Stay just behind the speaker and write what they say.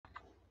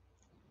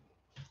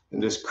in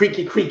this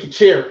creaky, creaky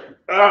chair.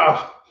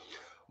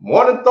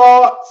 Morning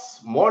thoughts,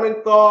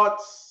 morning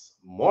thoughts,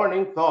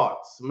 morning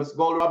thoughts. Miss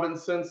Goldie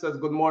Robinson says,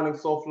 good morning,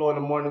 SouFlo and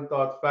the Morning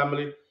Thoughts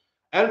family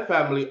and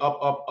family up,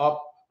 up,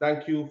 up.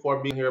 Thank you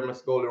for being here,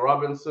 Miss Goldie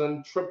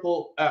Robinson.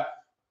 Triple F,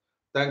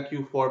 thank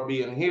you for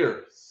being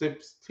here.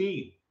 Sips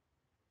tea.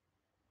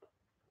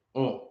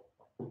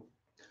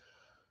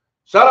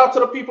 Shout out to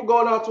the people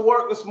going out to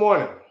work this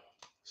morning.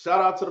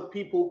 Shout out to the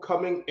people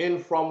coming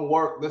in from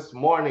work this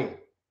morning.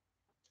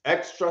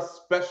 Extra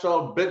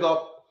special big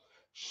up,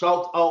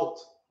 shout out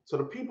to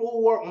the people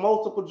who work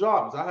multiple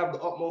jobs. I have the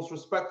utmost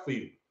respect for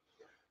you.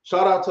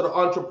 Shout out to the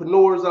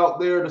entrepreneurs out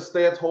there, the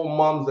stay-at-home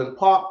moms and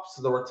pops,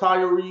 the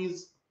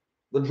retirees,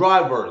 the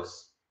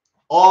drivers,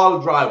 all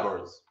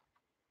drivers.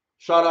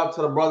 Shout out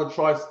to the Brother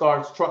Troy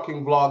Starts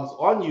Trucking Vlogs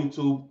on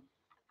YouTube.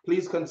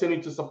 Please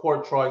continue to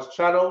support Troy's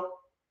channel.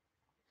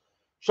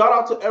 Shout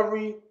out to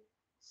every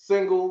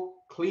single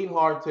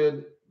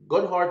clean-hearted,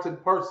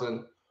 good-hearted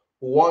person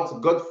who wants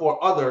good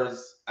for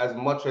others as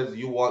much as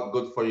you want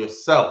good for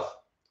yourself.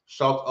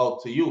 Shout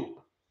out to you.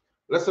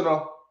 Listen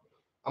up,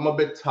 I'm a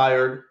bit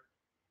tired.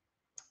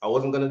 I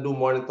wasn't going to do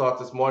morning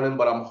thoughts this morning,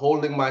 but I'm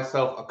holding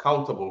myself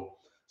accountable.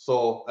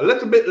 So a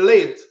little bit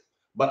late,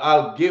 but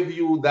I'll give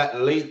you that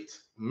late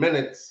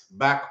minutes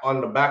back on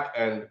the back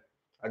end.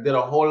 I did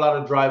a whole lot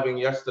of driving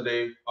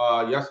yesterday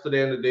and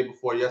the day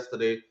before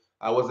yesterday.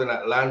 I was in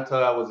Atlanta,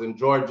 I was in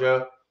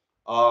Georgia,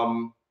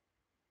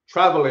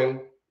 traveling,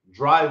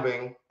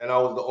 driving, and I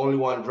was the only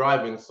one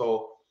driving.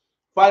 So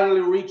finally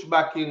reached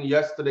back in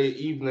yesterday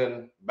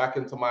evening, back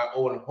into my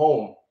own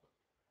home,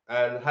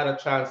 and had a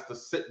chance to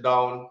sit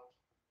down,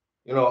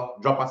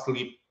 drop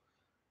asleep,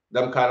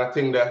 them kind of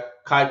thing there.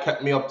 Kai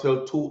kept me up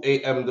till 2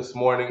 a.m. this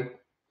morning,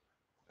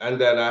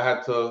 and then I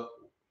had to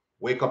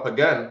wake up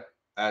again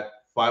at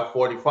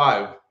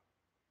 5:45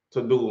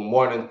 to do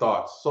morning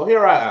thoughts. So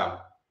here I am.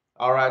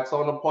 All right,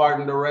 so on the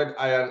pardon the red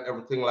iron,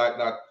 everything like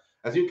that.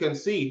 As you can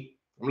see,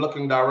 I'm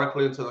looking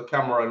directly into the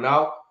camera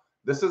now.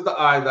 This is the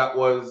eye that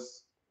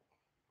was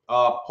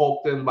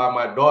poked in by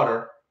my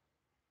daughter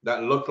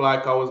that looked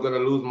like I was going to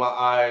lose my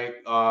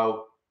eye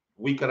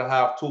week and a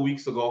half, 2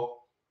 weeks ago.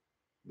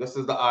 This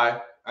is the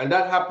eye. And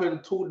that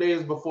happened 2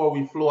 days before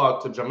we flew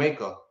out to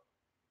Jamaica.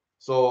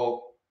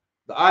 So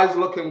the eye's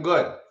looking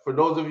good. For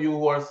those of you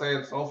who are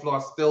saying, SouFlo,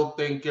 I still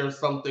think there's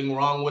something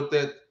wrong with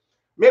it.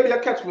 Maybe I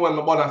catch me when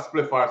my bun a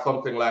spliff or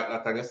something like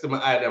that, and you see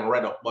my eye them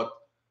red up, but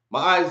my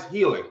eye's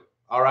healing,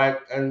 all right?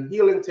 And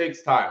healing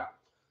takes time.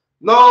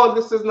 No,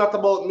 this is not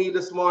about me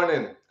this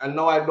morning. And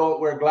no, I don't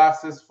wear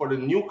glasses for the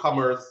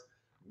newcomers.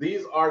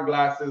 These are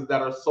glasses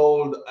that are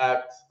sold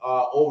at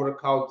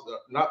over-the-counter,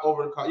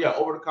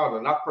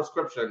 not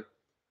prescription,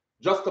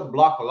 just to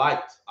block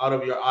light out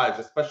of your eyes,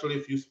 especially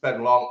if you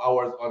spend long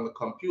hours on the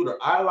computer.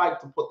 I like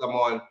to put them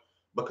on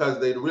because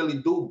they really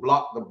do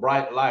block the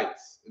bright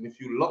lights. And if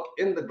you look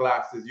in the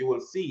glasses, you will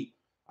see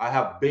I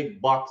have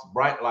big box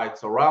bright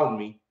lights around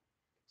me,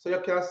 so you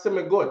can see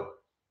me good.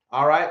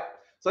 All right.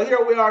 So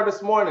here we are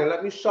this morning.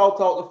 Let me shout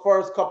out the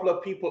first couple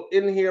of people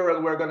in here,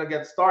 and we're going to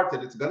get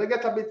started. It's going to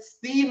get a bit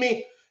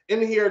steamy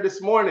in here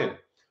this morning.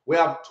 We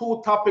have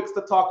two topics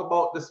to talk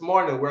about this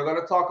morning. We're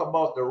going to talk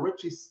about the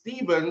Richie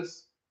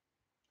Stephens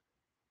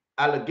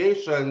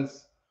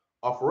allegations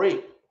of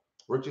rape.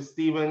 Richie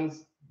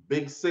Stephens,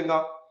 big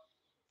singer.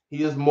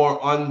 He is more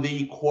on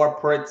the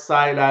corporate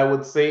side, I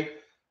would say.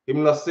 He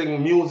not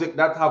sing music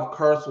that have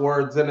curse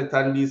words in it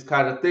and these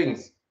kind of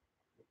things.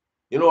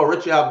 You know,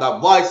 Richie have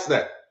that voice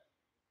there.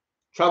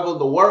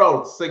 Traveled the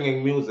world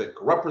singing music,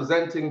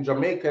 representing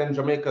Jamaica and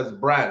Jamaica's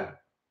brand.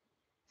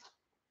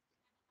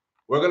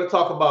 We're going to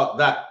talk about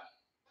that.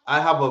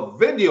 I have a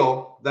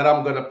video that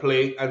I'm going to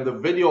play, and the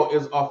video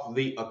is of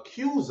the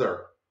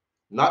accuser,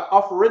 not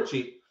of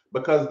Richie,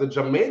 because the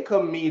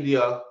Jamaica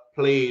media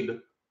played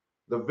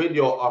the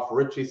video of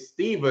Richie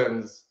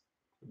Stephens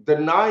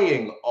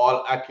denying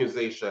all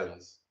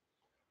accusations.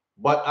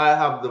 But I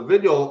have the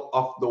video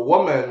of the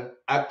woman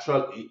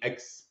actually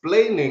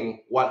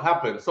explaining what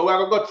happened. So we're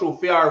going to go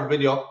through our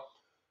video,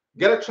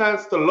 get a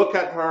chance to look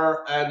at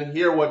her and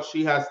hear what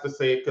she has to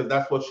say, because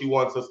that's what she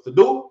wants us to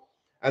do.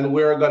 And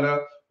we're going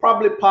to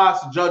probably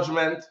pass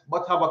judgment,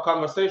 but have a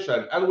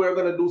conversation. And we're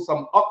going to do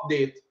some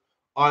update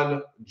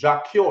on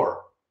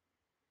Jacure.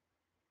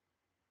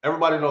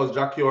 Everybody knows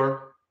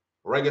Jacure,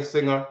 reggae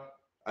singer.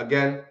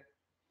 Again,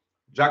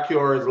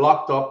 Jacure is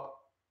locked up,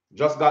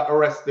 just got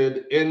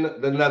arrested in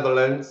the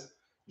Netherlands.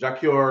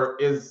 Jacure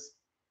is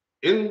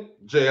in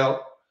jail,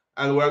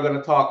 and we're going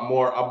to talk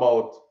more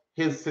about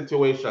his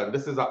situation.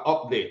 This is an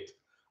update,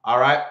 all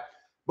right?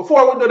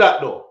 Before we do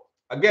that, though,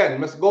 again,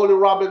 Miss Goldie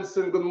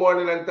Robinson, good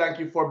morning, and thank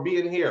you for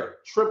being here.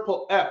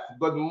 Triple F,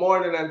 good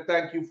morning, and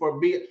thank you for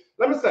being...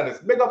 Let me say this.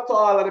 Big up to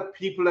all of the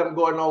people that are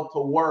going out to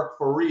work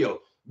for real.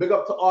 Big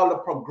up to all the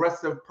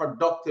progressive,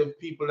 productive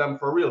people them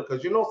for real.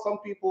 Because, you know, some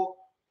people,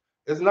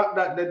 it's not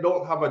that they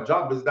don't have a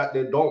job, it's that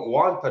they don't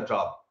want a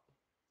job.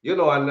 You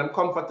know, and they're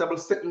comfortable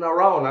sitting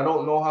around. I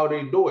don't know how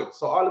they do it.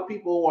 So all the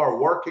people who are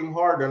working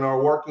hard and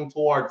are working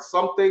towards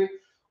something,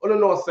 I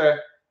don't know, say,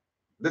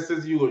 this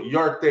is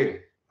your thing.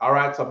 All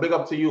right, so big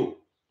up to you.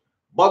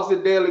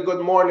 Bugsy Daily,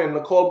 good morning.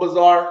 Nicole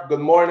Bazaar, good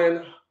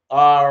morning.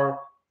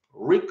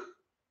 Rick,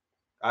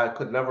 I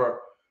could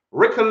never.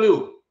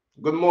 Rickaloo,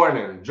 good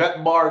morning.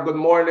 Jet Bar, good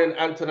morning.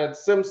 Antoinette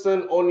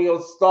Simpson,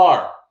 O'Neill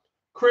Star,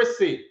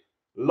 Chrissy,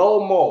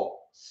 Lomo,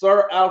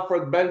 Sir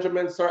Alfred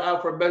Benjamin. Sir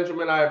Alfred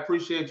Benjamin, I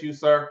appreciate you,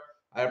 sir.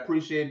 I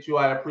appreciate you,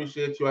 I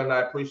appreciate you, and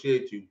I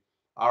appreciate you.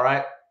 All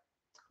right.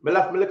 Me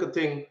left me little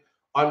thing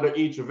under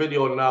each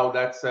video now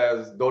that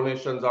says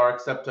donations are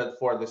accepted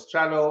for this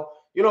channel.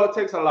 You know, it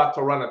takes a lot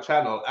to run a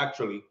channel,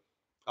 actually.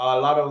 A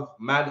lot of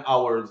man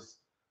hours.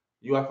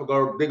 You have to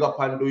go dig up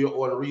and do your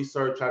own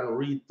research and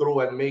read through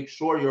and make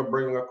sure you're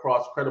bringing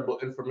across credible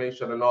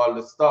information and all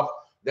this stuff.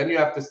 Then you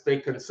have to stay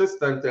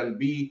consistent and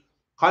be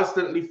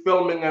constantly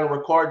filming and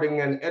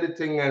recording and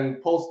editing and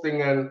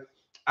posting and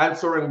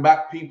answering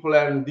back people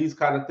and these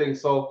kind of things.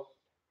 So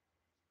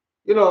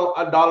you know,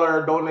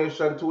 $1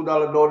 donation, $2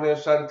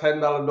 donation,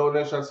 $10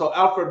 donation. So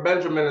Alfred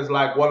Benjamin is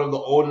like one of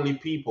the only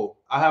people.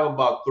 I have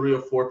about 3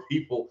 or 4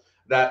 people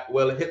that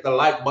will hit the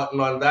like button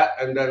on that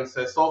and then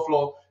say,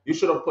 SouFlo, you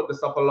should have put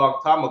this up a long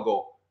time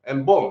ago.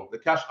 And boom, the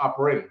Cash App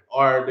ring.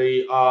 Or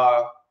the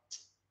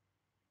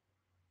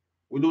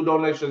we do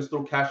donations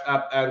through Cash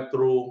App and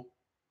through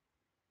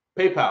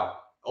PayPal,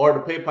 or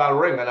the PayPal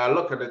ring, and I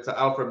look at it to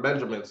Alfred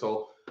Benjamin.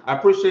 So I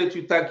appreciate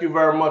you. Thank you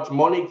very much.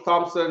 Monique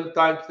Thompson,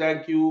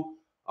 thank you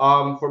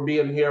for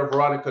being here.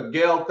 Veronica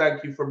Gale,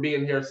 thank you for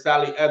being here.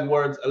 Sally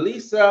Edwards,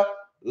 Elisa,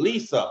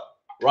 Lisa,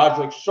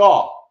 Roderick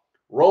Shaw,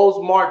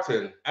 Rose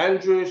Martin,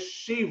 Andrew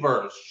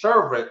Shevers,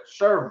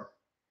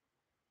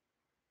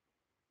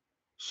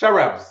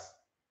 Sherebs,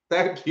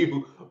 thank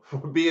you for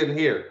being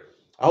here.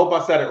 I hope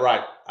I said it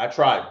right. I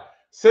tried.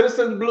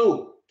 Citizen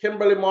Blue,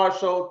 Kimberly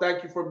Marshall,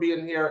 thank you for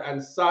being here.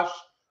 And Sash,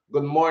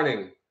 good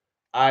morning.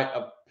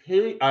 I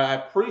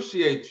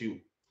appreciate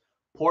you.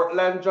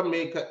 Portland,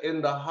 Jamaica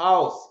in the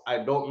house. I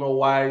don't know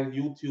why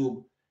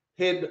YouTube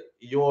hid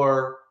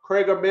your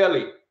Craig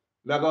Bailey.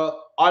 Never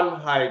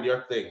unhide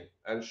your thing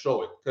and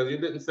show it because you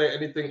didn't say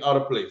anything out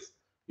of place.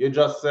 You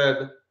just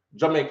said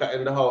Jamaica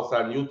in the house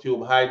and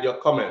YouTube hide your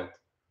comment.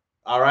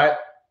 All right.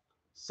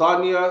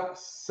 Sonia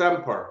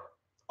Semper,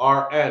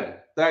 RN.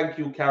 Thank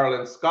you,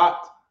 Carolyn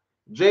Scott.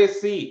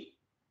 JC,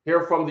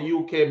 here from the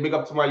UK. Big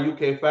up to my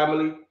UK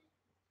family.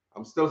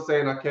 I'm still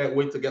saying I can't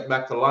wait to get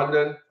back to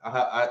London.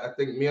 I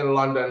think me and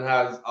London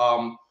has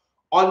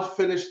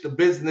unfinished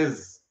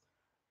business,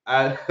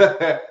 and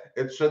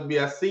it should be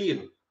a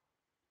scene.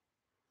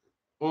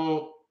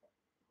 All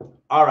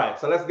right,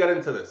 so let's get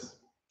into this.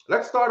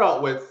 Let's start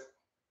out with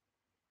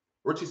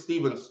Richie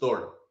Stephens'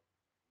 story.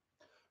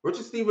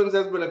 Richie Stephens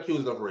has been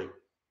accused of rape.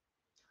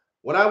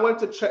 When I went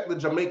to check the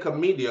Jamaica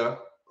media,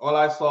 all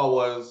I saw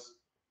was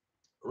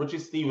Richie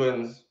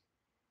Stephens'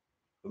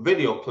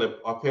 video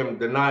clip of him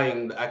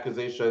denying the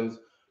accusations.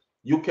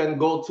 You can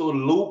go to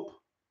Loop.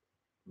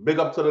 Big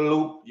up to the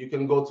Loop. You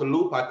can go to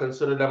Loop. I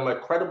consider them a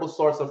credible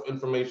source of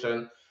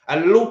information.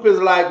 And Loop is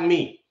like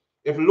me.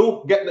 If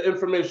Loop get the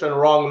information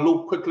wrong,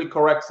 Loop quickly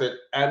corrects it.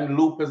 And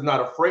Loop is not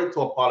afraid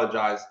to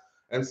apologize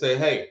and say,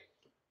 hey,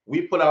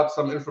 we put out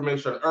some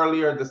information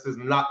earlier. This is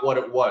not what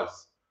it was.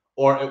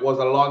 Or it was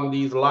along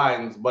these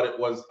lines, but it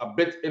was a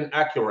bit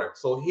inaccurate.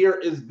 So here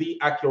is the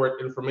accurate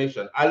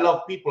information. I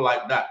love people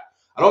like that.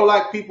 I don't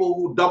like people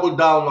who double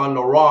down on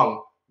the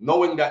wrong,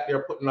 knowing that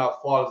they're putting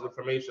out false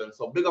information.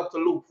 So big up to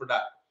Loop for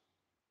that.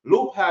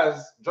 Loop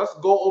has,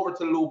 just go over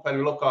to Loop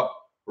and look up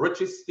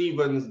Richie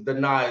Stephens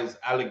denies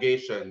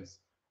allegations,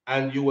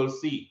 and you will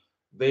see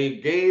they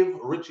gave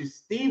Richie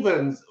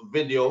Stephens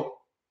video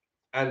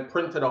and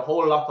printed a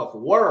whole lot of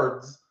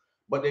words,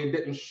 but they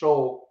didn't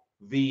show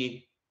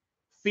the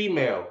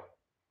female.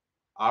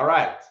 All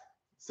right,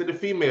 see the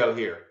female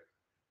here.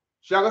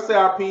 She's gonna say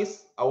our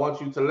piece. I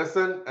want you to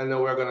listen, and then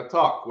we're gonna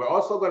talk. We're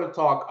also gonna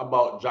talk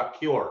about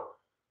Jacure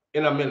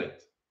in a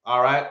minute.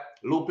 All right,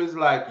 Loop is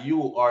like you,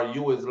 or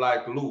you is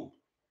like Loop.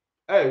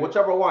 Hey,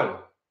 whichever one.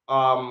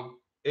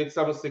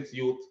 876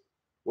 youth,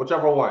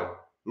 whichever one.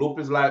 Loop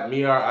is like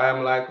me, or I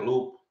am like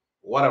Loop,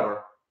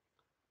 whatever.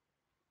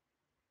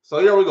 So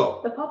here we go.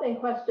 The pup in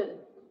question,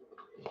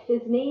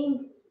 his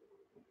name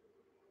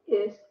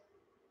is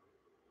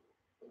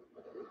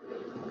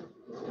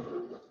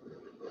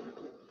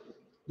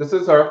This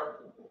is her.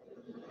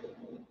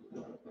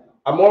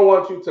 I more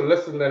want you to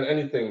listen than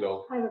anything,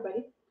 though. Hi,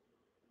 everybody.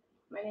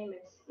 My name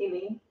is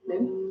Eileen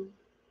Lim.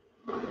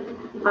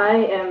 I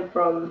am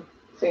from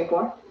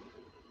Singapore.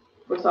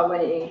 We're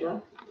somewhere in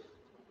Asia.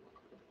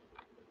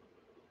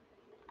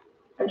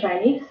 I'm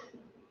Chinese.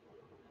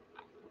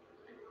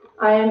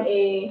 I am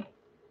a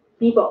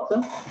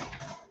beatboxer.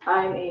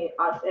 I'm a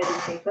arts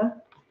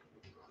educator.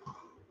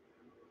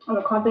 I'm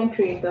a content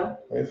creator.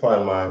 Let me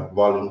find my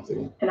volume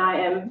thing. And I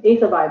am a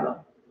survivor.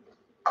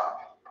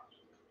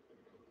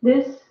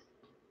 This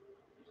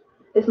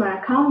is my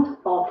account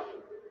of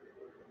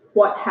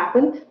what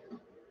happened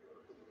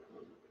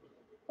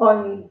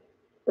on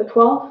the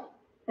 12th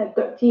and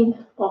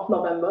 13th of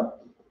November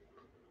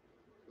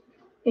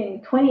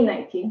in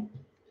 2019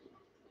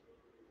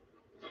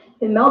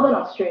 in Melbourne,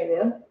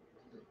 Australia,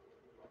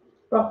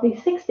 roughly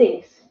 6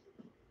 days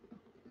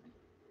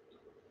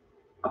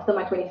after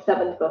my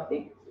 27th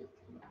birthday.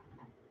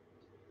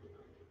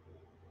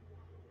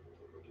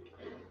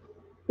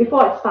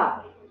 Before I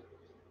start,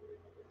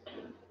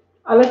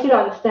 I'd like you to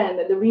understand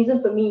that the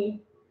reason for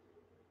me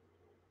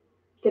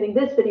getting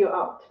this video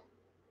out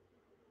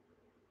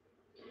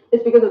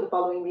is because of the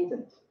following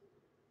reasons.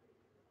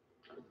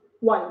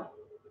 One,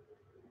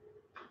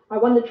 I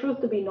want the truth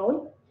to be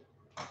known,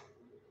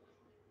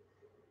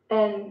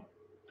 and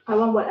I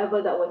want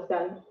whatever that was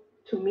done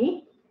to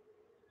me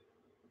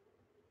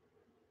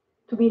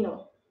to be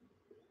known.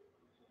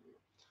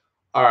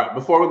 All right,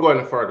 before we go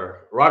any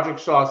further, Roderick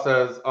Shaw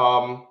says,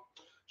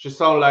 she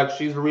sounds like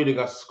she's reading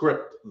a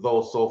script,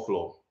 though,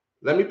 SouFlo.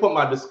 Let me put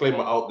my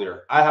disclaimer out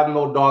there. I have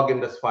no dog in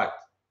this fight,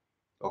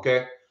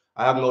 okay?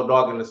 I have no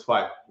dog in this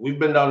fight. We've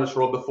been down this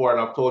road before, and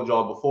I've told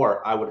y'all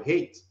before, I would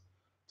hate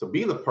to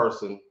be the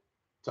person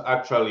to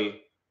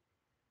actually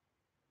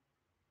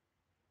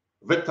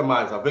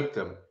victimize a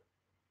victim.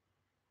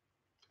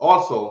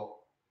 Also,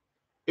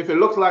 if it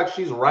looks like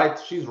she's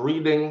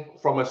reading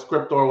from a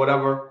script or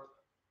whatever,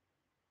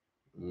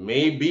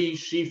 maybe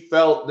she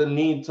felt the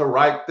need to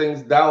write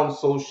things down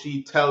so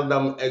she tell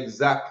them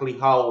exactly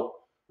how.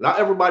 Not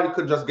everybody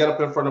could just get up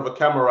in front of a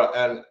camera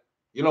and,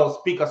 you know,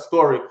 speak a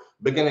story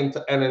beginning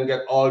to end and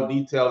get all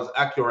details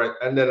accurate,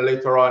 and then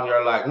later on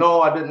you're like,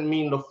 no, I didn't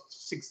mean the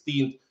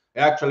 16th, it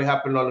actually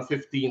happened on the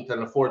 15th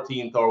and the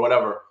 14th or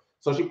whatever.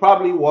 So she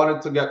probably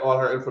wanted to get all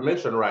her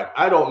information right.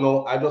 I don't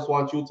know. I just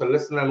want you to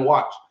listen and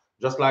watch,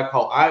 just like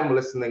how I'm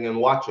listening and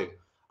watching.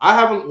 I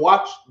haven't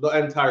watched the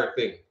entire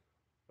thing,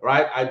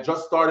 right? I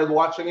just started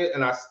watching it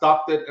and I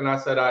stopped it and I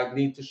said, I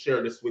need to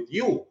share this with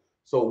you.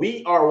 So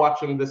we are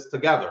watching this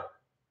together.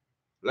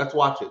 Let's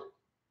watch it.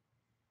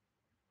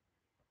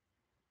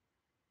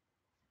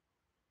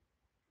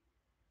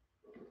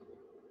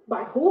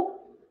 By who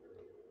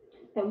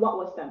and what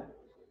was done.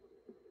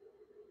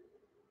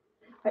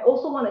 I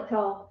also want to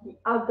tell the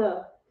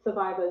other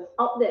survivors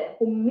out there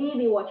who may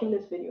be watching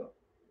this video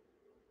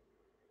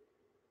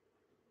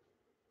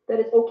that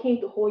it's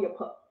okay to hold your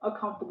pup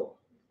accountable.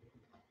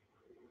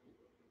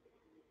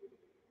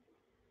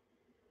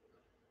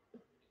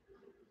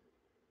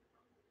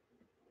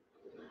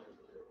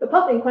 The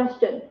pup in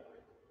question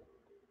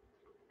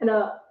and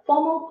a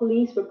formal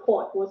police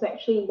report was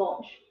actually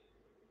launched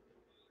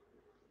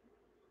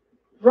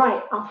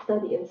right after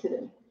the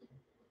incident.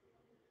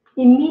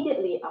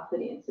 Immediately after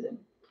the incident,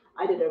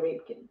 I did a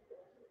rape kit.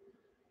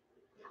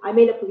 I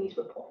made a police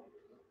report.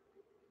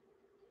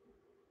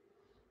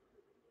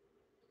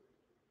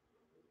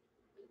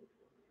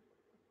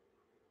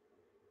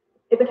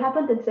 If it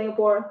happened in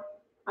Singapore,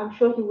 I'm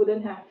sure he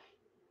wouldn't have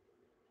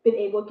been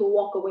able to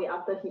walk away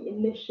after he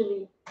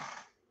initially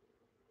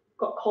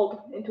got called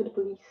into the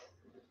police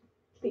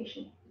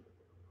station.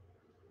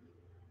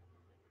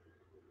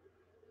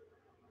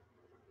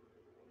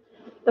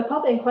 The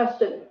pup in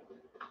question,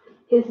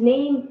 his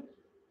name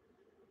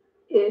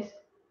is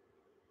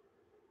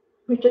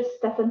Richard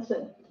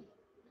Stephenson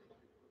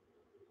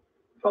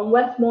from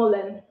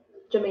Westmoreland,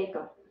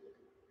 Jamaica.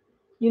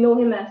 You know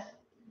him as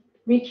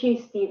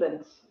Richie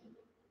Stevens.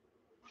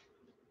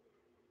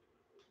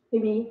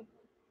 Maybe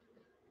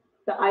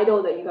the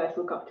idol that you guys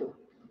look up to,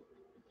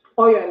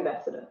 or your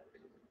ambassador.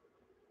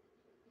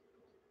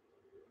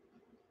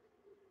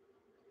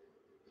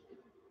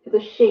 It's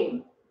a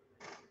shame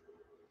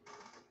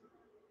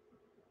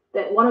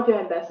that one of your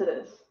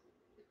ambassadors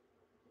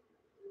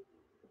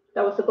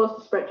that was supposed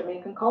to spread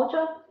Jamaican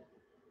culture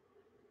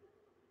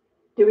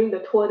during the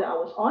tour that I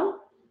was on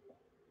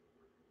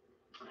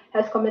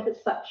has committed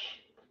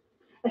such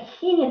a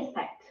heinous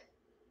act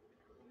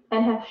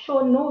and have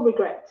shown no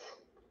regrets.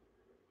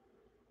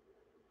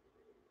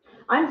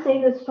 I'm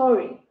saying this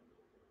story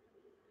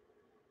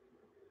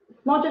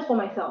not just for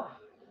myself,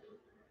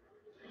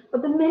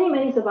 but the many,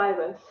 many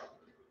survivors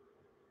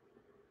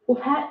who've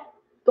had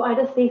to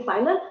either stay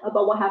silent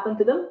about what happened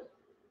to them,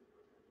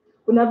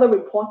 who never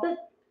reported,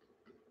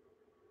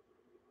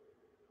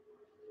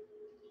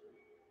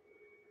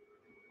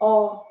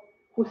 or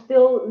who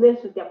still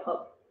lives with their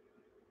pup,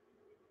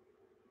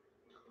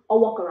 or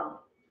walk around.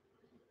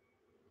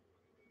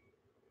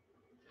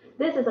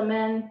 This is a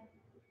man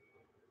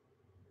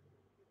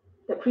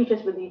that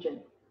preaches religion.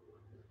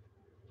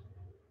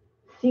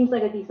 Seems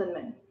like a decent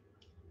man.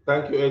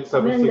 Thank you, A man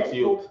 876 that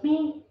Youth. both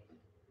me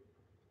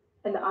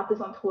and the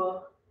artist on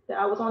tour that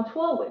I was on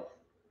tour with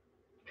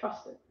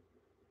trusted.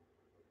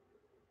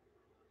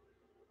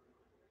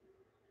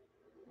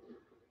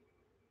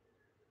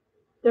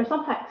 There are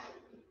some facts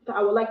that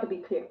I would like to be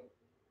clear.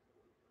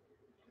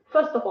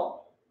 First of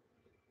all,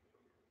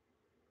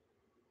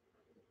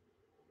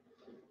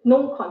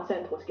 no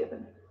consent was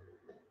given.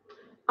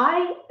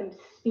 I am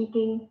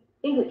speaking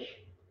English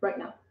right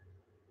now.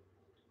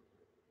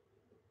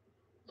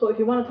 So if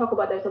you want to talk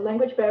about there's a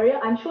language barrier,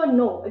 I'm sure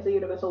no is a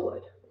universal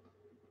word.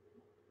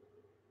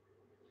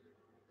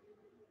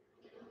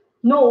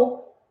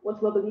 No was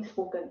verbally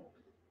spoken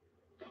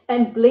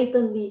and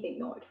blatantly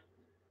ignored.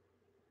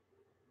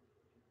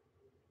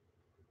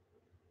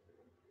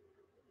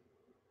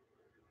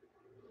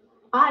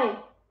 I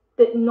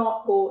did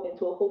not go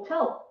into a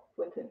hotel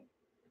with him.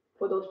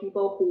 For those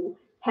people who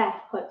have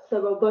heard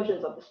several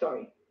versions of the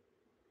story,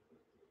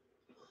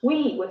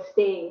 we were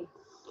staying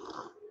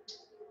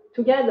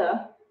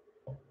together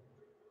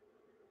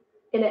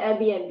in an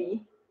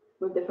Airbnb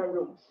with different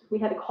rooms. We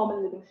had a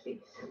common living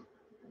space,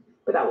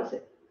 but that was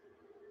it.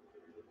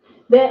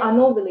 There are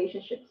no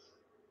relationships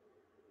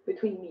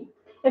between me.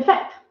 In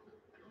fact,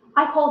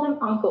 I called him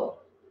uncle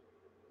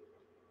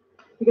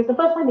because the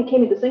first time he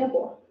came into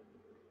Singapore,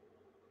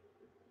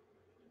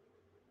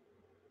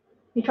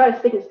 he tried to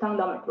stick his tongue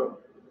down my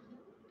throat.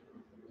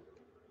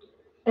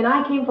 And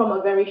I came from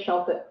a very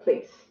sheltered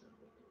place.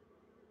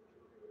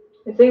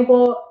 In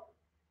Singapore,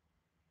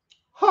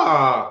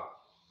 Huh.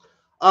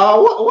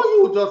 What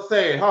you just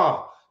say,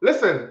 huh?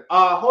 Listen,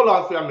 hold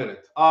on for a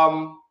minute.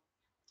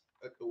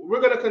 We're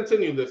gonna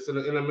continue this in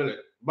a minute,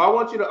 but I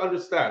want you to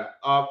understand.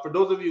 For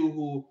those of you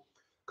who,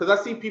 because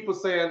I see people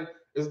saying,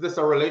 "Is this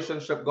a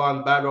relationship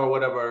gone bad or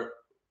whatever?"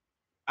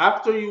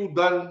 After you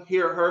done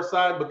hear her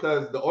side,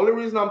 because the only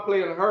reason I'm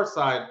playing her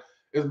side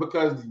is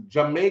because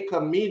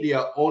Jamaica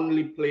media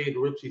only played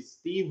Richie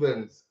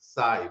Stephens'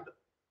 side.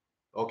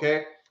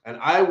 Okay, and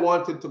I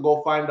wanted to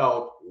go find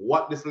out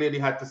what this lady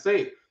had to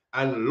say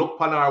and look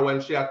upon her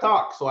when she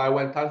attacked. So I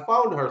went and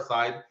found her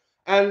side,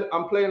 and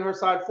I'm playing her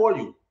side for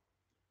you.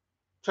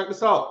 Check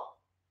this out.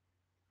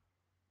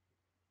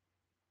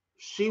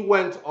 She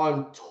went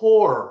on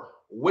tour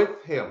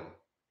with him.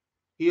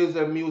 He is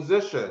a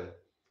musician.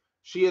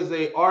 She is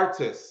a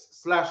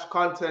artist slash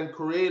content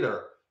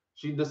creator.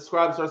 She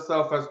describes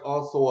herself as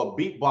also a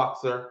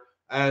beatboxer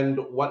and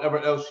whatever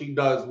else she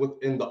does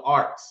within the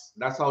arts.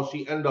 That's how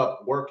she ended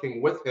up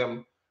working with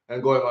him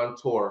and going on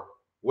tour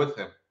with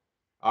him.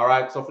 All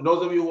right. So for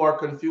those of you who are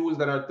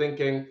confused and are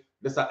thinking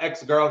this is an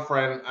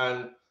ex-girlfriend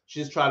and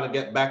she's trying to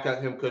get back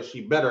at him because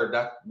she better,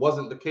 that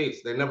wasn't the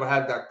case. They never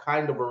had that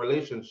kind of a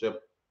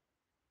relationship,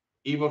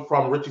 even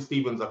from Richie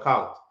Stephens'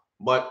 account.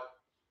 But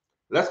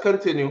let's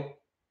continue.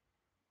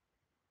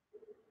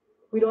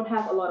 we don't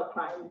have a lot of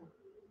crime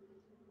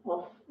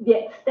of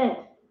the extent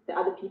that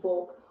other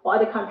people or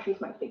other countries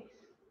might face.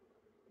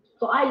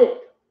 So I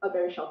lived a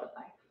very sheltered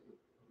life.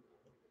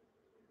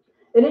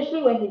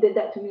 Initially, when he did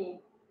that to me,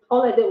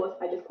 all I did was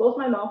I just closed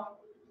my mouth,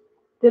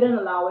 didn't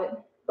allow it,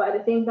 but at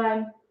the same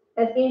time,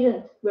 as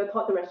Asians, we're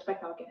taught to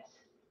respect our guests.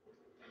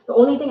 The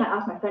only thing I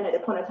asked my friend at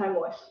that point in time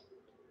was,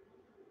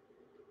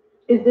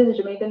 is this a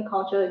Jamaican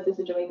culture? Is this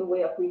a Jamaican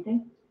way of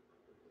greeting?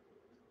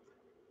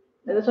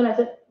 And that's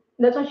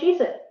when she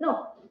said,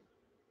 no.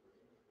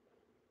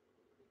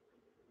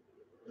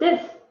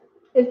 This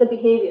is the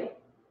behavior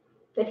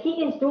that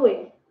he is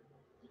doing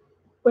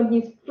when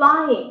he's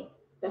flying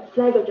the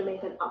flag of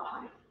Jamaica up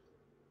high.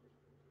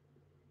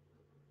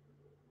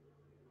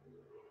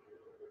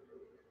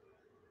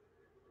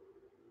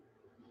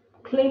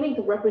 Claiming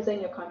to represent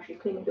your country,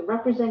 claiming to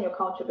represent your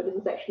culture, but this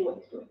is actually what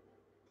he's doing.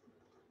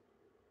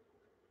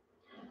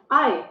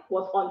 I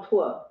was on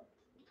tour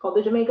called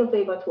the Jamaican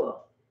Flavor Tour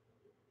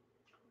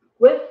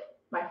with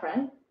my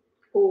friend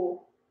who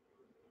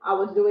I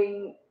was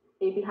doing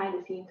a behind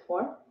the scenes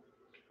for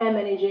and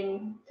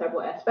managing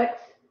several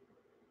aspects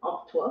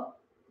of the tour.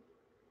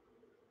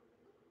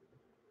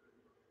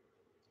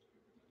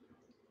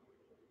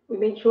 We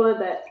made sure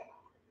that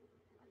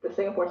the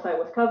Singapore side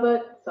was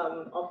covered,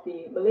 some of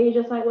the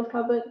Malaysia side was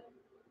covered.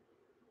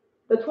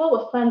 The tour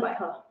was planned by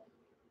her.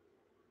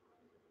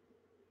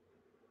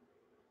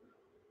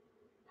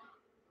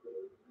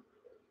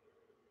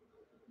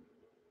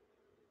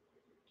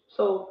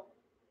 So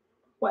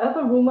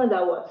whatever rumor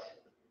there was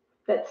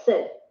that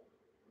said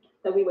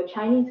that we were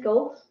Chinese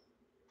girls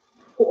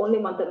who only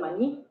wanted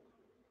money,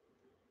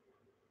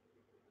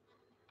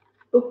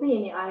 look me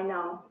in the eye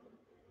now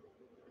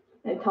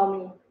and tell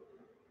me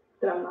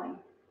that I'm lying.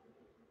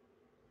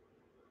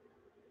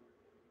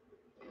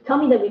 Tell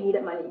me that we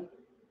needed money.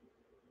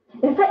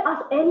 In fact,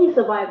 ask any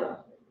survivor,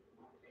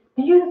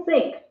 do you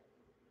think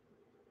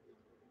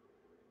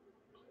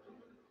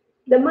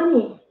the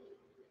money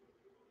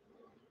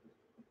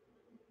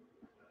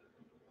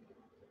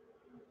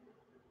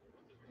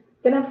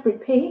can have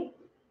repay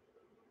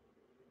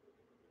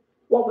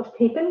what was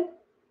taken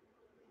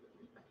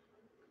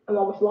and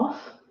what was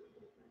lost?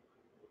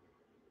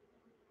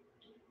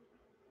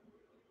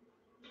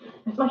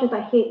 As much as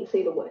I hate to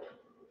say the word,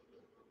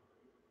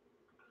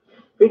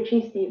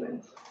 Richie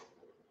Stephens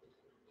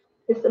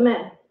is the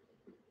man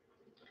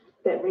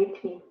that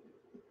raped me.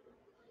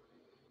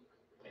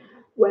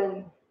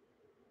 When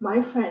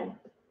my friend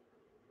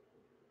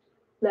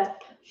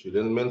left She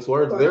didn't mince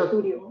words for there. a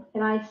studio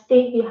and I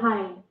stayed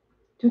behind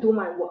to do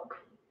my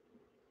work.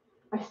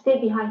 I stayed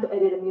behind to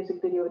edit a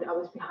music video that I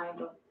was behind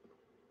on.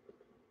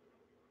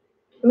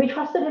 And we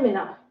trusted him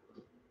enough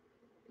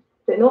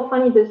that no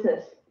funny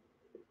business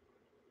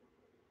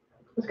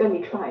was going to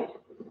be tried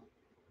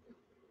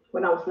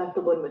when I was left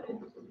alone with him.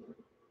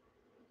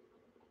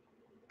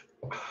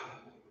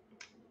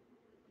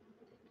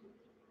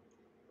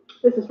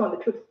 This is not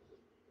the truth.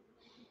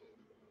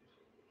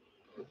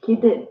 He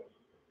did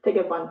take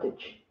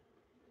advantage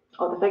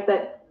of the fact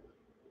that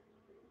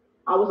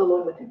I was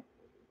alone with him.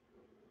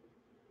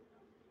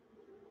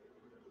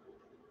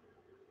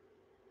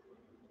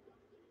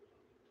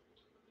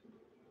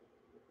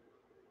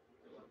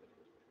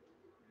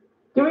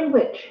 During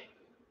which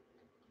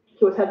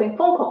he was having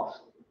phone calls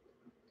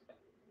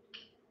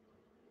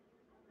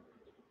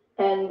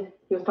and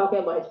he was talking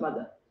about his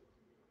mother.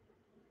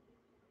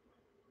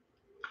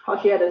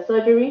 How she had a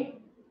surgery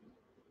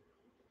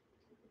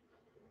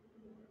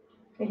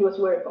and he was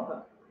worried for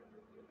her.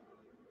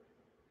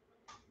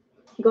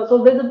 He got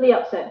so visibly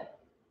upset.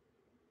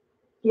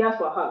 He asked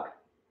for a hug.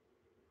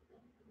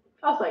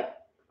 I was like,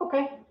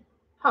 okay,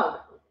 hug,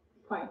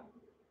 fine.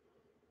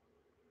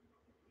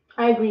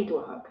 I agreed to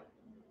a hug.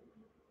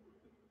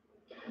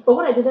 But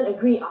what I didn't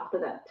agree after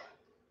that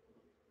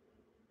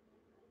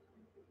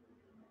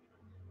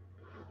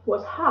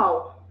was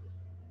how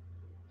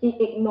he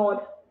ignored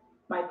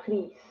my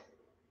pleas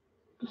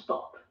to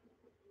stop.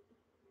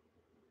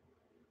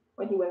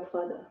 When he went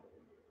further,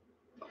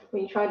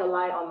 when he tried to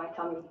lie on my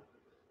tummy,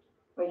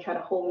 when he tried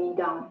to hold me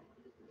down,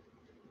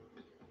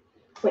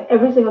 when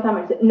every single time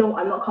I said, no,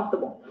 I'm not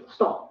comfortable,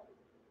 stop,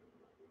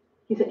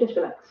 he said, just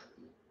relax.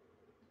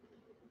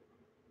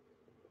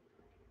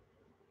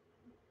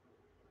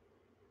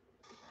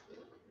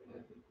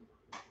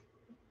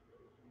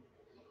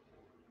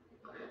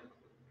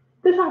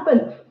 This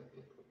happened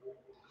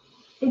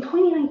in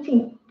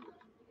 2019.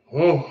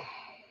 What?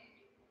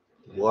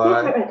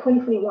 We're at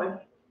 2021.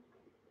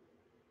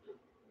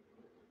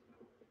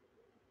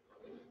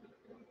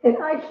 And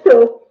I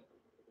still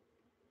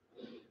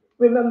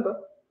remember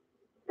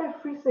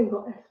every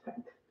single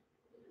aspect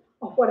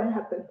of what had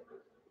happened.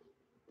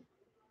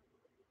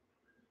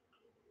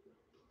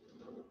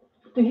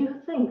 Do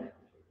you think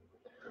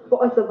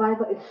for a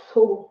survivor is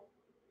so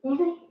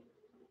easy?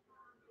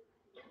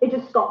 It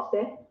just stops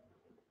there.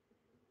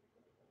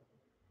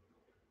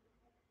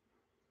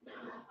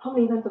 How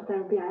many times of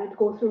therapy I had to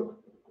go through?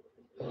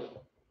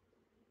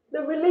 The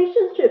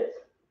relationships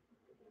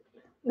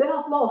that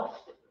I've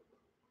lost.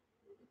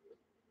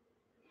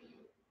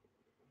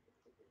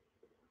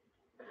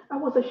 I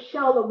was a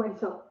shell of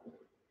myself.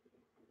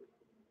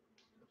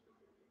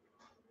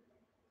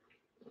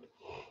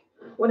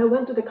 When I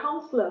went to the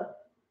counselor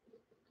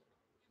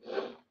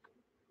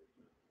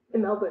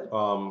in Melbourne,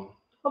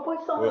 my voice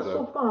sounded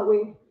so far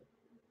away.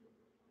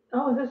 I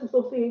was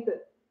disassociated.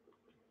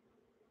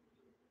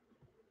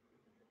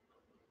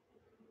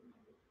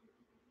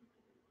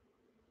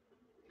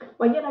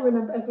 But yet I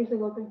remember every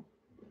single thing.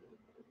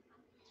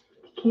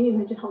 Can you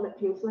imagine how that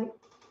feels like?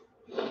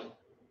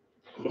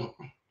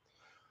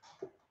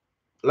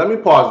 Let me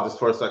pause this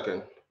for a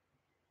second.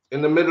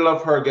 In the middle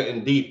of her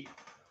getting deep,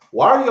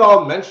 why are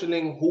y'all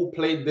mentioning who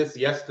played this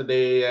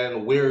yesterday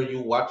and where you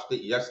watched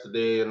it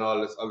yesterday and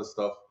all this other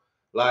stuff?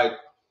 Like,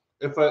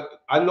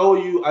 I know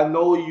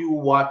you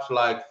watch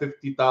like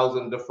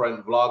 50,000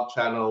 different vlog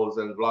channels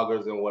and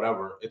vloggers and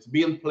whatever. It's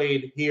being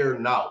played here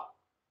now.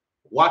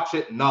 Watch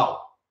it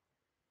now.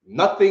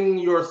 Nothing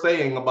you're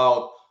saying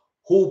about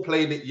who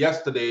played it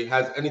yesterday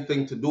has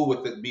anything to do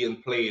with it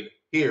being played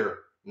here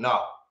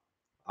now.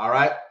 All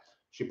right?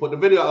 She put the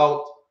video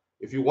out.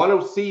 If you want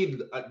to see,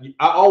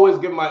 I always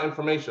give my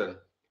information.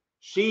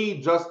 She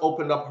just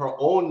opened up her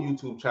own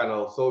YouTube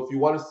channel. So if you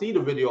want to see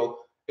the video,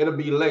 it'll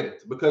be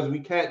linked because we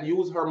can't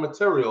use her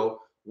material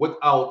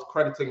without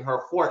crediting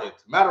her for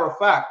it. Matter of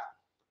fact,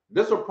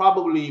 this will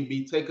probably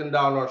be taken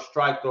down or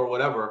striked or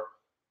whatever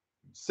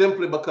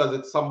simply because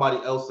it's somebody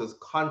else's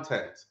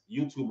content.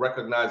 YouTube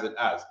recognize it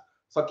as.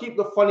 So keep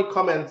the funny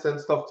comments and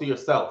stuff to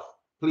yourself,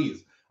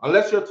 please.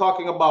 Unless you're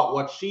talking about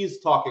what she's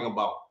talking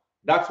about.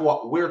 That's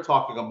what we're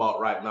talking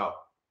about right now.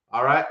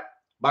 All right?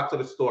 Back to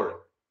the story.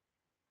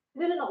 He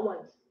did it not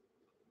once.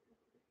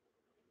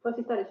 First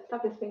he started to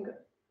stuck his finger,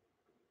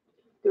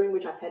 during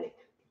which I panicked.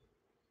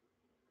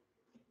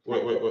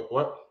 Wait,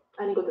 what?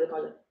 I need to go to the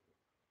toilet.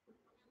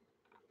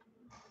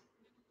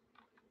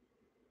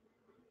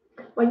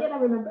 But yet I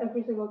remember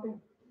every single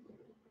thing.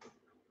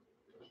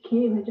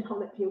 Can you imagine how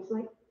that feels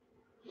like?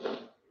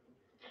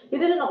 He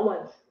did it not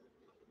once.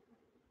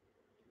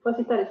 First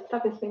he started to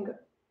stuck his finger,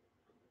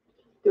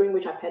 during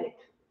which I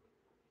panicked.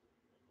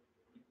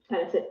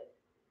 And I said,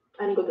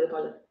 I need to go to the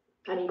toilet.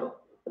 I need to go.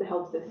 What the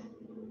hell is this?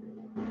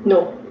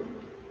 No.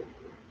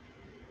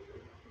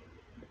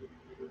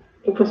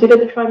 He proceeded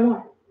to try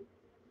more.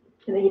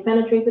 And then he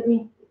penetrated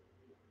me.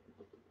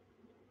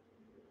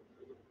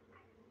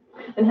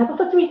 And it happened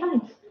for 3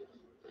 times.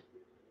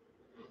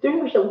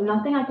 During which there was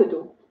nothing I could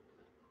do.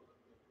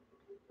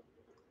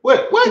 Wait,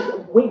 what? He's a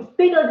way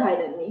bigger guy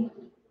than me.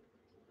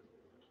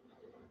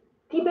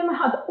 Deep in my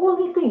heart, the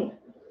only thing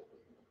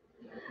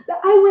that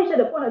I wish at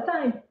a point of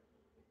time,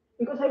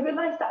 because I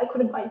realized that I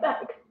couldn't fight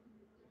back,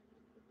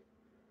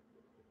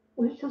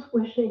 was just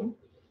wishing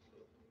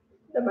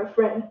that my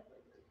friend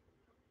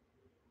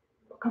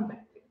would come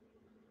back.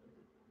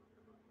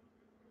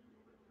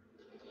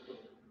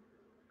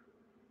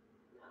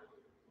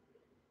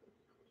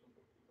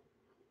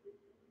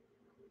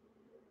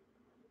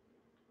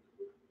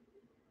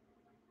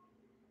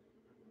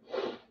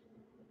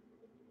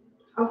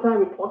 After I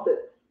reported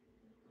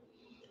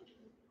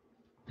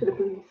to the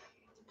police.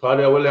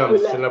 Claudia Williams,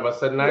 she left never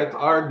said the night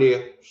or apartment.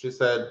 day. She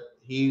said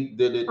he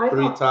did it I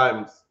 3 thought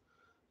times.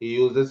 He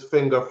used his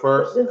finger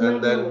first this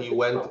and nightmare then was he just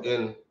went starting.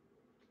 in It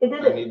and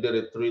didn't. he did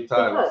it 3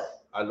 times. Because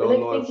I the don't next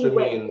know thing if he she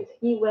went mean is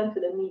he went to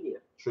the media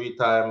 3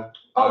 times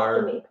of or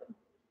Jamaica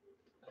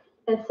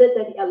and said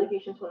that the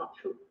allegations were not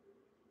true.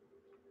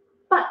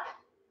 But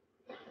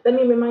let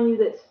me remind you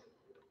this.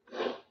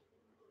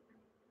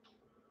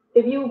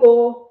 If you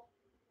go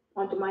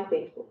onto my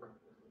Facebook,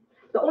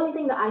 the only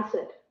thing that I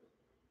said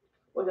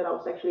was that I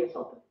was sexually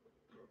assaulted.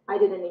 I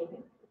didn't name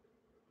him.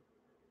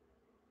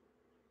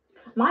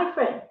 My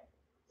friend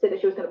said that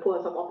she was going to pull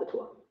herself off the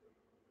tour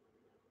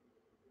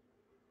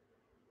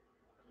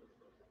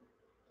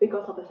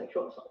because of the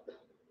sexual assault.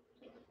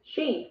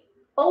 She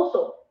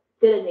also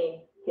didn't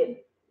name him.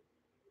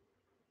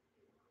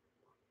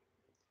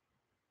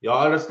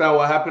 y'all understand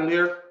what happened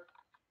here?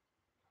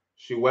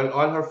 She went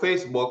on her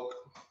Facebook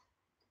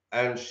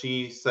and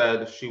she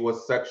said she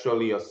was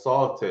sexually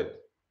assaulted.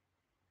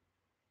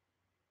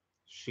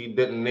 She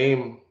didn't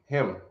name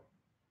him.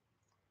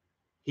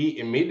 He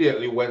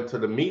immediately went to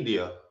the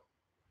media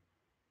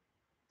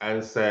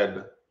and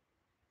said,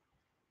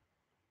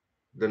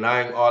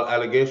 denying all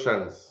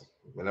allegations.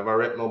 We never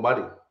raped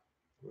nobody.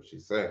 What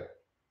she's saying.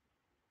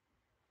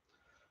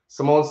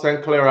 Simone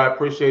St. Clair, I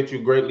appreciate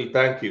you greatly.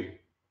 Thank you.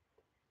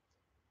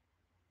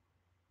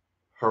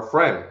 Her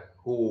friend,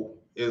 who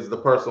is the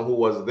person who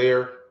was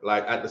there,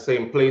 like at the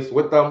same place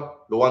with them,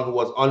 the one who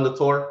was on the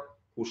tour,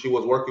 who she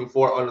was working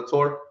for on the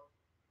tour,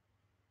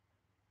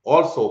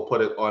 also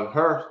put it on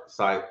her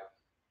site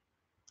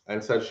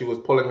and said she was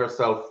pulling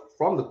herself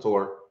from the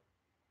tour.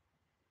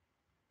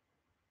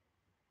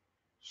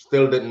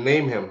 Still didn't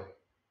name him.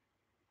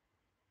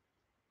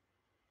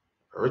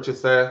 Richie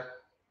said,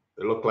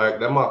 it looked like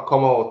them might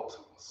come out.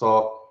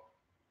 So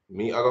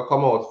me, I gotta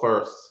come out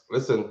first.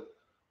 Listen,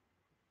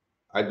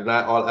 I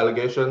deny all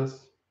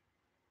allegations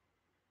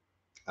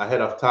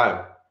ahead of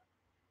time,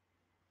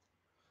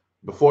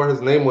 before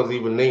his name was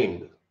even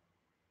named.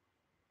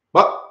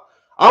 But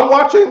I'm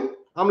watching,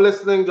 I'm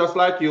listening just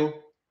like you.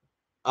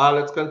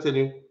 Let's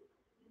continue.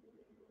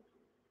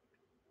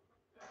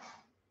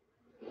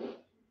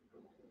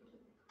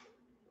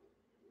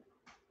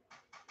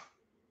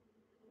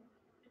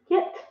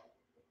 Yet,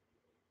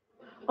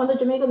 on the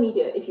Jamaica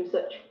media, if you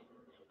search,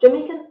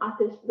 Jamaican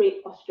artist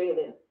rape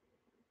Australia,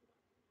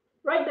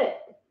 right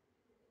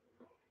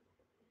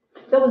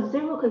there was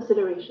zero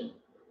consideration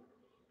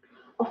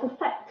of the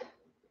fact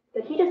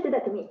that he just did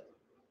that to me.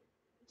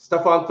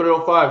 Stefan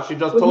 305, she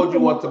just When told he you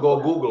what removed to her go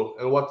forever. Google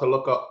and what to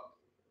look up.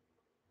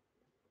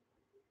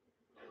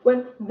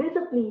 When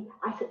visibly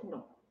I said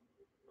no.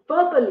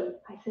 Verbally,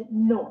 I said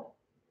no.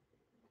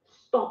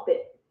 Stop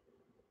it.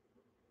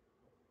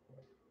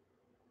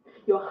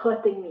 You're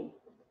hurting me.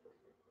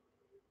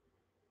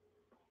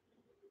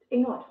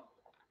 Ignored.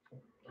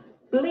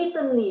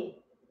 Blatantly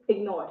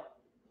ignored.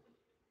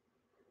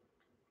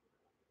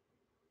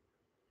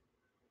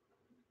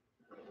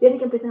 Yet he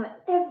can pretend like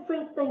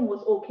everything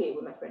was okay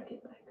when my friend came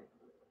back.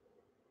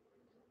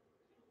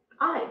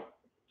 I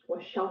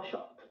was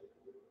shell-shocked.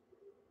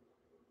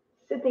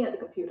 Sitting at the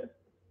computer.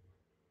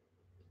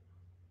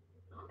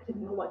 I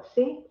didn't know what to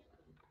say.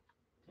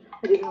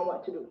 I didn't know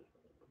what to do.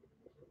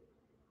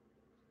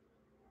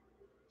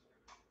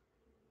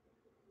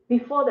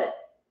 Before that,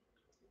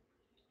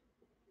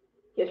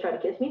 he has tried to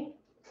kiss me,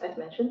 as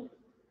mentioned,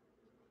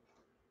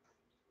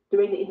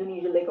 during the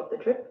Indonesia leg of the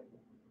trip.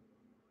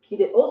 He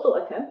did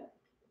also attempt,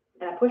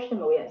 and I pushed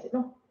him away and said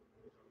no.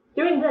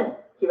 During then,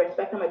 he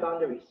respected my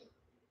boundaries.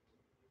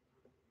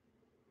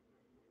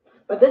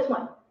 But this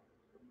one,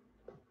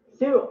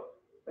 zero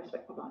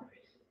respect for boundaries.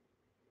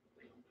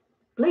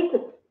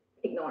 Blatant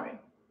ignoring.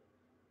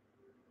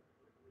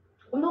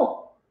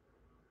 No.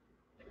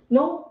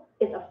 No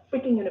is a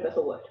freaking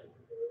universal word.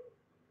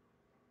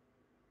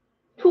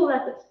 2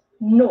 letters.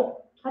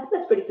 No. I think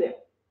that's pretty clear.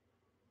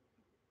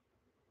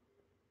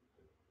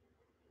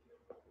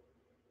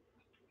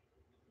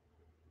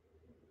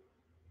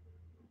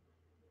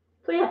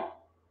 So yeah,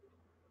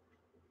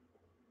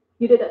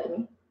 you did that to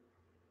me.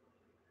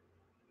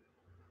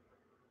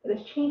 It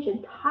has changed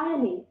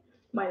entirely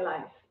my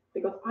life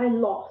because I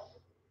lost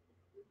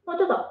not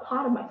just a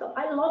part of myself,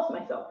 I lost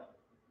myself.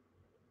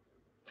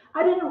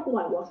 I didn't know who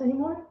I was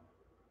anymore.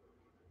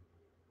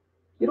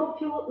 You don't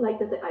feel like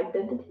there's an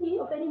identity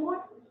of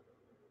anymore.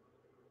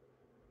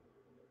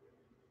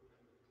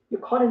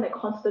 You're caught in that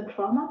constant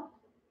trauma.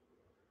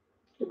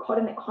 You're caught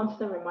in that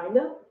constant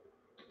reminder.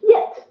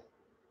 Yet,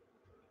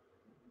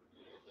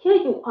 here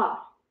you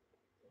are,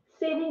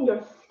 saving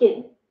your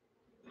skin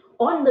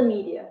on the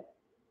media,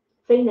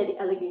 saying that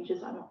the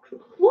allegations are not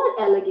true.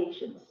 What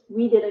allegations?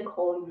 We didn't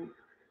call you.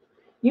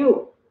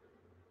 You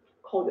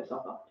called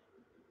yourself out.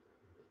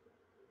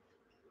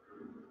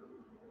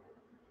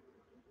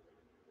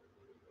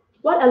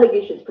 What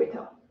allegations, pray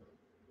tell?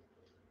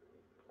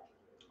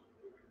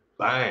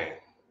 Bang.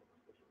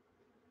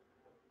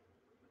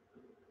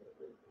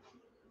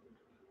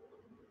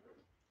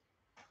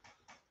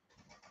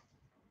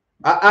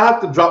 I have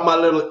to drop my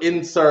little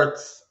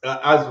inserts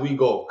as we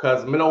go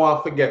because me don't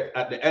want to forget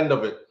at the end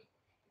of it.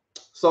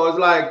 So it's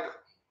like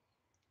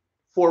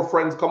four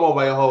friends come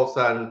over your house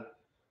and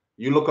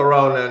you look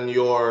around and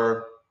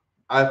your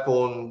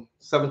iPhone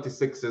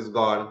 76 is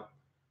gone.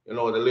 You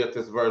know, the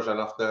latest version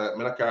of the, I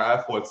don't carry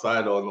iPhone, so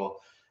I don't know.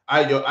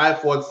 Your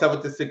iPhone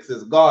 76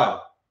 is gone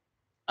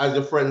as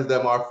your friends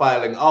them are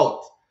filing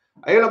out.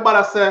 I hear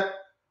nobody say,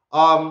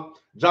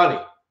 Johnny,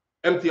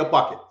 empty your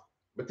pocket.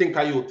 But think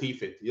how you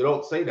thief it. You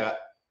don't say that.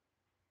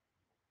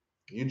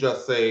 You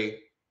just say,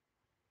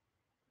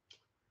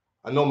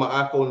 I know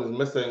my iPhone is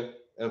missing,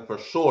 and for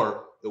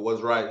sure it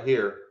was right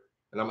here.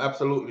 And I'm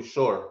absolutely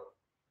sure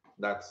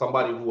that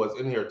somebody who was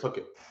in here took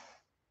it.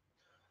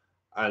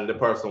 And the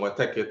person will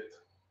take it,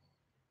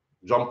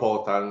 jump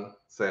out and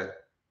say,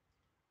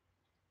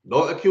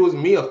 don't accuse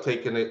me of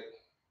taking it.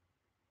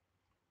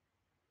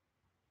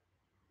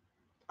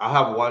 I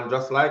have one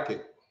just like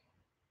it.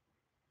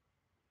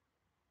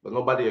 But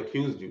nobody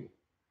accused you.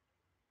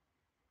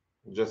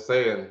 Just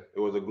saying, it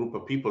was a group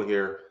of people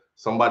here.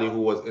 Somebody who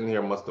was in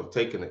here must have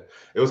taken it.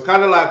 It was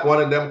kind of like one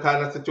of them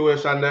kind of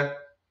situation there.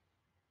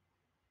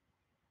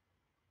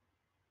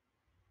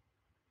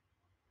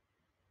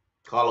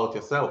 Call out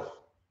yourself.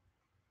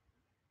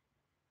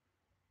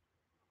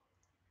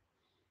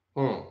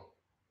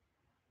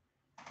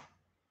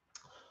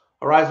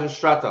 Horizon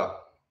Strata,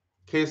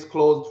 case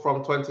closed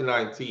from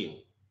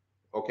 2019.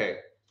 Okay.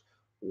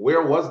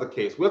 Where was the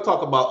case? We'll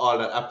talk about all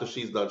that after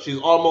she's done. She's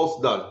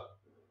almost done.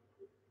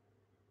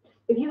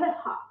 If you have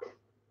heart,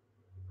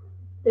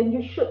 then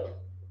you should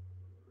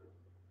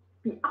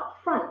be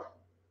upfront,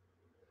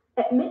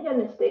 admit your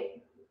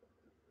mistake,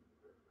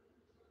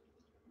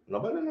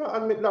 Nobody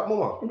admit that,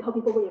 Mama. and tell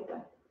people what you've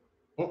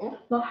done.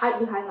 Not hide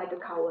behind like a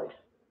coward.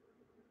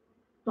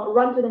 Not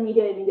run to the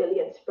media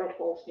immediately and spread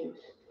false news.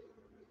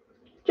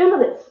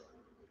 Journalists,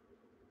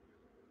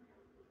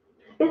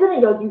 isn't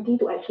it your duty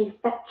to actually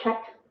fact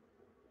check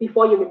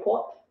before you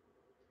report?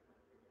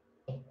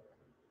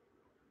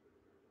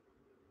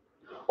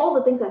 All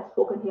the things I've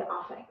spoken here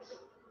are facts.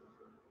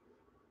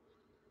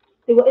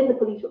 They were in the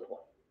police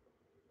report.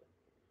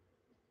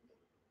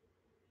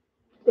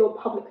 They were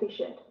publicly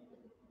shared.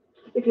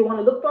 If you want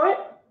to look for it,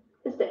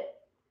 it's there.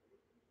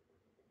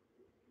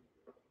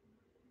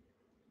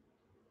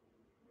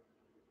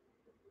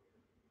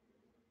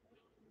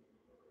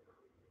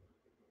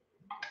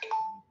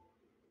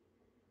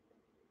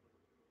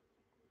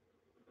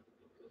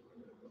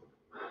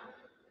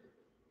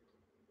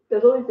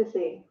 There's always this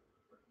saying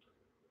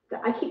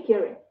that I keep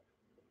hearing,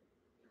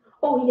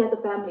 oh, he has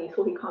a family,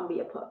 so he can't be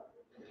a perp.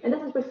 And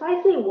this is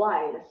precisely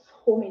why there's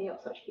so many of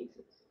such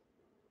cases.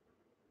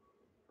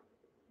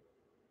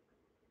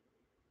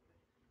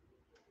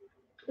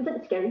 Isn't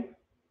it scary?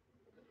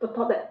 The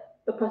thought that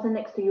the person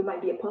next to you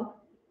might be a perp,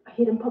 a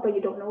hidden perp, and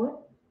you don't know it?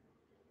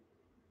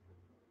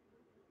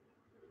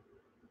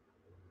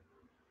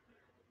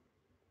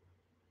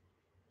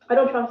 I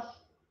don't trust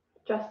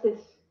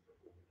justice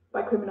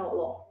by criminal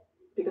law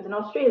because in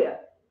Australia,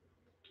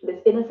 it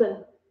is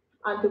innocent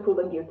until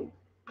proven guilty.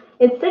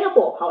 In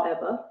Singapore,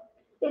 however,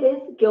 it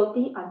is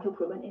guilty until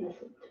proven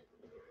innocent.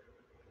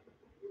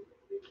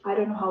 I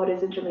don't know how it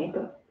is in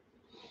Jamaica.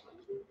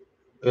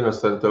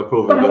 Innocent until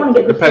proven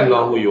guilty. Depending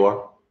on who you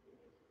are.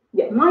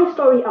 Get my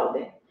story out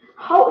there.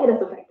 How it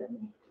has affected me.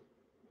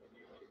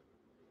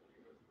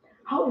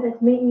 How it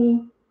has made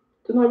me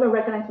to not even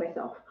recognize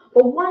myself.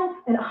 For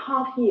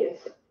 1.5 years,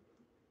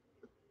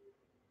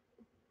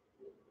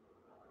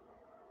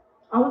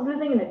 I was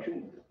living in a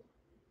dream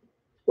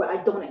where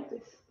I don't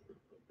exist.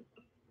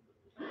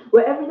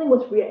 Where everything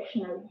was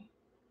reactionary.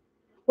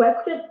 Where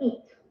I couldn't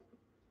eat.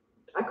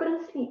 I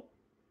couldn't sleep.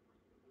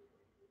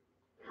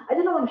 I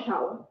didn't want to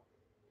shower.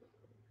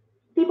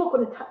 People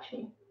couldn't touch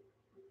me.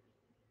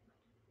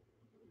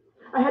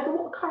 I had to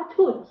watch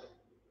cartoons.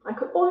 I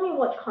could only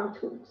watch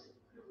cartoons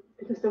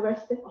because the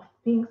rest of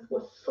things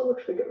was so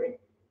triggering.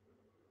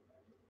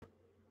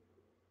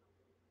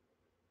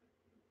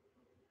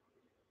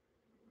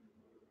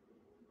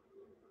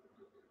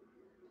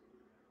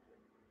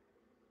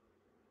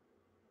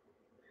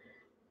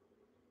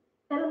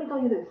 And let me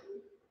tell you this,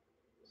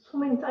 so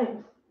many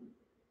times,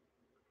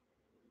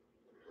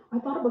 I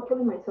thought about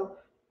killing myself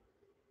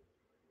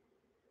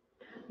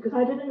because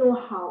I didn't know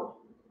how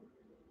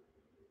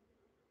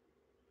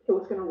it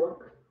was going to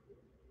work.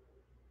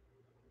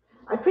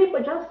 I prayed for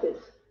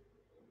justice.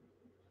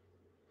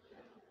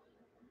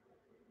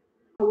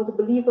 I was a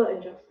believer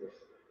in justice.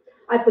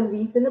 I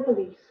believed in the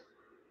police.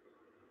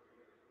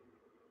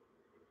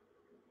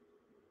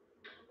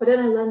 But then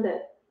I learned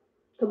that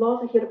the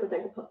laws are here to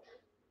protect the pups.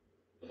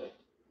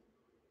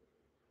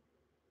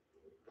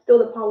 Still,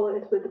 the power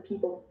is with the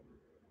people.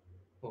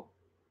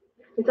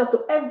 It's up to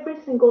every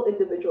single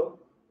individual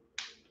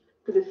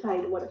to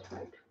decide what is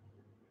right.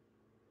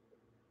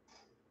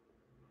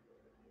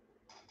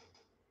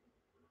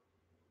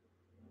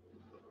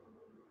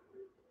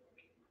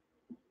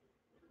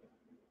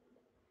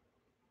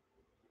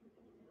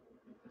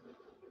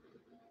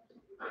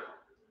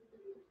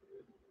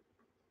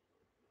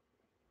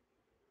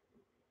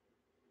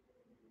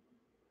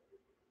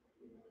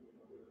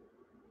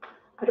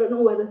 I don't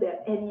know whether there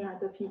are any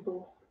other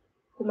people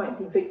who might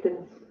be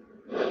victims.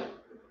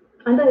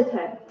 Under his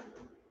hand,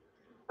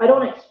 I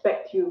don't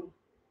expect you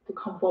to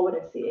come forward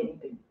and say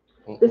anything.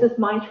 This is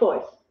my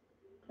choice.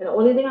 And the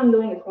only thing I'm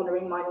doing is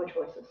honoring my own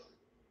choices.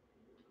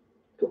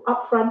 To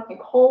upfront and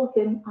call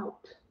him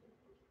out.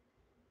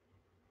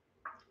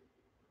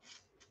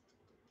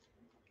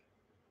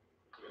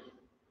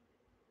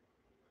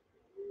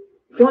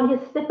 If you want to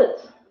hear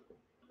snippets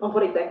of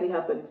what exactly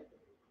happened,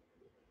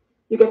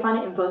 you can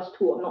find it in verse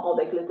 2 of Not All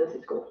That Glitters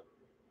Is Gold.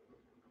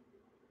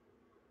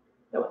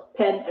 That was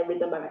penned and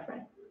written by my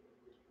friend.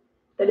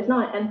 That is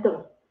now an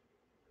anthem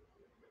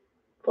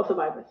for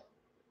survivors.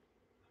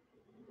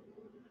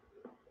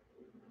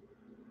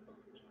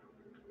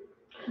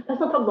 Let's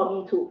not talk about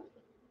Me Too.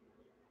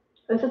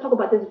 Let's just talk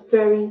about this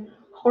very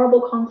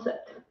horrible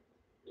concept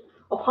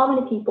of how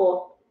many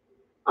people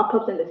are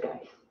pups in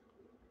disguise,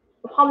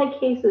 of how many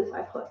cases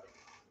I've heard,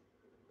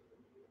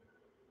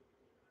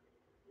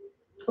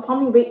 of how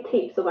many rape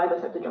tapes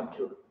survivors have to jump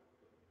through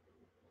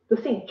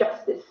to seek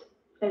justice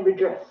and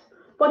redress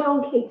for their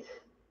own case.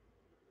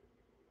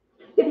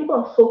 Yet people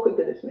are so quick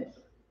to dismiss.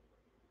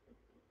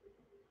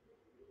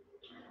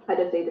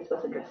 Either say this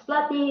person dressed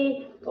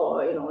slutty,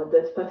 or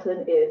this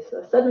person is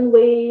a certain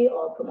way,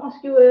 or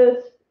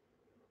promiscuous,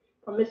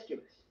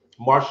 promiscuous.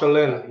 Marsha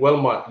Lynn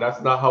Wilmot,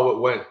 that's not how it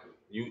went.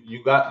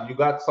 You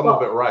got some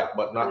of it right,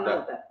 but not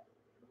that.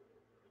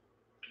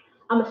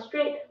 I'm a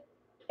straight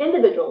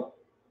individual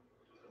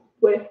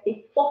with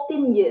a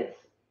 14 years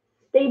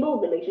stable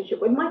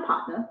relationship with my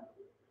partner,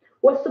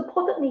 who has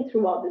supported me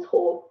throughout this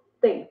whole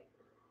thing.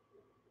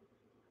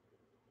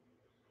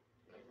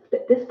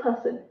 That this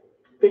person,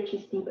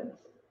 Richie Stevens,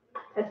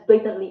 has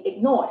blatantly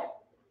ignored.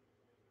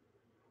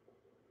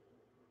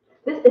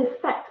 This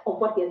effect of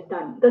what he has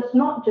done does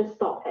not just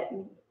stop at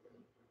me.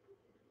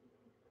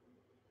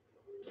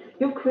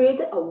 You've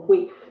created a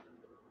wave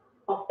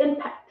of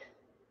impact.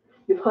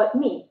 You've hurt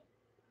me,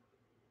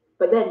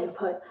 but then you've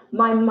hurt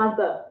my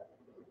mother,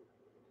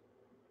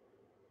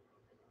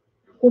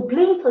 who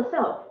blames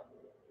herself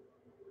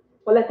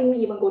for letting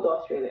me even go to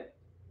Australia.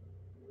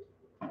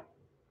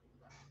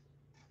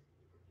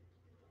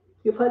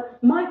 You've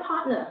hurt my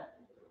partner,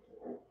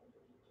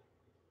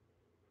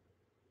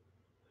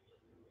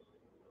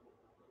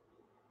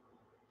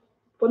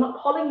 for not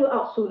calling you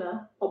out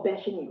sooner or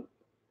bashing you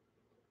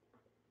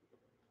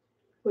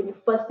when you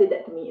first did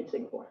that to me in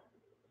Singapore,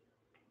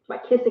 by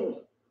kissing me.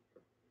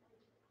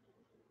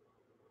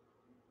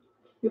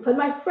 You've hurt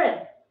my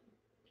friend,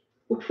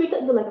 who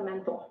treated you like a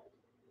mentor,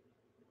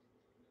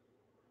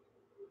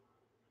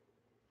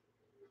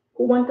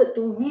 who wanted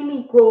to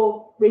really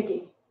grow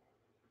reggae,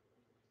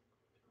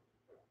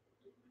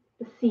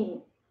 the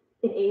scene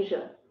in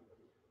Asia,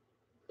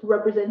 to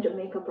represent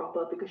Jamaica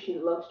proper because she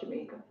loves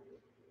Jamaica.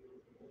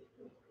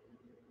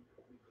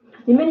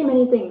 The many,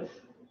 many things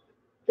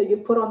that you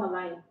put on the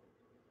line,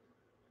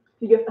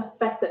 you've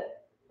affected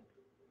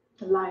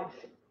the lives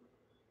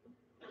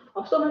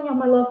of so many of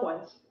my loved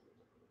ones.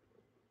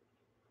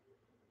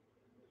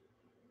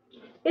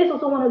 It is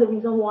also one of the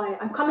reasons why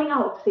I'm coming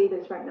out to say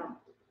this right now.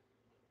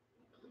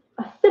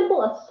 A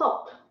simple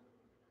assault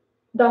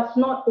does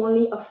not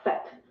only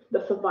affect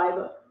the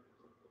survivor,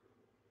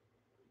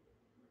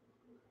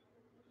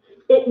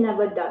 it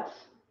never does.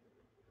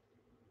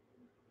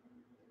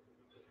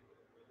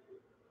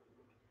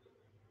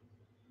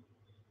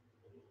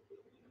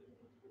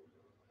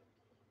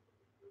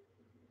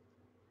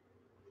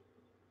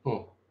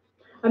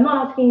 I'm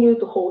not asking you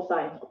to hold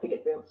signs or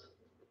picket rails.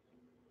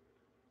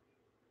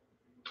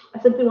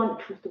 I simply want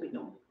the truth to be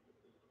known.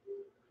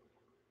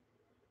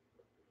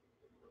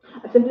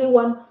 I simply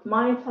want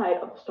my side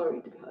of the story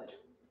to be heard.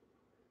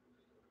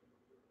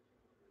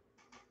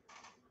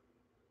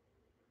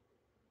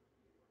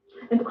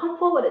 And to come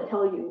forward and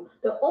tell you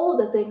that all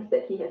the things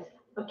that he has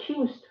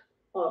accused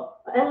or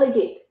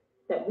alleged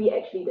that we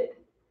actually did,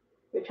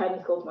 with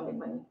Chinese girls wanting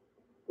money,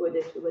 with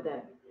this, with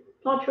that,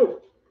 not true.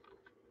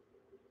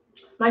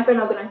 My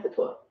friend organized the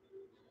tour.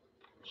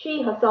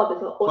 She herself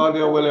is her own.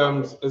 Claudia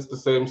Williams, it's the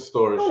same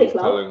story she's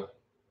telling.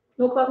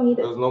 No cloud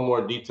needed. There's no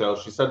more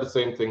details. She said the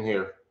same thing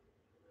here.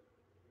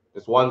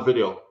 It's one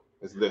video.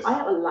 It's this. I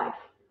have a life.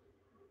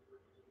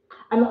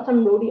 I'm not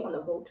some roadie on the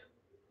road.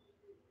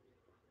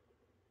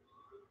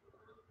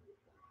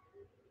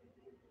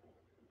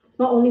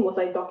 Not only was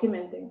I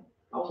documenting,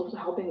 I was also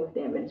helping with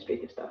the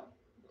administrative stuff.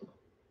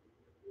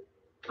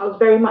 I was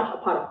very much a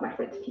part of my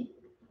friend's team.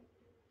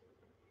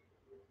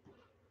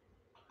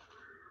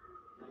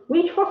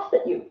 We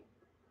trusted you.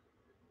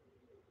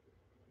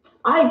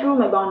 I drew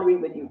my boundary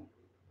with you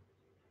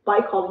by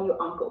calling you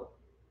uncle.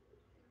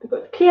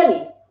 Because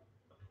clearly,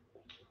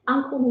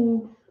 uncle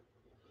means,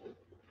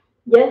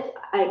 yes,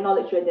 I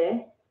acknowledge you're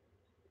there,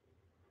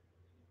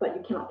 but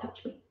you cannot touch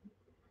me.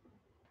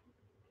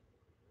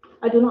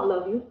 I do not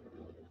love you.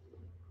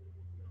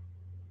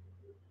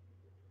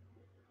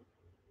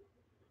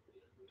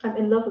 I'm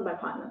in love with my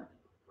partner.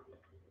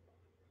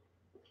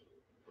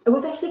 And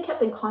we've actually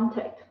kept in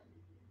contact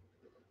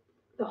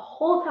the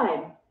whole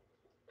time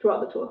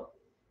throughout the tour.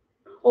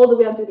 all the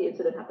way until the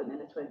incident happened, and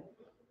that's when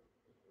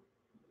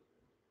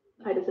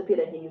I disappeared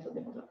and he knew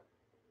something was up.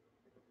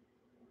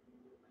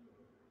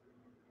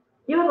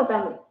 You have a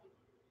family.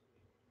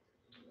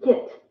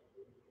 Yet,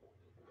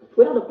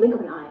 without a blink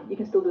of an eye, you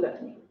can still do that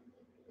to me.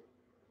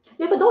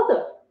 You have a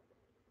daughter.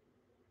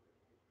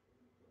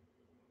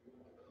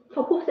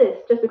 So who says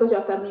just because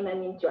you're a family man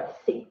means you're a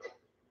saint?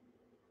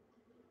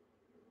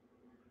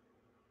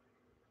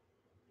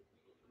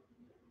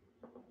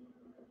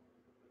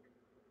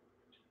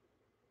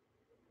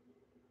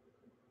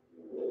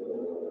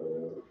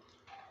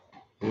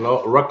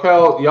 No,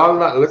 Raquel, y'all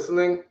not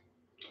listening?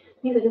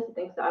 These are just the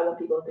things that I want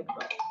people to think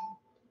about.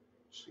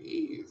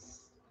 Jeez.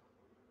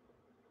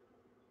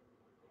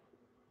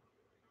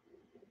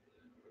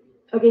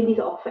 Again, these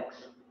are all facts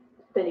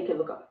that you can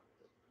look up.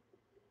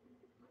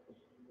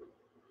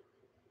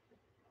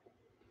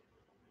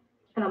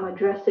 And I'm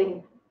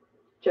addressing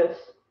just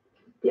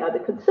the other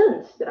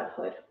concerns that I've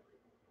heard.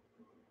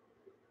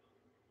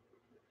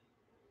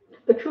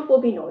 The truth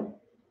will be known.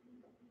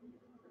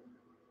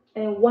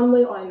 And in one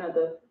way or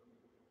another,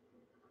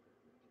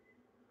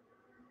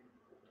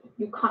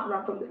 you can't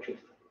run from the truth.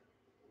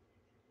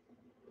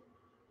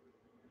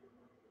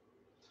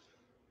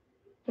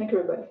 Thank you,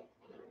 everybody.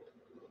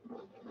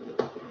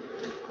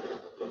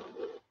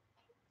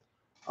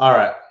 All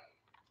right.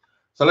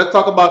 So let's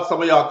talk about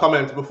some of y'all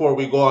comments before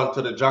we go on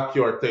to the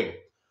Jacure thing.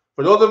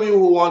 For those of you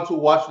who want to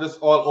watch this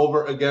all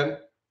over again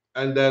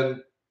and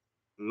then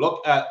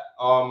look at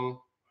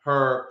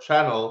her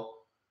channel,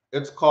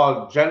 it's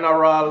called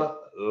General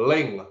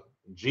Ling,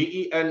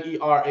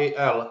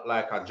 General,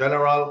 like a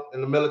general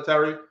in the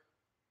military,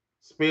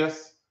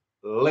 space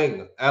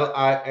Ling,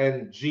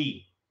 Ling.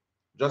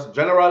 Just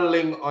General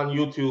Ling on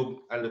YouTube,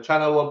 and the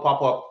channel will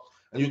pop up,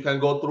 and you can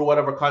go through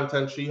whatever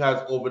content she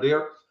has over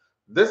there.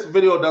 This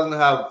video doesn't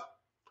have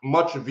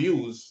much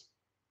views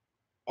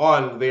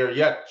on there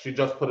yet. She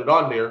just put it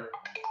on there.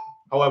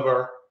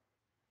 However,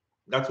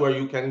 that's where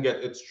you can get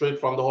it straight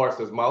from the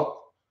horse's mouth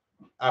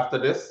after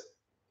this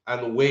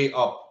and weigh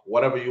up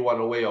whatever you want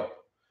to weigh up.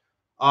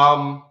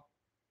 I'm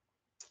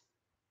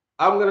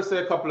going to say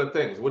a couple of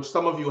things, which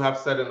some of you have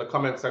said in the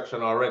comment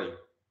section already.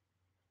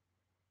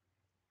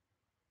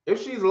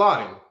 If she's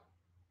lying,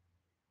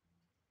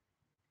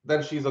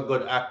 then she's a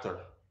good actor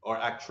or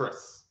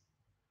actress.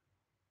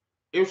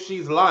 If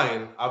she's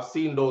lying, I've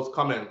seen those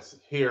comments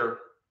here.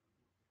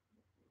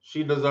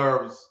 She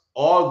deserves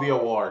all the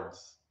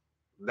awards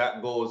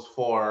that goes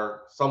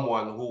for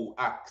someone who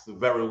acts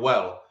very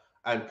well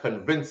and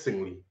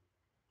convincingly,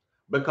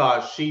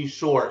 because she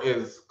sure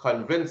is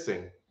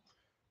convincing.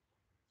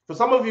 For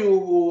some of you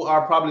who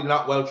are probably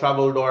not well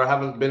traveled or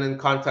haven't been in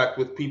contact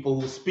with people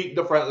who speak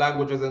different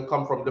languages and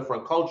come from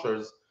different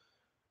cultures,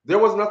 there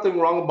was nothing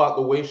wrong about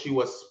the way she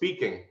was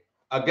speaking.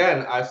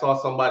 Again, I saw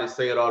somebody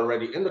say it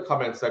already in the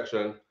comment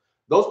section.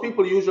 Those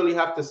people usually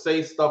have to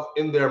say stuff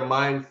in their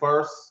mind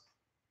first,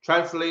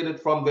 translate it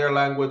from their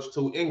language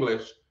to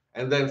English,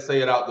 and then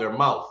say it out their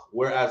mouth.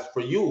 Whereas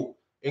for you,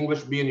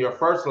 English being your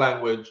first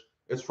language,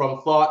 it's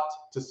from thought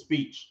to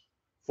speech.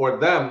 For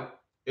them,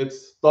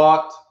 it's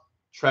thought,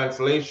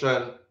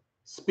 translation,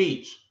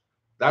 speech.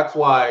 That's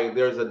why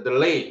there's a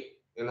delay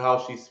in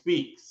how she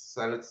speaks,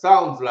 and it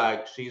sounds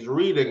like she's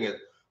reading it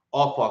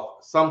off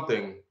of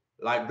something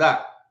like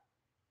that,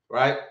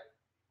 right?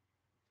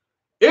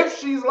 If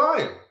she's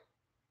lying,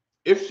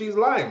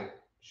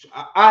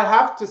 I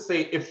have to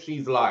say if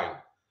she's lying,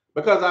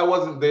 because I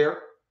wasn't there.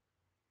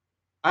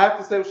 I have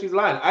to say if she's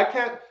lying. I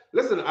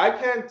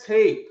can't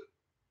take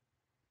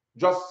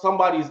just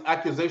somebody's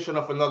accusation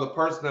of another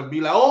person and be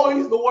like, oh,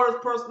 he's the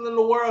worst person in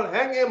the world,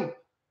 hang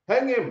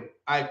him.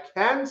 I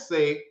can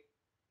say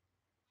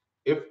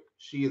if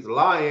she is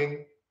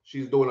lying,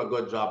 she's doing a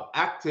good job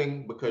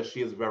acting because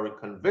she is very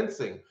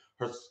convincing.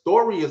 Her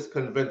story is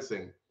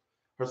convincing.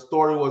 Her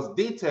story was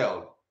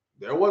detailed.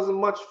 There wasn't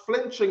much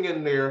flinching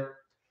in there.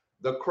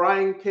 The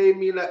crying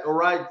came in at the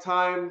right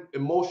time,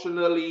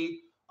 emotionally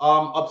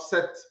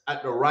upset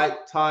at the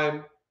right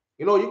time.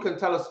 You know, you can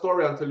tell a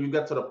story until you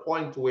get to the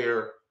point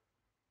where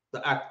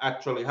the act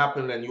actually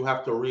happened and you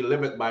have to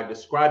relive it by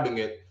describing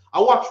it. I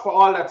watch for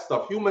all that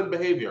stuff, human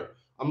behavior.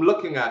 I'm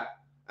looking at,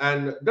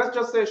 and let's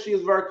just say she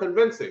is very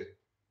convincing,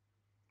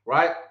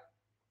 right?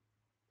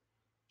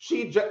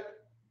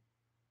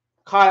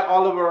 Kai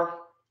Oliver,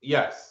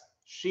 yes,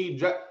 she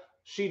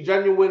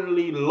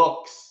genuinely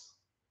looks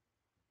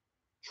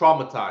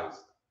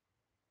traumatized.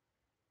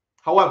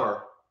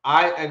 However,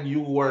 I and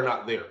you were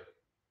not there,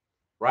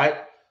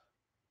 right?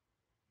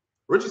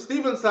 Richie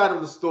Stevens' side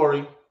of the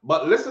story,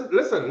 but listen.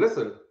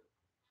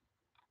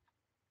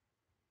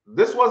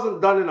 This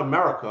wasn't done in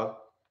America.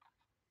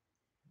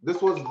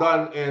 This was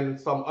done in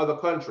some other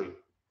country,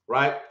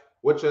 right?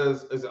 Which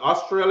is it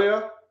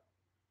Australia?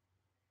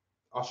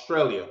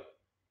 Australia.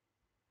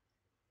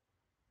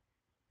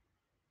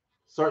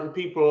 Certain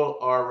people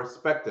are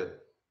respected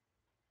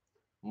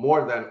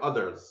more than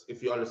others,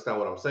 if you understand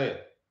what I'm saying.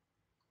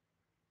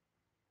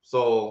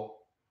 So,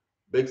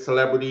 big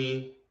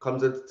celebrity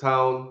comes into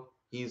town.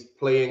 He's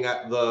playing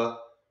at the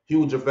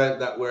huge event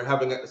that we're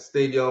having at the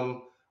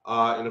stadium.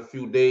 in a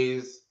few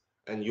days,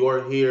 and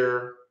you're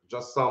here,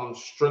 just some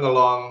string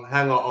along,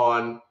 hanger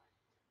on,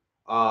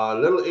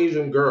 little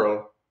Asian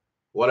girl,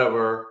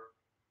 whatever,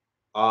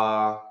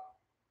 uh,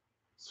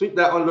 sweep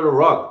that under the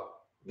rug.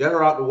 Get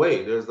her out the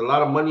way. There's a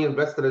lot of money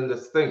invested in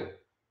this thing.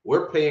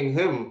 We're paying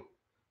him.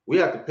 We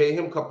have to pay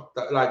him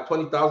like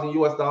 20,000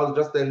 US dollars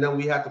just then. Then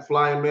we have to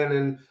fly him in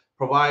and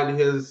provide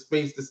his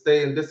space to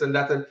stay and this and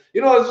that. And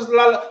it's just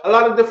a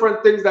lot of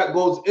different things that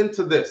goes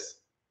into this.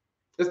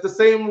 It's the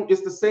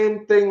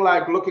same thing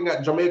like looking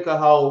at Jamaica,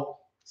 how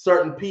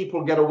certain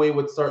people get away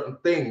with certain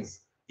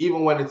things,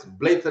 even when it's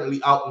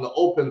blatantly out in the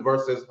open,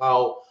 versus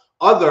how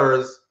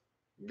others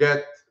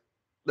get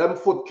them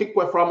foot kicked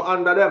away from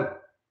under them,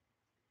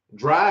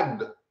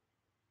 dragged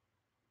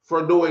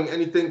for doing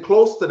anything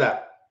close to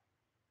that.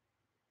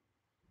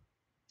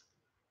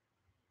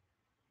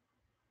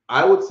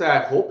 I would say I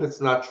hope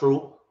it's not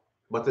true,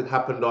 but it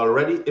happened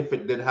already. If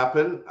it did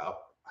happen,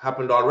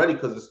 happened already,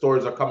 because the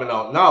stories are coming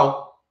out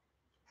now.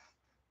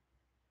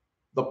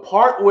 The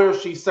part where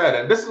she said,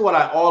 and this is what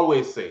I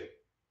always say,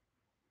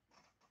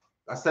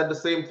 I said the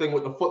same thing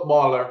with the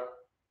footballer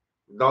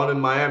down in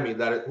Miami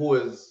who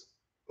is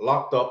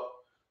locked up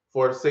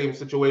for the same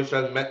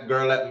situation, met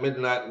girl at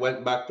midnight,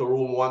 went back to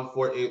room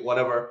 148,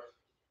 whatever.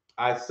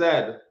 I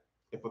said,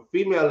 if a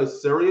female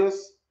is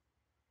serious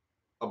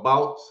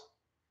about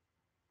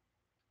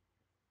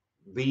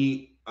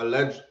the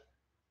alleged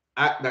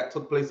act that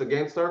took place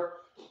against her,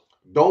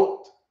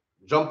 don't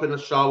jump in the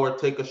shower,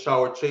 take a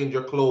shower, change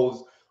your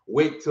clothes,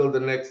 wait till the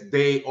next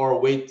day,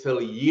 or wait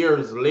till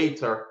years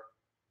later.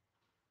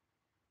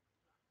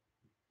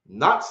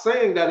 Not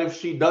saying that if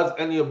she does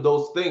any of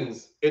those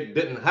things, it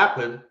didn't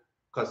happen,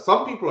 because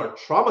some people are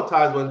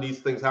traumatized when these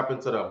things happen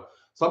to them.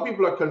 Some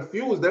people are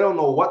confused. They don't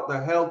know what the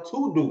hell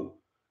to do.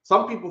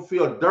 Some people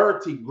feel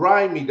dirty,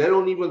 grimy. They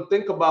don't even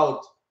think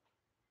about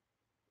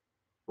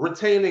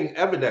retaining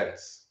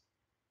evidence,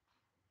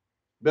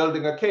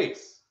 building a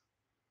case,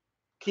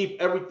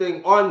 keep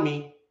everything on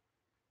me,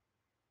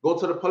 go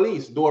to the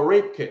police, do a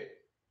rape kit.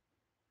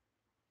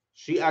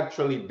 She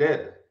actually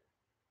did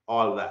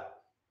all that.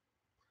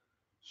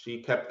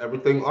 She kept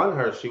everything on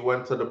her. She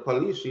went to the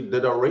police. She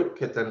did a rape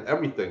kit and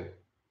everything.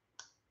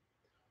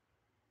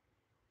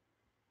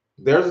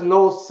 There's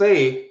no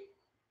say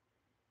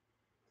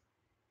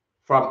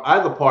from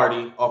either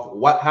party of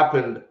what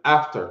happened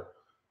after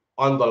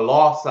on the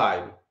law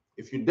side.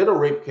 If you did a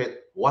rape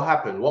kit, what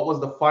happened? What was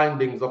the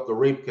findings of the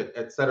rape kit,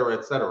 etc.,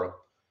 etc.?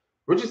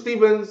 Richie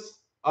Stephens,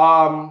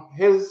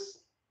 his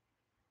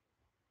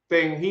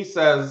thing, he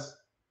says,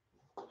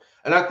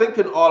 and I think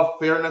in all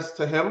fairness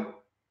to him,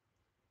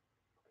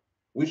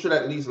 we should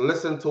at least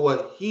listen to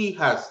what he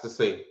has to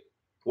say.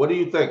 What do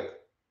you think?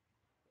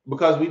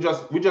 Because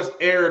we just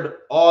aired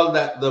all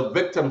that the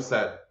victim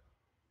said.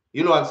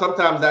 And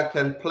sometimes that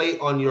can play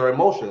on your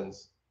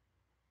emotions.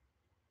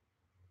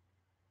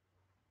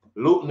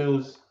 Loop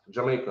News,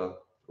 Jamaica.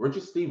 Richie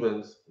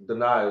Stephens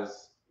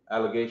denies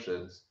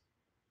allegations.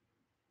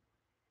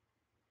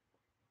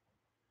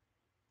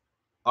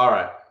 All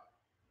right.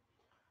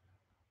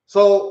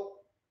 So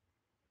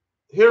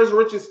here's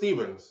Richie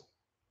Stephens.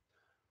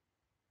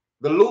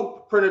 The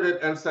Loop printed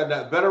it and said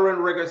that veteran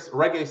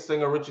reggae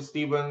singer Richie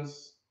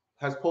Stephens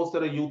has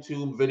posted a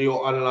YouTube video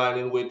online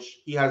in which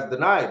he has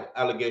denied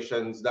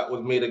allegations that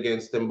was made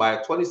against him by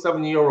a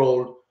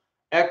 27-year-old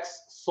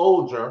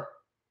ex-soldier,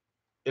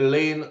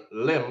 Elaine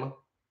Lim,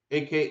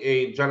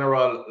 aka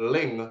General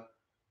Ling,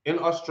 in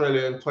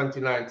Australia in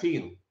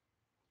 2019.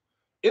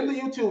 In the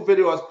YouTube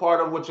video, as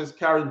part of which is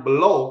carried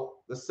below,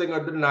 the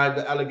singer denied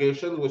the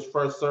allegations, which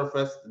first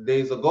surfaced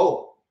days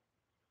ago,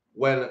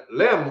 when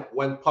Lim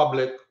went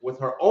public with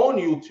her own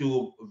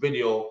YouTube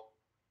video,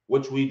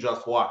 which we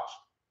just watched.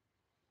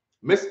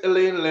 Miss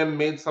Elaine Lim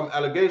made some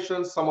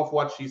allegations. Some of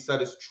what she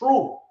said is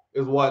true,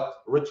 is what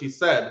Richie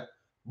said.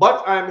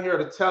 But I'm here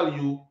to tell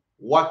you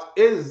what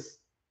is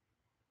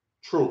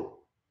true.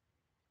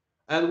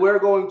 And we're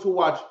going to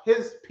watch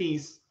his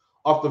piece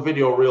of the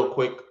video real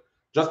quick,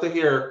 just to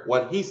hear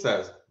what he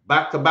says,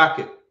 back to back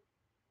it.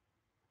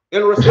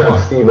 In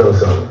response,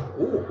 Stevenson,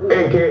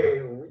 aka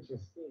Richie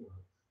Stephens,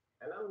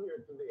 and I'm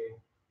here today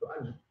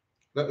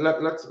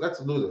to let's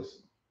do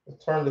this.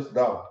 Let's turn this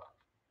down.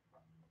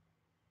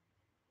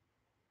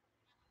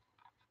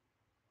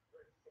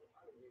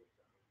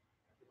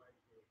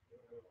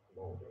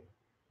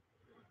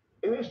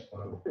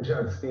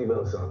 Richard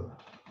Stevenson,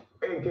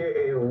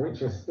 aka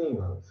Richie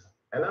Stephens,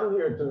 and I'm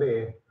here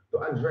today to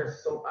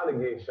address some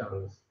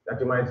allegations that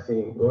you might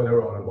see going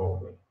around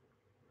about me.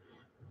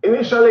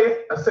 Initially,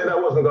 I said I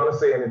wasn't going to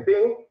say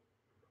anything,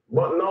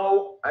 but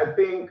now I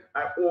think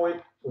I owe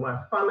it to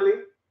my family,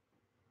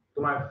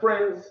 to my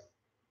friends,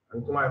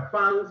 and to my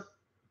fans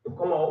to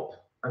come out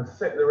and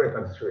set the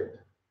record straight.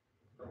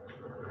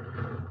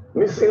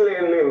 Miss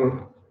Elaine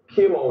Lim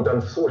came out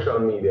on social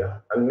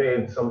media and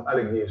made some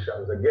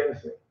allegations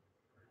against me.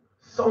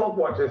 Some of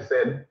what she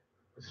said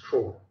is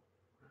true,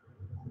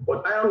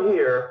 but I am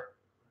here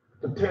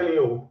to tell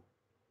you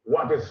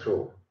what is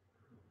true.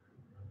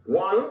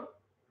 One,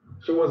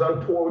 she was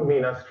on tour with me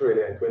in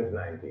Australia in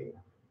 2019.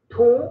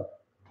 2,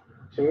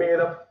 she made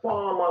a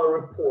formal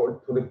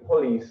report to the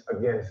police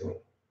against me.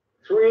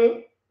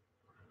 3,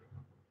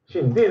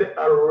 she did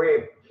a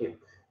rape kit.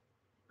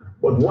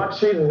 But what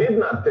she did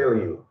not tell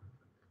you,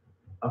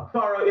 a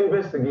thorough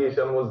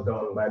investigation was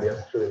done by the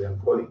Australian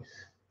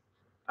police.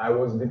 I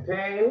was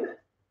detained.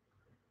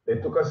 They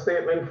took a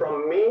statement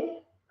from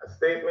me, a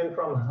statement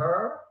from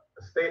her,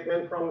 a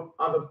statement from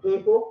other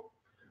people,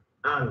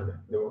 and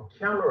there were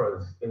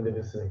cameras in the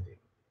vicinity.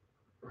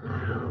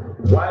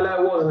 While I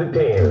was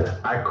detained,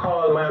 I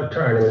called my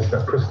attorney,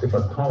 Mr.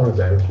 Christopher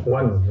Townsend, who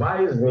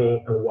advised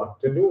me on what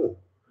to do.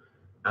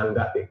 And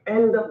at the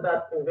end of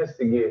that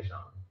investigation,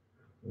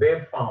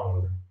 they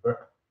found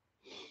her.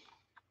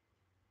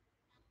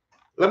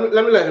 Let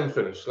me let him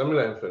finish. Let me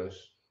let him finish.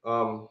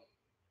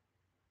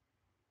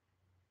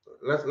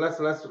 Let's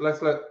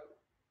let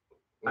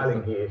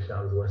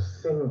Allegations were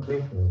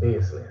simply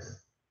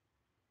baseless.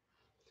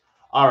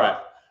 All right,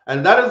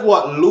 and that is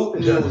what Loop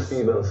News.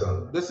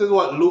 Stevenson. This is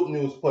what Loop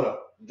News put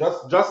up.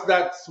 Just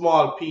that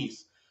small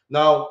piece.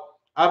 Now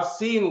I've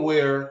seen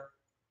where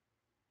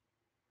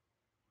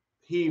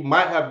he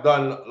might have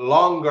done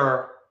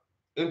longer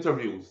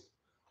interviews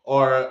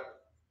or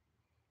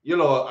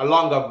a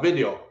longer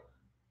video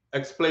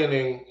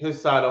explaining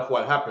his side of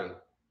what happened.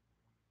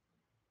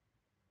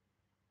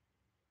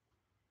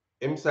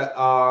 Him said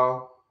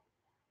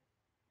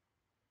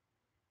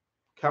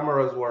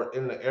cameras were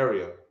in the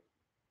area.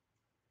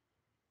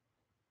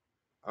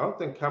 I don't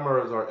think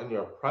cameras are in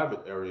your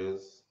private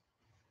areas,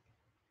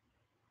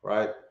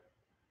 right?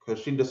 Because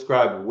she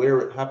described where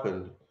it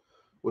happened,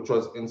 which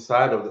was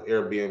inside of the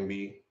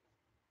Airbnb.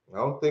 I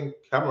don't think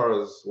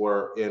cameras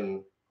were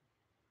in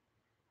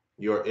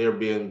your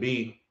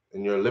Airbnb,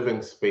 in your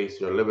living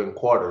space, your living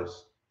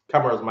quarters.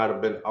 Cameras might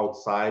have been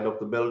outside of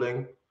the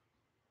building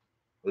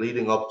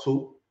leading up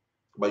to,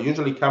 but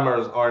usually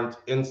cameras aren't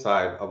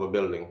inside of a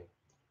building.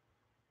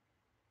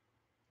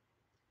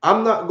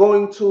 I'm not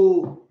going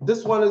to,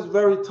 this one is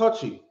very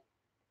touchy.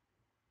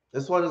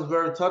 This one is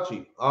very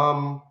touchy.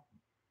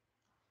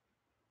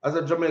 As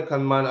a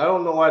Jamaican man, I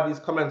don't know why these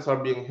comments are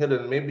being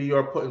hidden. Maybe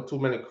you're putting too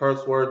many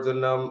curse words in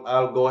them.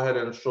 I'll go ahead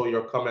and show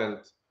your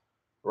comment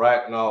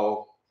right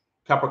now.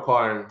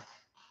 Capricorn.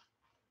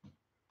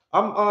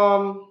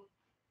 Let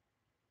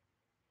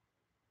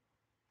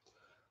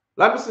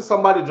me see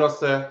somebody just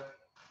say,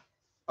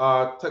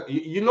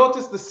 you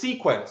notice the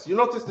sequence. You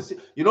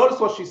notice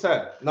what she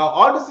said. Now,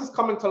 all this is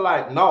coming to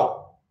light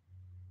now.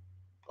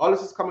 All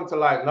this is coming to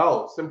light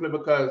now simply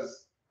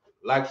because,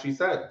 like she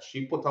said,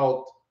 she put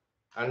out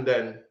and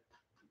then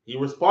he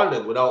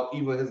responded without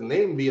even his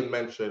name being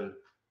mentioned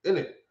in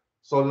it.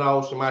 So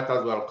now she might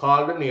as well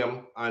call the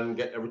name and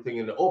get everything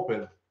in the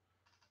open.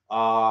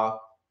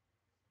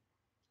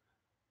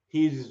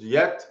 He's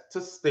yet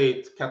to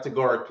state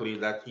categorically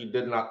that he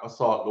did not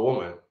assault the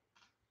woman.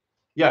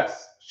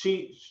 Yes,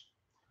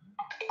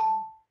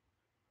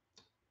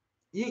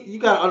 you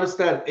gotta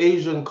understand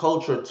Asian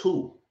culture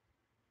too.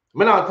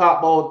 Me not talk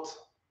about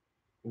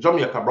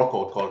Jamaica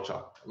broke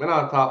culture. Me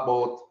not talk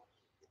about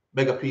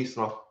bigger piece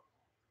now.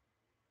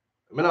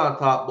 Me not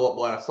talk about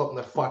boy something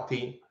that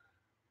fatty.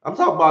 I'm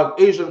talking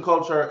about Asian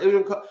culture.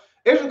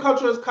 Asian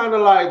culture is kind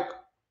of like,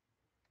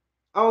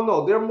 I don't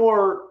know. They're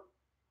more.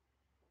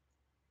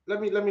 Let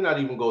me not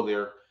even go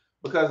there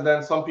because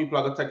then some people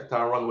are gonna take it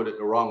and run with it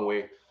the wrong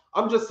way.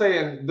 I'm just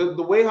saying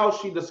the way how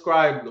she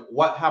described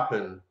what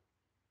happened.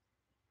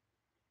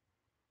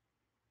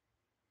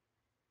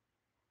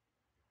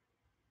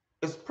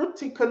 It's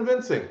pretty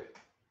convincing.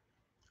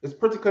 It's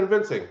pretty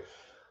convincing.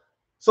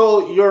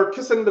 So you're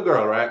kissing the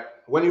girl, right?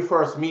 When you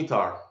first meet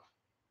her.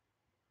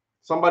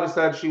 Somebody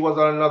said she was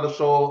on another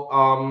show.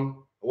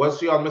 Was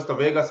she on Mr.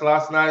 Vegas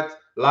last night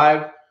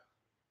live?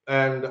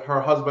 And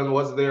her husband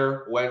was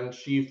there when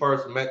she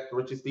first met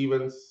Richie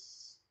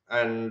Stevens.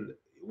 And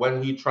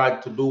when he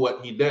tried to do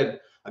what he did,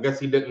 I guess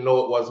he didn't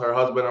know it was her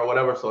husband or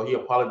whatever. So he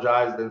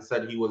apologized and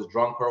said he was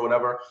drunk or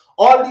whatever.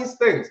 All these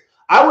things.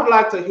 I would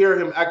like to hear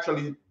him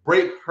actually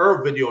break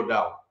her video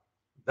down.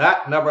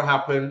 That never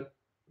happened.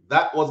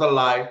 That was a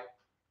lie.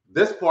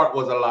 This part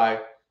was a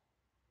lie.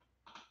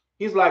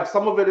 He's like,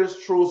 some of it is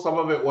true, some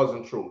of it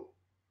wasn't true.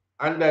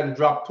 And then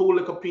drop 2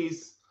 little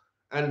piece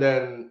and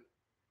then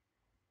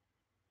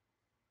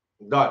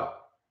done.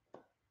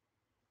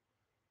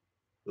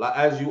 Like,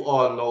 as you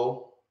all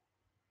know,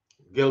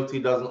 guilty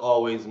doesn't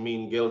always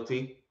mean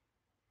guilty.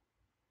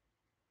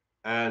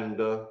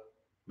 And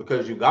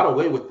because you got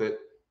away with it,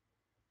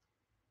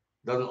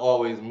 doesn't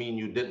always mean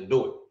you didn't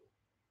do it.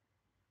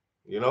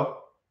 You know?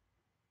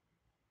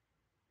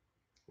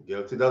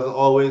 Guilty doesn't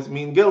always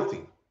mean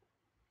guilty.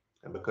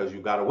 And because you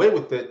got away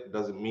with it,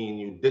 doesn't mean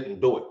you didn't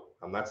do it.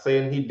 I'm not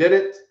saying he did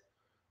it.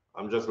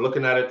 I'm just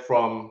looking at it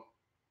from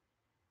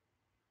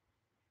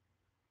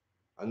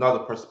another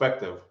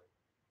perspective.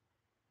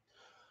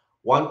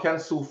 One can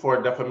sue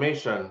for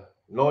defamation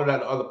knowing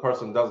that the other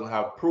person doesn't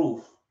have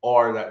proof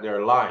or that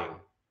they're lying.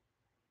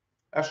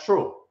 That's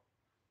true.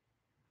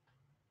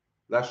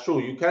 That's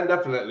true. You can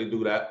definitely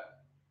do that.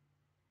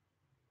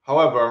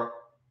 However,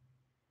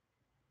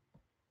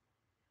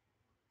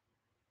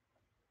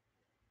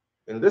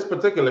 In this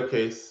particular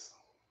case,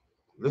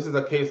 this is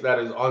a case that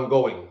is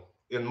ongoing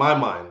in my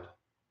mind.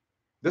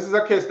 This is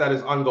a case that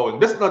is ongoing.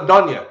 This is not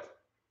done yet.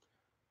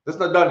 This is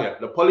not done yet.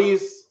 The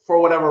police, for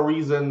whatever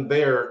reason,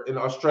 there in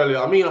Australia,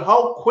 I mean,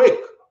 how quick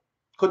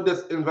could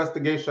this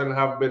investigation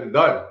have been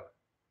done?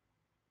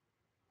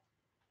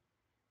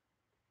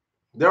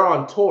 They're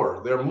on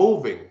tour. They're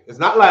moving. It's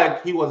not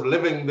like he was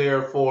living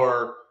there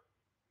for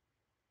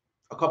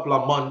a couple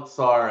of months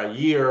or a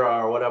year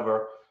or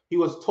whatever. He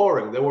was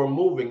touring. They were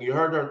moving. You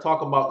heard her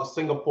talk about the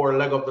Singapore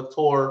leg of the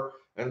tour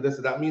and this.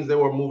 That means they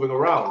were moving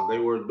around. They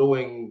were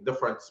doing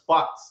different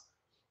spots,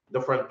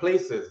 different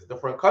places,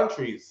 different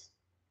countries.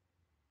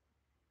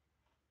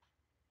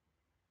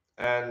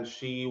 And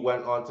she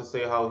went on to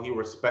say how he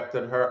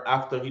respected her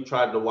after he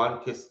tried the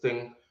one kiss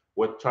thing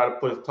with try to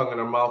put his tongue in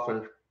her mouth.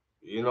 And,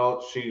 you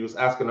know, she was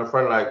asking her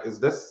friend, like, is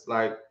this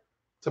like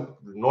typical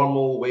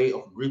normal way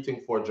of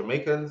greeting for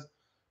Jamaicans?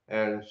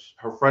 And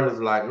her friend is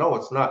like, no,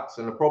 it's not. It's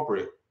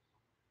inappropriate.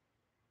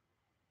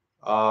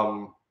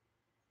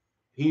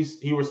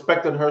 He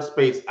respected her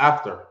space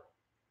after,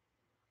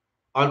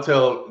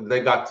 until they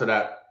got to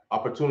that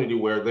opportunity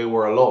where they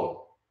were alone.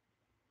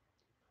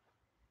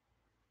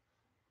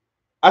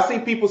 I see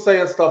people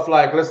saying stuff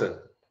like, listen,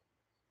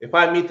 if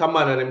I meet a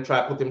man and him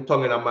try to put him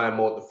tongue in my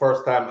mouth the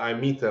first time I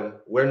meet him,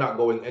 we're not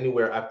going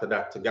anywhere after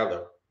that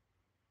together.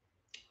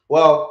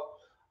 Well,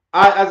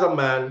 I, as a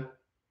man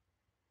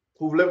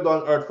who've lived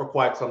on earth for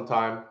quite some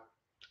time,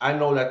 I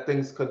know that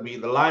things could be,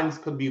 the lines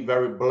could be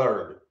very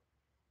blurred.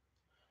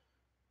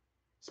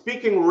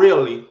 Speaking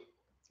really,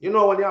 you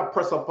know, when you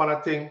press up on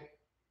a thing,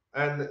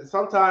 and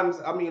sometimes,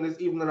 I mean, it's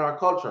even in our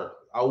culture.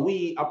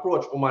 We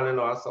approach woman, you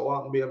know, I say,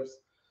 well, babes,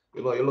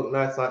 you know, you look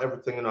nice and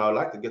everything, you know, I'd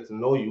like to get to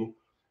know you,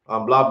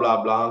 blah,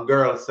 blah, blah. And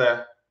girl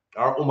say,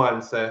 or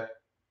woman say,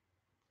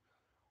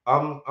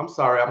 I'm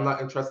sorry, I'm not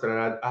interested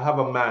in it. I have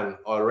a man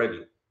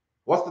already.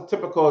 What's the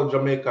typical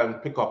Jamaican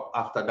pickup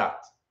after that?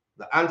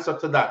 The answer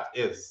to that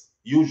is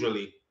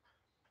usually,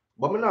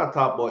 but me not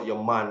talk about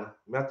your man,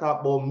 me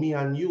talk about me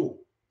and you.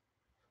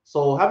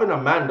 So having a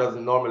man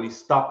doesn't normally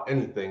stop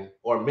anything,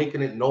 or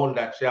making it known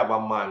that she have a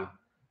man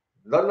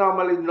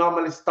doesn't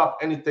normally stop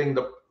anything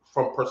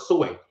from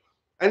pursuing.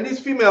 And these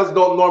females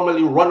don't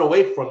normally run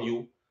away from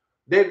you.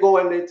 They go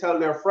and they tell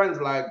their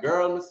friends, like,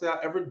 girl, me say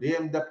every day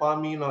I'm dep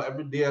on me, you know,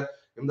 every day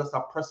I'm just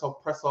a press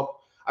up, press up.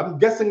 I'm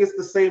guessing it's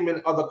the same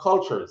in other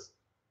cultures.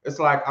 It's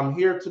like, I'm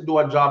here to do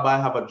a job, I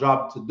have a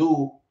job to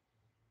do,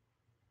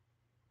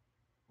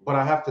 but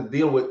I have to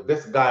deal with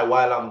this guy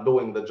while I'm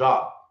doing the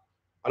job.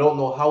 I don't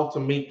know how to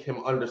make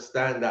him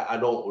understand that I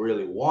don't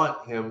really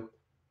want him,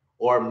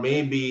 or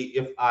maybe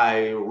if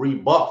I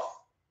rebuff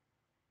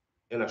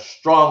in a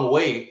strong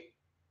way,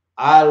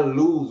 I'll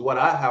lose what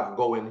I have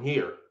going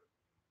here.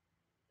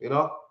 You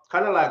know,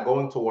 kind of like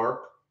going to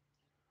work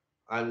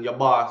and your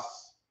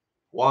boss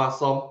wants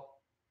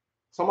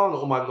some of the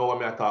woman know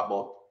what I talk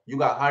about. You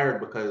got hired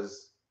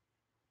because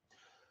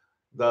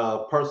the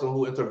person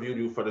who interviewed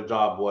you for the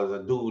job was a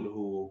dude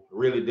who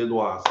really did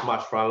want to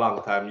smash for a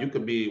long time. You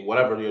could be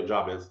whatever your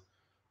job is.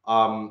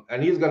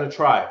 And he's going to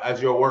try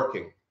as you're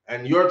working.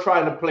 And you're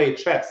trying to play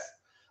chess,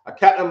 a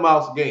cat and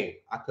mouse game.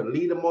 I could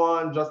lead him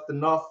on just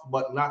enough,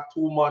 but not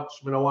too much.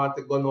 I don't want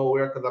to go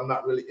nowhere because I'm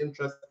not really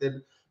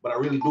interested. But I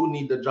really do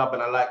need the job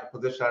and I like the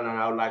position and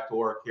I would like to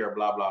work here,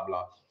 blah, blah,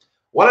 blah.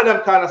 One of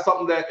them kind of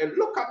something that it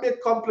look a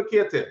bit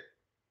complicated.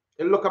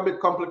 It look a bit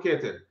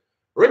complicated.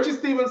 Richie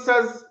Stevens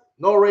says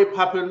no rape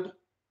happened.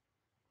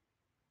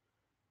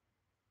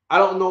 I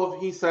don't know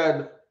if he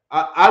said,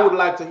 I would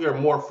like to hear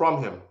more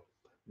from him.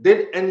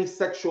 Did any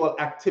sexual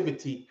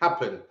activity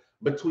happen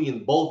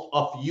between both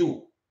of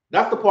you?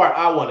 That's the part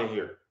I want to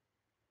hear.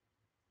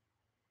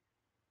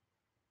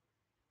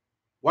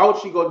 Why would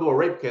she go do a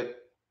rape kit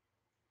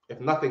if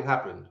nothing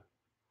happened?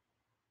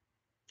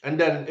 And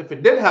then if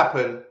it did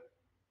happen,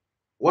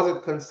 was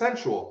it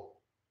consensual?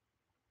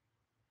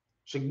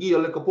 She give you a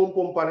little pum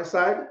pum on the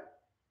side,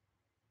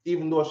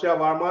 even though she have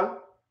her man?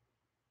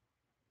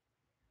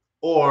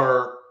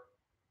 Or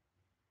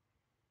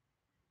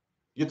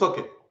you took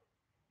it?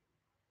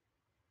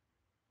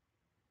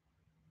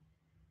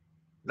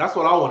 That's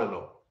what I want to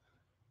know.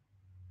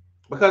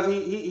 Because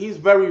he's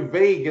very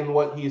vague in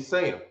what he's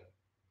saying.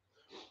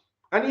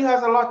 And he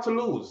has a lot to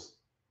lose.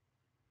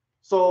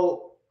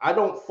 So I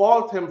don't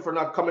fault him for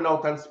not coming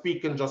out and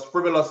speaking just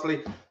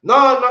frivolously.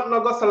 No,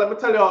 Gusta, let me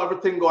tell you how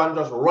everything go and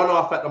just run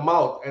off at the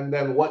mouth. And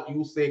then what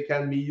you say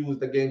can be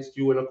used against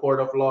you in a court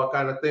of law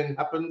kind of thing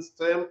happens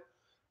to him.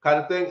 Kind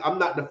of thing. I'm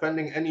not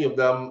defending any of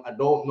them. I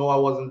don't know. I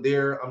wasn't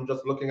there. I'm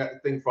just looking at the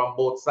thing from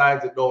both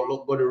sides. It don't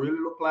look good. It really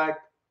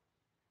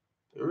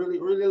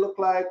look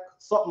like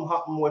something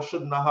happened where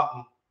shouldn't have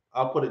happened.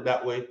 I'll put it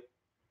that way.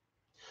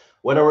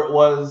 Whether it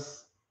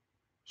was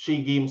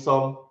she gave him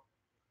some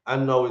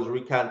and now is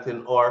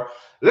recanting, or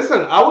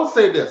listen, I will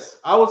say this,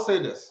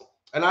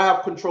 and I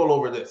have control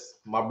over this.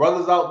 My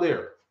brothers out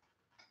there,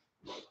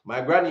 my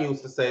granny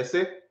used to say,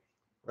 see,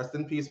 rest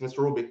in peace, Miss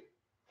Ruby.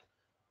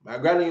 My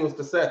granny used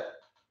to say,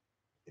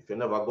 if you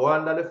never go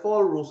under the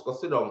fall roof, go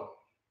sit down.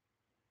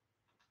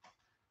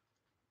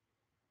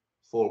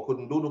 Fool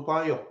couldn't do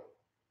upon you.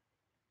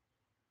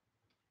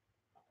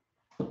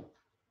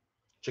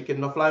 Chicken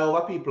no fly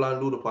over people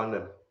and do upon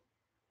them.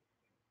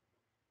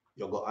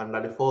 You go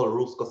under the foul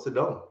roost, go sit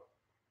down.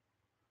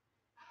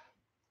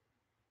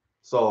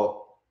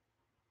 So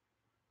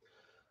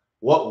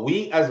what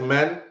we as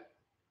men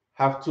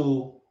have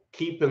to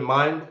keep in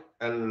mind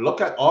and look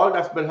at all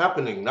that's been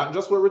happening, not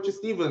just with Richie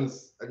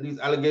Stephens and these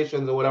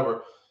allegations or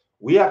whatever.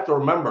 We have to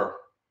remember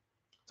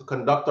to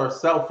conduct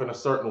ourselves in a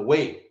certain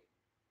way.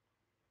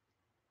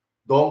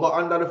 Don't go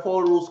under the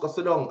foul roost, go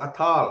sit down at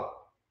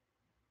all.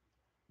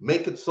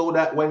 Make it so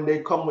that when they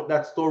come with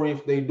that story,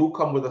 if they do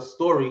come with a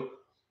story,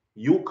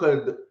 you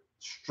could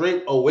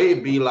straight away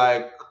be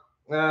like,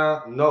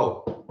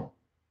 no.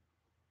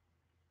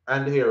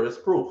 And here is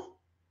proof.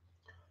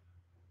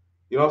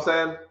 You know what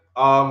I'm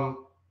saying?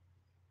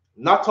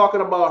 Not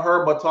talking about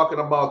her, but talking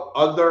about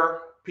other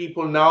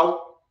people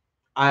now.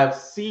 I have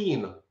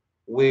seen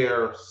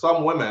where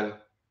some women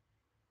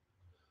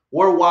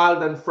were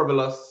wild and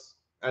frivolous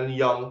and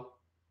young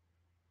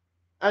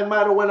and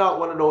might have went out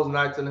one of those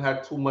nights and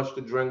had too much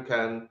to drink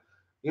and,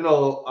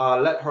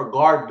 let her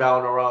guard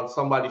down around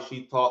somebody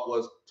she thought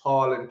was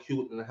tall and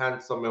cute and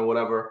handsome and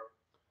whatever.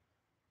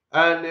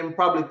 And him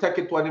probably take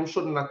it when him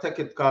shouldn't have take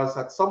it because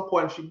at some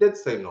point she did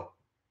say no.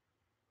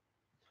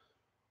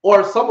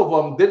 Or some of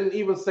them didn't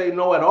even say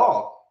no at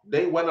all.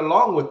 They went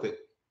along with it.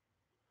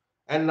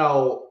 And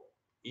now,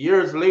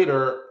 years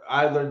later,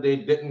 either they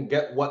didn't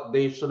get what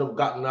they should have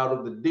gotten out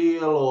of the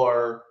deal,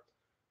 or,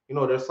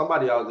 there's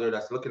somebody out there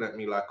that's looking at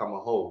me like I'm a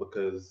hoe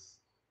because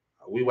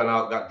we went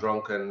out, got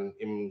drunk, and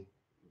him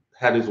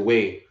had his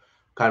way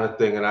kind of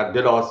thing. And I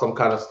did all some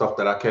kind of stuff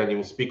that I can't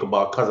even speak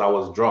about because I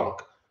was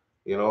drunk,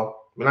 I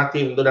mean, I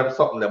even do them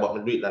something about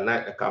me do it that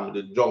night. I come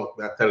with drunk.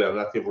 I tell you, I'm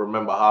not even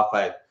remember half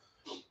I.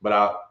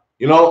 But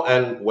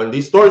and when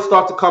these stories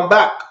start to come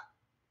back,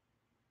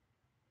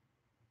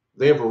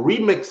 they've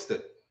remixed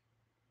it.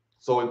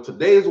 So in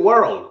today's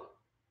world,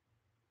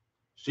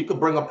 she could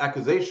bring up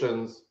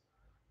accusations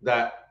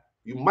that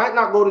you might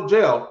not go to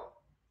jail,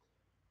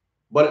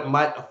 but it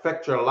might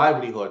affect your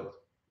livelihood.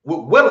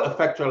 Will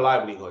affect your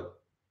livelihood.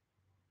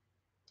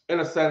 In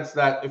a sense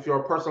that if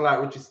you're a person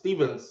like Richie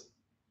Stephens,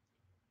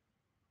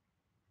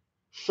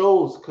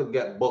 shows could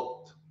get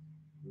booked,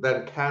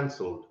 then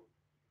canceled.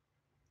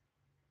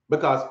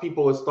 Because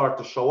people will start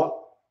to show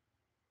up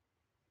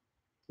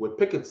with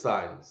picket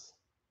signs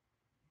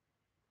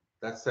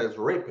that says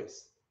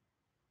rapist.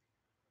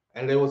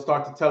 And they will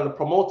start to tell the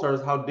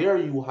promoters, how dare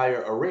you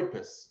hire a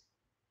rapist?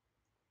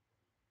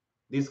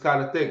 These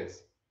kind of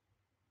things.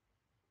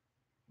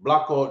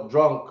 Blackout,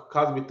 drunk,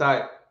 Cosby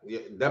type,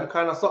 them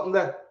kind of something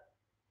there.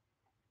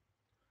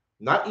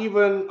 Not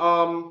even,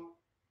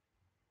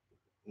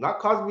 not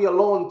Cosby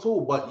alone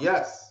too, but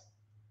yes.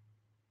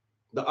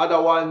 The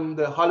other one,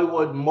 the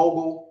Hollywood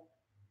mogul.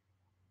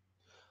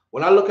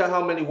 When I look at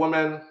how many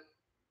women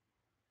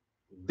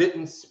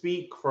didn't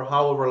speak for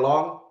however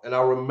long, and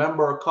I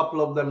remember a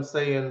couple of them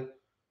saying,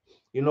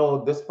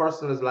 this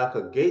person is like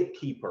a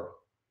gatekeeper.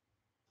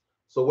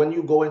 So when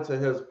you go into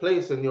his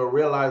place and you're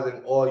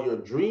realizing all your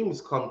dreams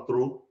come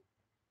through,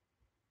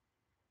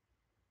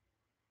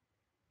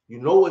 you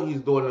know what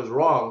he's doing is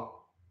wrong,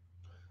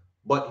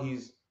 but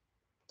he's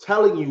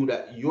telling you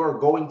that you're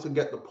going to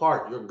get the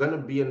part. You're going to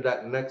be in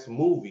that next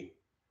movie.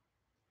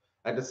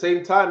 At the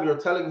same time, you're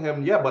telling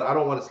him, yeah, but I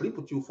don't want to sleep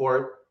with you for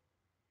it.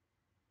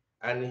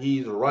 And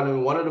he's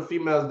running. One of the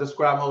females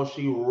described how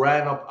she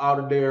ran up out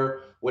of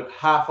there with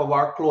half of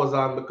our clothes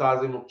on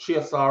because he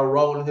chased her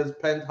around his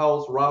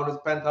penthouse,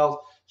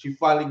 She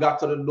finally got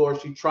to the door.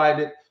 She tried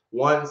it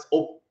once.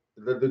 Oh,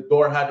 the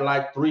door had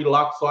like 3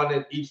 locks on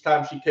it. Each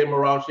time she came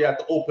around, she had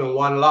to open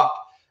one lock.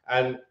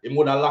 And it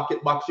would have locked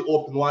it back. She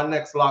opened one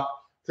next lock.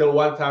 Till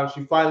one time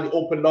she finally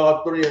opened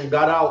all 3 and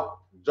got out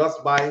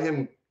just by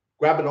him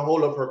grabbing a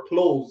hold of her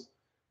clothes.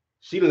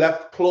 She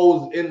left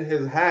clothes in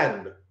his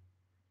hand.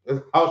 That's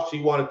how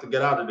she wanted to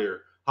get out of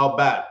there. How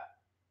bad.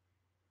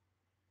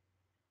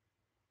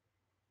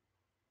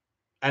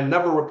 And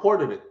never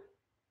reported it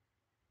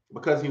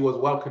because he was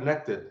well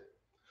connected.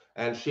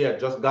 And she had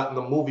just gotten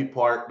the movie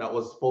part that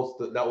was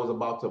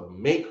about to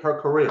make her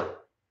career.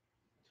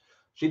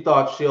 She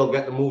thought she'll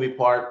get the movie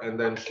part and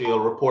then she'll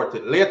report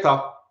it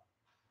later.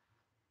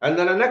 And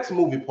then the next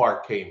movie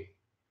part came.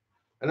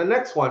 And the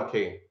next one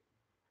came.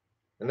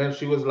 And then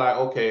she was like,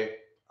 okay,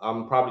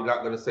 I'm probably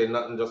not going to say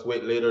nothing. Just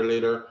wait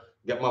later,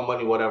 get my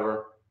money,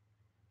 whatever.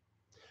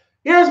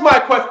 Here's my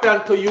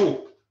question to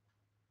you.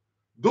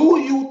 Do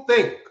you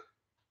think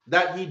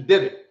that he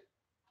did it?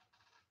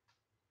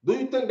 Do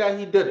you think that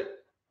he did it?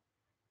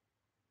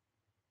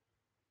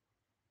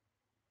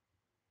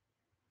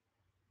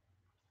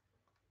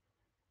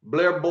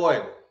 Blair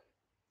Boyd,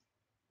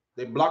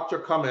 they blocked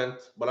your comment,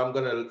 but I'm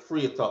going to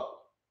free it up.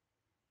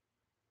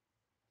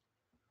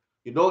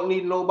 You don't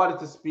need nobody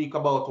to speak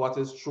about what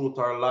is truth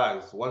or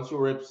lies. Once you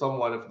rape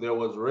someone, if there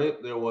was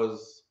rape, there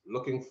was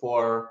looking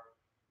for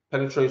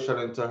penetration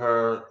into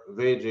her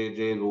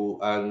vajayjaylu,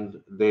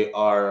 and they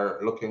are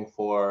looking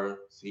for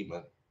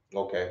semen.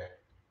 Okay.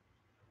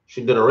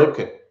 She did a rape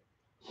kit.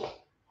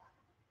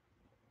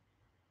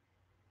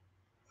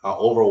 An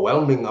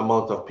overwhelming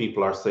amount of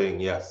people are saying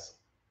yes.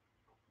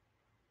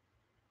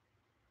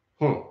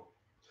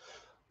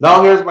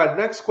 Now here's my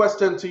next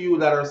question to you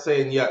that are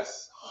saying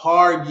yes.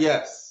 Hard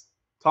yes.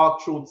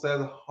 Talk Truth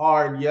says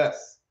hard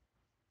yes.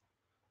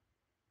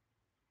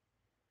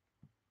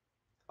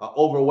 An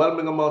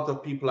overwhelming amount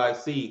of people I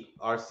see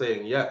are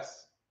saying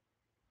yes.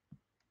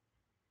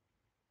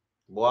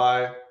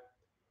 Why?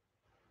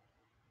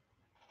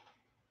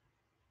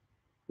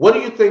 What do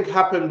you think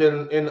happened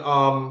in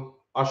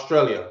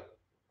Australia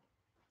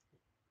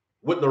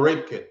with the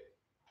rape kit?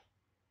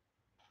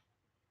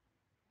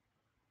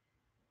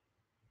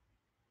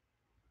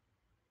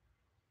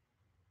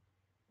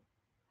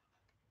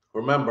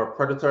 Remember,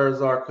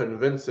 predators are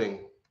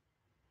convincing.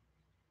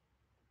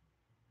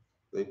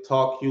 They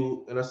talk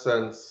you, in a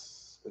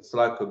sense, it's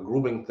like a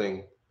grooming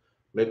thing.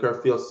 Make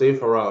her feel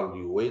safe around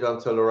you. Wait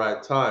until the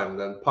right time,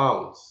 then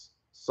pounce.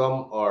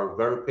 Some are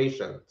very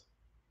patient.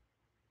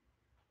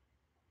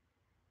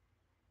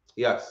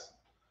 Yes,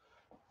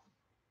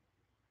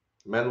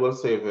 men will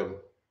save him.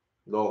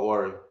 Don't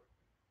worry.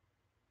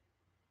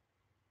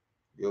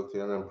 Guilty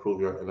and then prove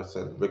you're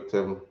innocent.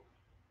 Victim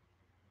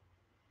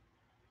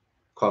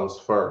comes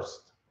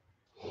first.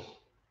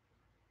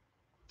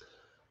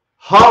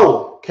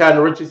 How can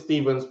Richie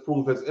Stephens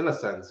prove his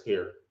innocence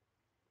here?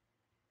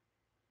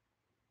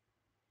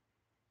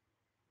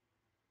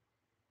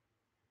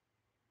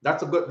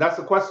 That's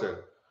a question.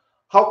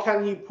 How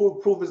can he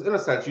prove his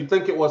innocence? You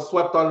think it was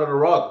swept under the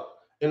rug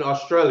in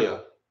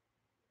Australia?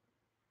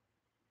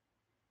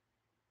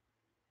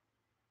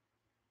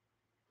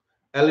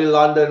 Ellie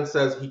London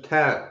says he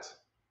can't.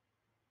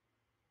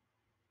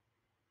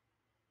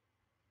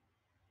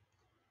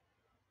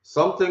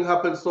 Something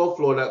happened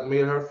SouFlo that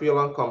made her feel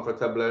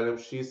uncomfortable, and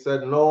if she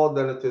said no,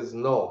 then it is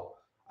no.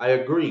 I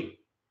agree.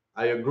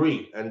 I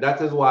agree. And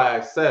that is why I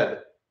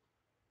said,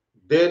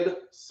 did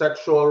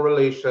sexual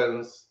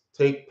relations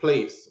take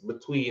place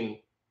between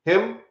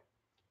him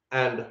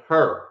and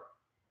her?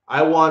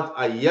 I want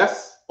a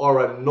yes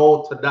or a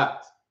no to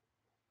that.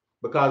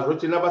 Because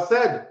Richie never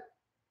said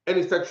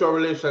any sexual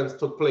relations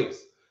took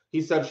place.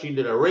 He said she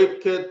did a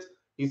rape kit.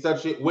 He said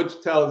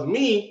which tells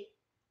me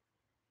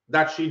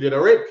that she did a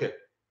rape kit.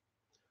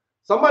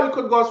 Somebody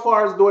could go as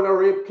far as doing a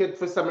rape kit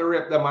for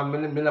semi-rape them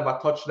and me never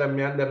touched them,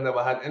 me and them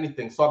never had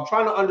anything. So I'm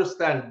trying to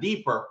understand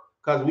deeper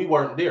because we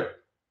weren't there.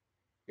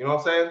 You know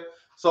what I'm saying?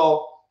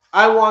 So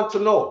I want to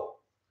know.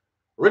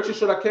 Richie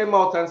should have came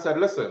out and said,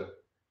 listen,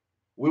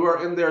 we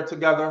were in there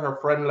together. Her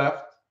friend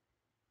left.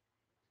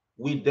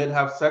 We did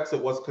have sex.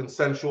 It was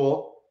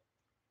consensual.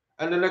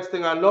 And the next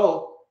thing I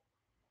know,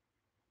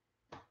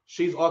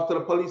 she's off to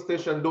the police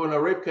station doing a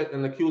rape kit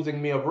and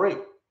accusing me of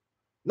rape.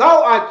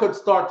 Now I could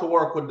start to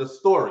work with the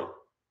story.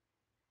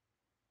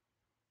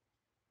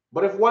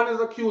 But if one is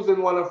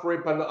accusing one of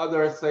rape and the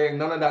other is saying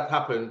none of that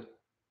happened,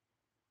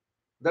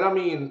 then I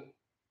mean,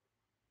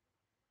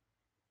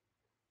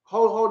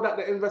 how that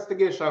the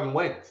investigation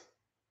went?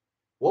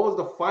 What was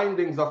the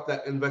findings of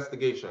that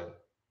investigation?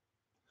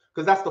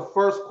 Because that's the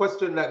first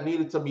question that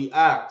needed to be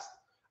asked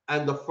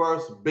and the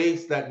first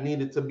base that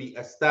needed to be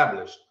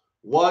established.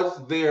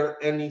 Was there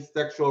any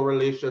sexual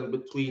relation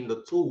between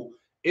the two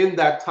in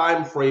that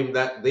time frame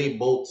that they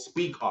both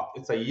speak of?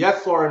 It's a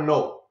yes or a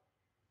no.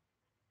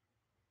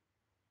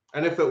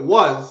 And if it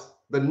was,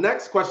 the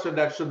next question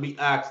that should be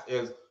asked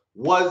is,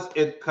 was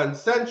it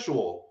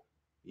consensual?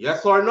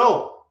 Yes or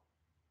no?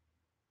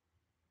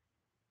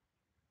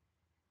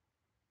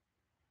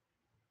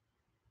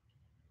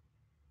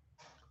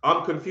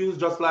 I'm confused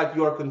just like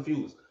you're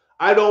confused.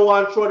 I don't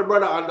want to throw the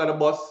brother under the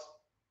bus.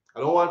 I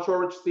don't want to throw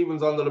Rich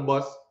Stephens under the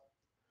bus.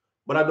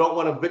 But I don't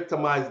want to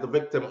victimize the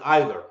victim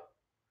either,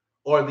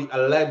 or the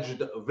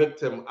alleged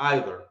victim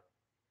either.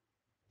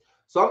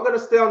 So I'm going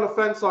to stay on the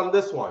fence on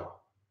this one.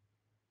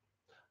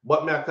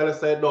 But me, I tell her,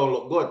 say it don't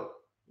look good.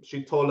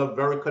 She told a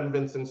very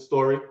convincing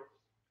story,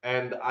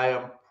 and I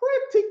am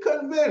pretty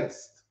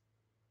convinced.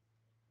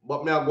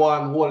 But me, I go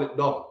and hold it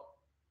down.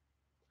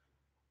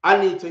 I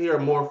need to hear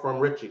more from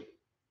Richie.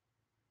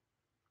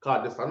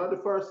 God, this is not the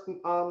first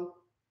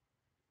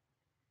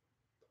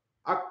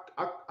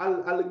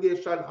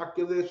allegation,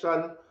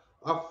 accusation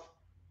of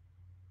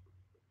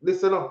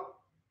this, you know.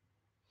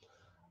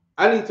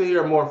 I need to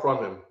hear more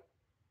from him.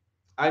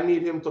 I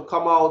need him to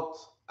come out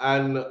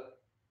and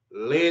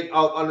lay it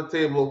out on the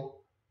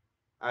table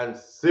and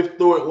sift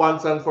through it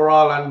once and for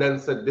all and then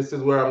say, this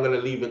is where I'm going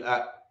to leave it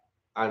at,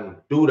 and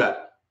do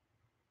that.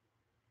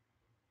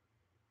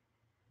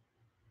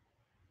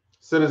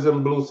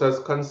 Citizen Blue says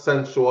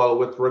consensual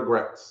with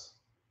regrets.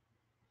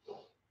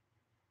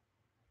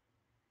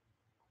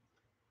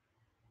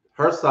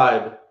 Her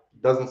side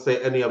doesn't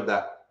say any of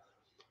that.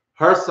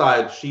 Her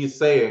side, she's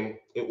saying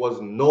it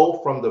was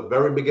no from the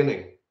very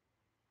beginning.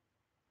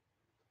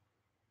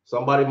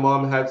 Somebody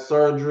mom had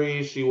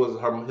surgery. His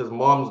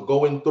mom's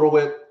going through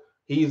it.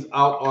 He's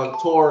out on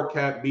tour,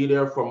 can't be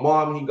there for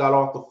mom. He got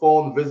off the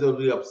phone,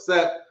 visibly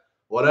upset,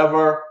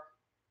 whatever.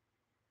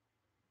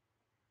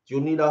 Do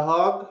you need a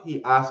hug?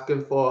 He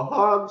asking for a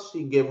hug.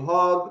 She give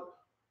hug.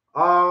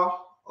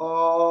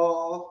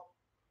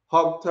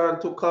 Hug turn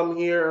to come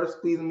here,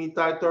 squeeze me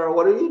tighter.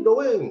 What are you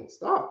doing?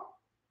 Stop.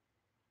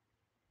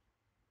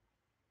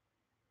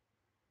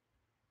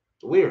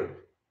 Weird.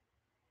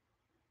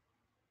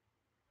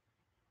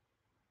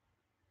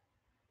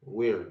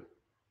 Weird.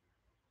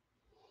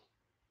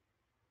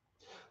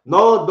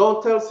 No,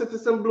 don't tell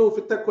Citizen Blue if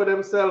he take with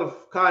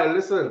himself. Kai,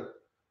 listen.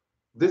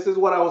 This is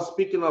what I was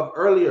speaking of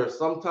earlier.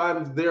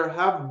 Sometimes there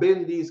have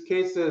been these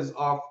cases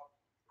of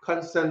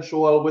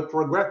consensual with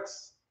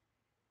regrets.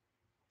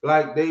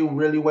 Like they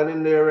really went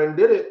in there and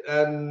did it,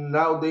 and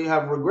now they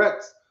have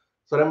regrets.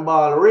 So them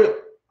ball real.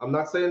 I'm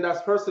not saying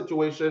that's her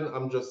situation.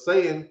 I'm just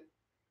saying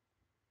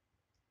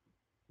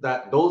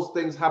that those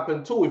things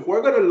happen too. If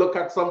we're going to look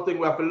at something,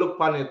 we have to look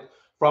on it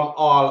from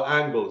all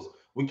angles.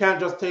 We can't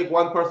just take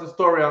one person's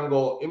story and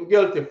go, I'm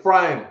guilty,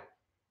 fry him.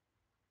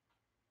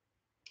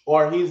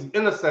 Or he's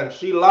innocent,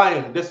 she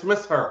lying,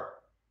 dismiss her.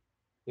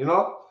 You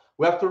know,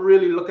 we have to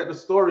really look at the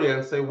story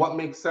and say what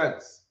makes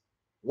sense.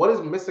 What is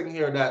missing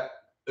here that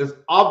is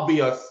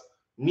obvious,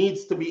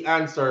 needs to be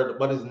answered,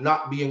 but is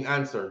not being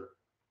answered?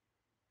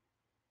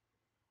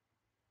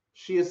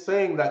 She is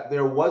saying that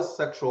there was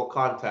sexual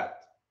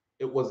contact.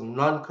 It was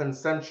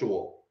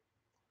non-consensual.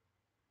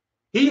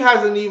 He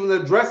hasn't even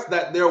addressed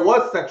that there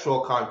was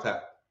sexual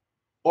contact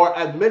or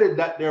admitted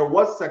that there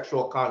was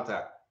sexual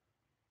contact.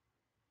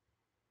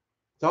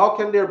 So how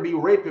can there be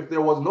rape if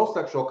there was no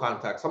sexual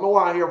contact? Someone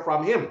want to hear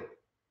from him.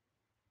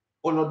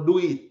 Or not do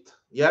it.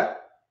 Yeah?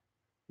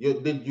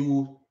 Did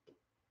you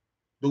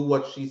do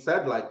what she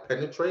said, like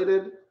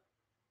penetrated?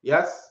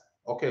 Yes?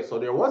 Okay, so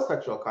there was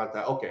sexual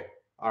contact. Okay,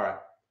 all right.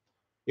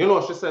 You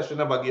know, she said she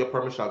never gave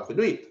permission to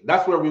do it.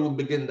 That's where we would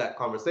begin that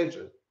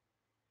conversation.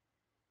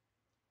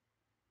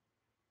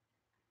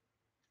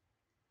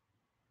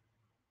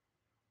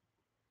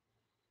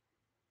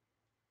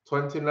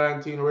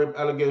 "2019 rape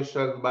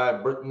allegations by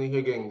Brittany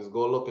Higgins."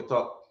 Go look it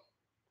up.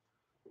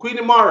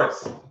 Queenie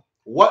Morris,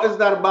 what is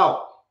that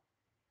about?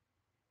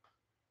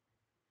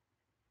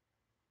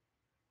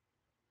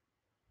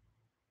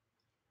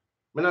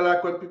 I don't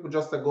like when people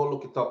just say go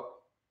look it up.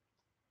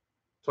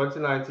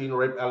 2019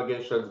 rape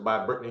allegations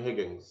by Brittany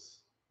Higgins.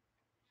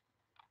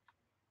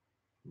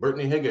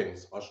 Brittany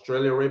Higgins,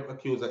 Australia rape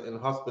accuser in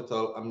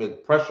hospital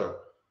amid pressure.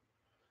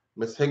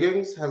 Ms.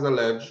 Higgins has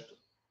alleged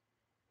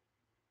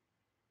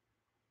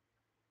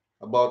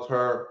about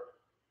her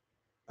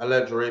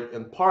alleged rape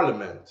in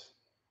Parliament.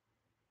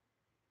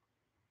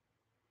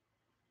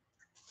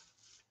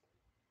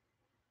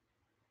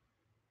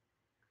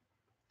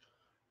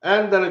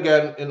 And then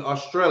again, in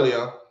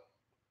Australia,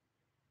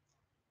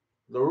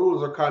 the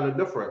rules are kind of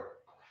different.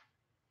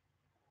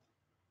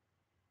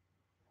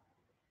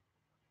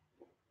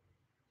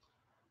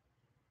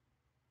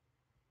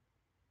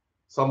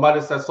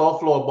 Somebody said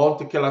SouFLo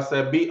bounty killer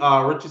said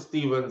Richie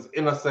Stevens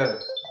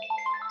innocent.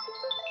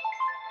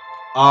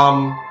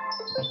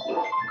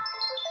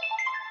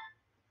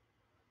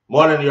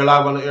 Morning, you're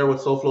live on the air with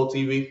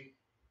SouFLoTV.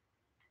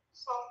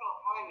 SouFLo,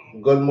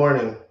 morning. Good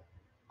morning.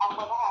 I'm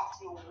gonna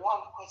ask you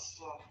one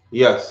question.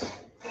 Yes.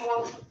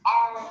 Was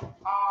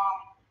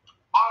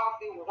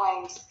Harvey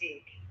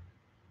Weinstein?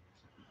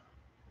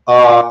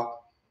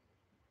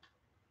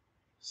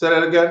 Say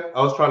that again.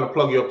 I was trying to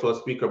plug you up to a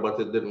speaker, but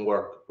it didn't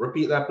work.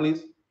 Repeat that,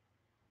 please.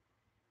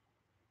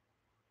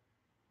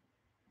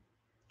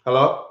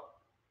 Hello?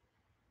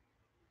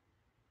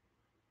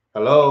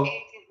 Hello?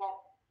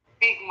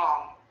 Big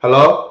man.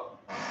 Hello?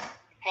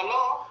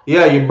 Hello?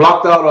 Yeah, you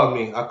blocked out on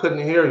me. I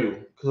couldn't hear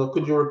you.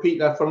 Could you repeat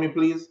that for me,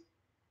 please?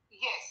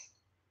 Yes.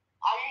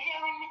 Are you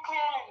hearing me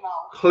clearly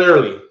now?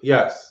 Clearly,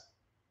 yes.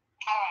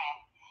 All right.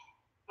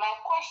 My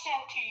question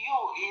to you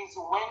is,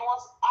 when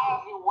was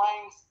Harvey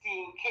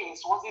Weinstein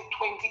case? Was it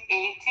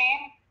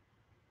 2018?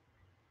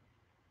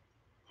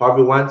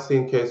 Harvey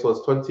Weinstein case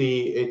was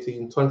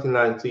 2018,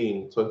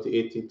 2019,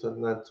 2018,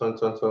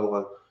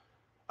 2021.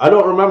 I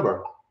don't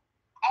remember.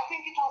 I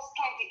think it was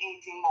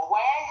 2018, but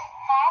when I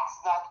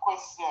asked that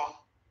question,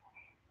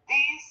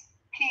 these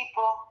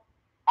people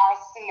are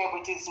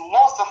celebrities.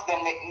 Most of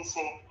them, let me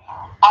say,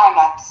 are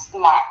not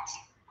smart.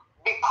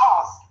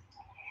 Because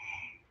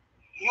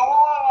you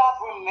all have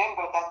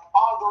remembered that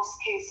all those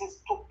cases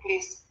took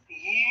place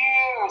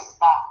years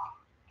back,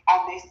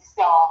 and they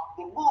saw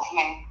the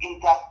movement in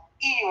that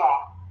era.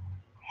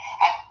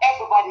 And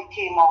everybody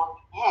came out,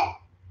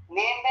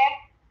 name them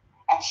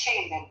and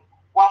shame them.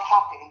 What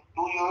happened?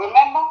 Do you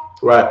remember?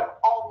 Right.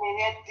 How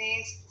many of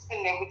these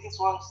celebrities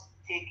were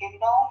taken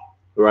down?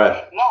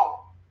 Right. No.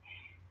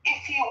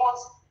 If he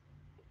was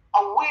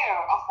aware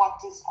of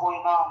what is going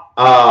on,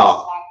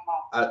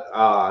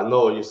 I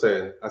know what you're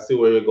saying. I see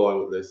where you're going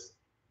with this.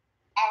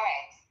 All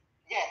right.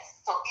 Yes.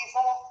 So he's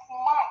a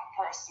smart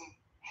person.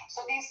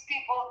 So these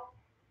people,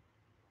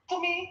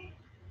 to me,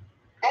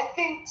 they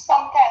think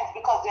sometimes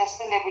because they're a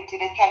celebrity,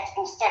 they try to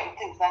do certain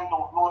things and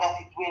don't know that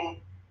it will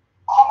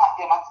come at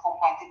them at some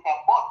point in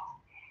time. But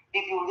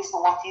if you listen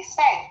to what he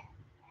said,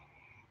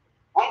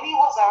 when he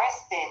was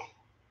arrested,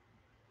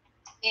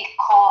 he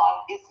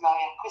called his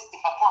lawyer,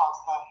 Christopher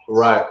Townsend.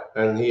 Right,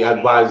 and he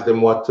advised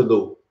him what to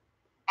do.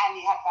 And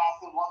he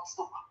advised him what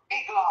to do.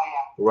 Big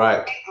lawyer.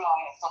 Right. big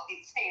lawyer, so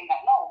he's saying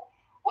that no.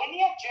 When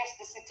he addressed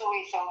the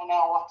situation when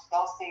I watched, I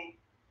was saying,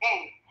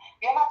 hey,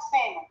 you're not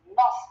saying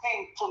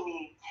nothing to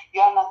me.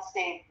 You're not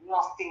saying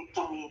nothing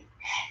to me.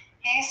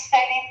 He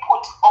said he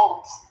put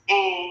out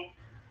a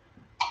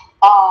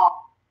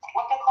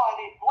what they call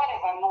it,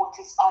 whatever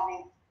notice on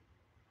his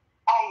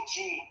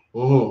IG.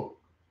 What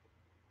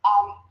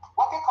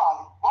they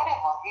call it,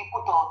 whatever he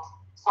put out.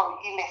 So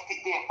he left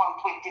it there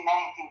from 2019.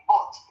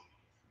 But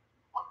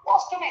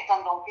was too late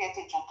and don't pay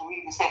attention to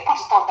really say put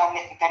it out and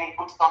left it, and he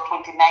put it out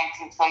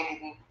 2019, so he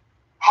didn't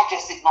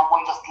address it no more.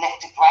 He just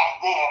left it right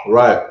there.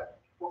 Right.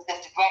 Just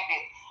left it right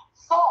there.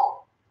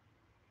 So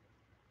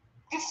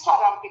this is what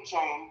I'm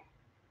picturing.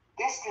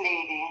 This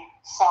lady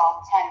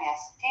saw Tanya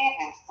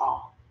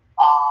Stevenson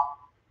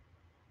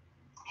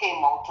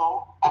came out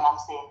to, and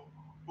I'm saying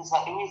this is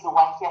the reason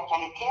why she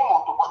actually came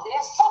out to. But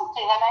there's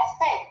something, and I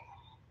said,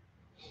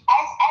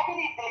 I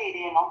believe the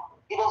lady, you know,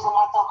 it doesn't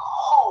matter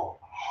how.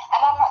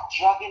 And I'm not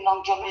dragging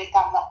on Jamaica,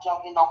 I'm not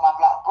dragging on my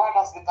black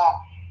brothers, because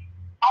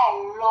I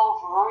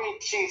love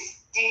Richie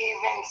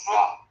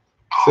Stevenson.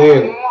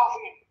 Same. I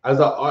love him. As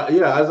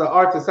an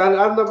artist, and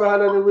I've never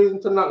had any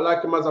reason to not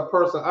like him as a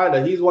person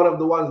either. He's one of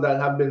the ones that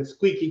have been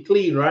squeaky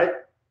clean, right? Very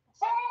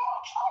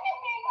much. How do you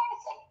mean, man?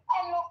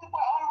 I love the boy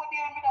already.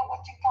 I mean,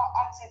 what you can't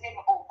answer them.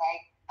 Oh my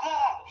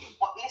God!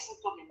 But listen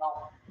to me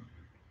now.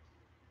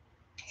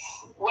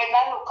 When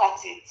I look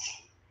at it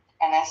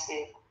and I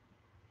say,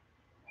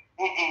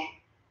 I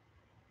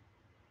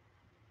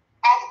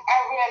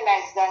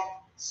realize that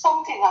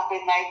something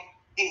happened. Like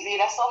is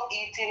either some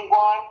eating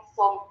one,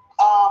 some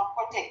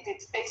protected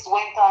space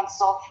went on,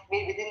 so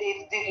maybe the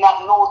lady did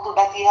not know too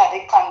that he had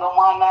a condom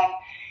on, and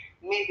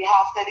maybe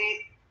after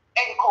the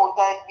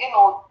encounter, you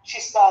know, she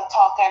started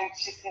talking,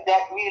 she said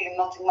that really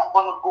nothing not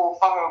gonna go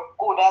for her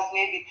good as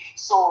maybe,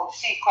 so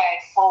she cried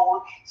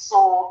foul.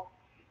 So,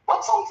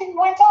 but something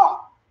went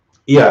on.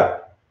 Yeah.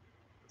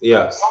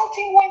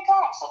 Something went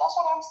on, so that's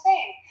what I'm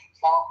saying.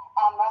 So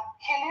I'm not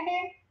killing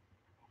him,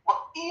 but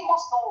he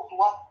must know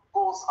what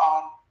goes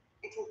on.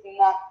 It is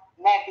not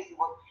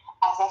visible.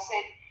 As I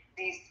said,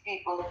 these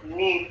people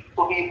need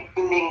to be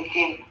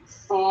blinking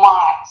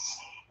smart.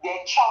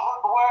 They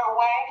travel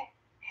worldwide.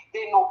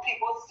 They know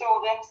people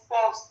throw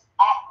themselves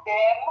at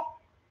them.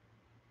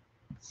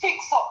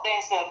 Fix up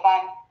themselves.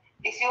 And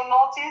if you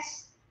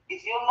notice the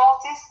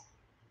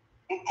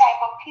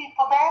type of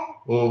people then,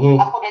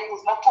 I could have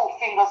used my two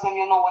fingers and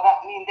you know what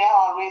that means. They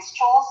always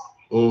chose.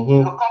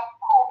 Look at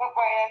Kobe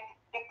Bryant,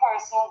 the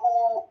person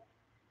who,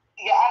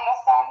 you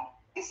understand,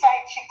 the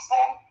side chicks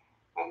then.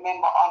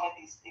 Remember all of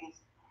these things.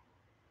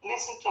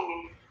 Listen to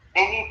me.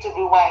 They need to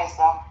be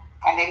wiser,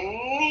 and they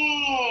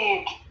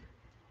need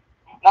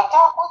not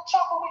talk about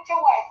trouble with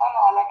your wife and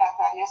all of that,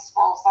 and your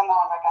spouse and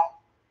all of that.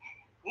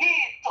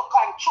 Need to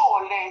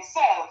control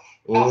themselves.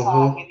 That's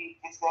all we need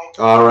to say.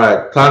 All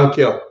right. Thank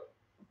you.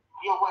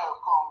 You're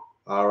welcome.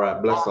 All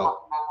right. Bless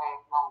up.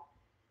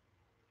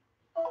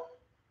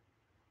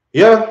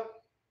 Yeah.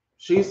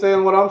 She's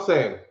saying what I'm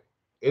saying.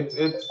 It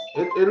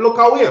look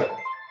away.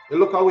 It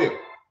look away.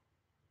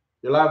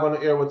 You're live on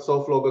the air with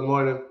SouFlo. Good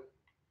morning.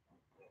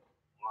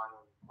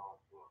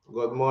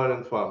 Good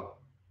morning, fam.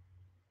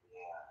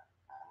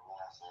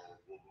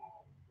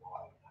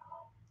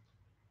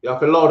 You have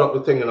to load up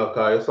the thing, you know,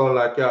 because you sound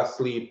like you're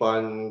asleep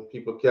and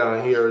people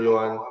can't hear you.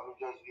 And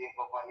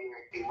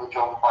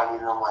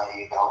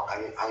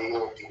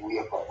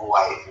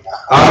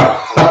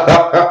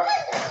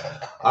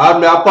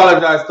I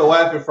apologize to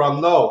wifey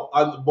from now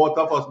on both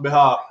of us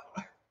behalf.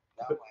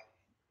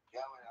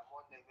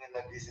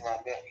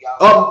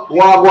 Oh,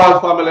 one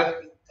family.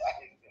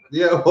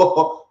 Yeah,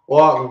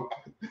 one.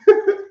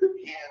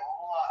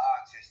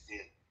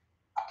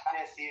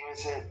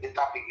 The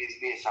topic is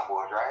based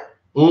about, right?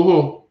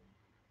 Yo,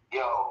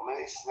 me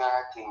listen to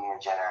thing in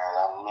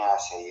general, and me I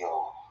say,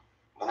 yo,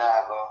 me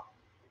not go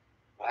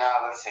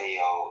say,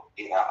 yo,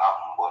 it not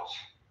happen, but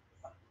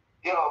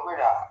yo,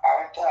 brother,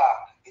 our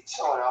talk, it's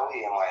all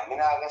away, man. Me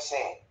not go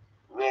say,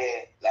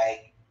 where,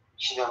 like,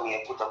 she don't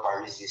mean put up a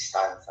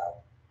resistance.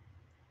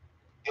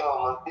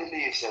 Yo, me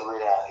believe, say,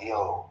 brother,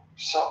 yo,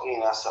 something,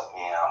 man,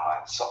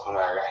 something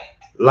alright.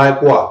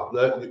 Like what?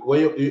 Like, what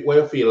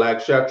you feel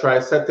like? Should I try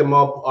set him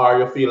up, or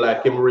you feel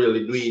like him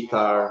really do it,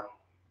 or?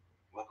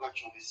 We go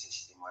through the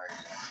system, right?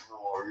 You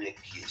know,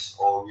 rape case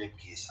always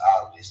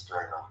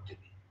turn out to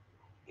be.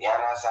 You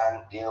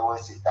understand? There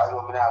was this, that's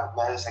what I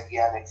just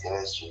give an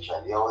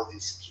illustration. There was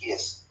this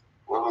case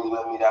where we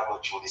that go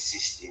through the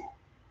system,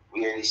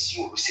 where this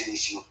youth, we see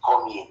this youth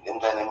come in,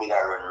 them time they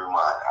that run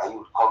remand, and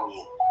you come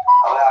in.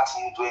 I would ask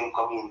you to him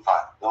come in for,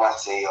 they might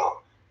say,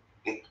 yo,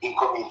 he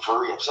come in for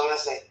rape. So they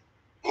say,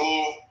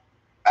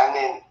 and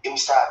then him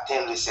start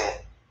telling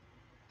say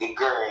the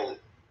girl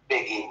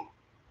beg him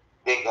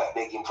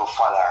to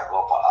follow her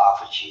go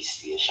up at RICHIE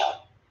station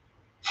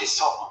for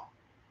something.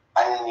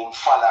 And then him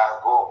follow her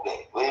go up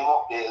there. When him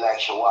up there, like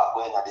she walk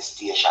going at the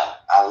station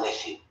and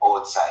left him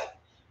outside.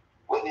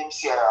 When him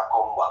see her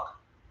come back,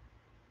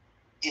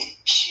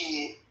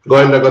 she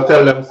going to go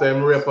tell them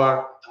same rape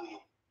her.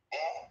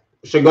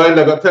 She go in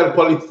there go tell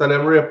police that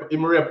them rape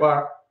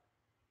her.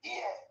 Yeah,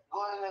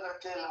 go in there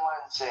tell the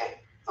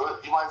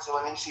man say,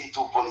 when him see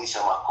two police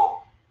them a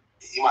come,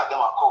 them a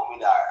come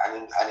with her and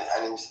him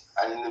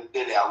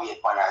there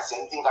wait for her.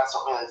 Same thing got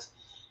something else.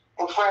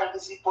 In front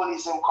of the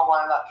police him come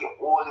and knock him,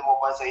 hold him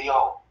up and say,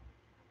 yo,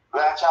 we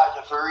are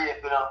charging for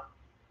rape, you know.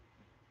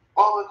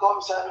 When we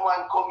come, so the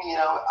man come in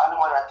and the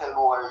man tell me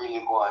what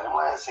really go on. The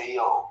man say,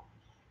 yo,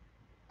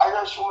 I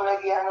just want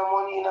to get no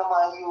money in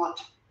my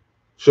youth.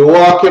 She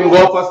walk him go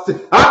up a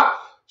station.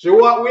 She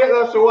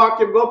walk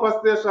him go up a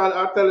station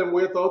and tell him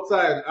wait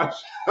outside.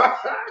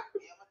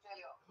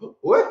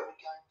 What?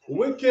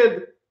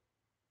 Wicked.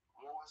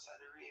 Most of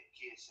the rape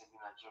cases in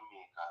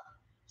Jamaica,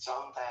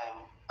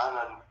 sometimes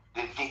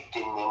the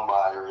victim member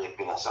of the rape,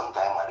 you know,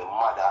 sometimes the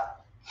mother,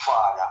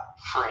 father,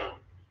 friend,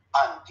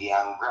 auntie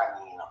and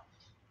granny, you know.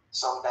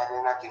 Sometimes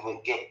they not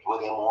even get what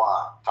they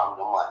want from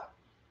the man.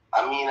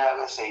 I mean, I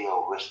will say,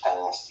 yo, Western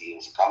and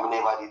Steves, because I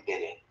never did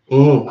that.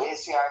 When you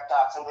see our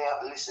talks and they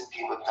have to listen to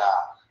people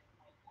talk,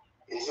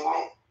 you see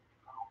me?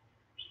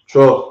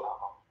 Sure.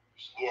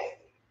 Yeah.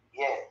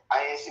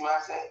 And you see me, I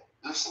say,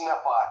 listen to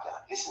part.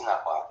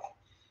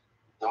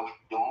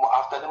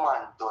 After the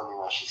man done, you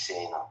know, she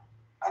say, you know,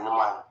 and the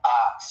man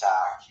asks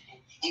her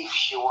if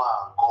she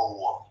want to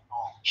go up.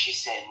 She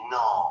said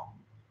no,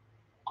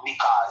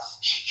 because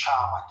she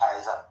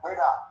traumatized her.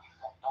 Brother,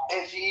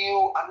 if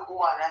you and the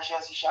woman and she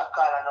call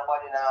and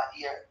nobody now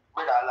hear,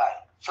 brother, like,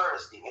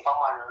 first thing, if a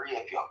man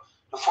rape you,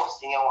 the first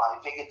thing you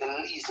want, if you get the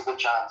least little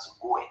chance of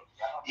going,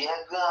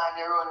 you're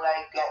gonna run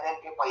like them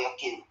people you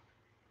kill.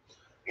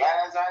 You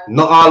understand?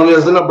 Not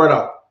always, you know,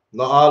 brother.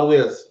 Not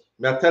always.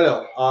 May I tell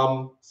you,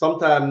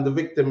 sometimes the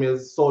victim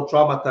is so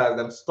traumatized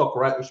and stuck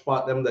right which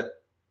part them there.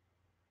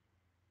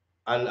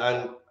 And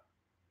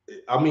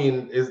I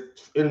mean, is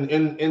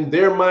in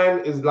their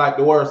mind is like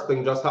the worst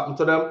thing just happened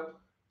to them.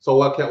 So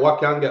what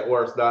can get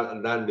worse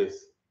than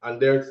this?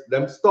 And there's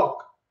them stuck.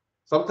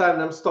 Sometimes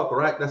them stuck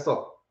right there.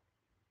 So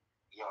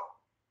yo,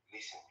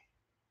 listen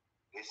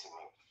me,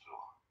 Flo.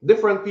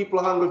 Different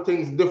people handle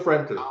things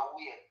differently. I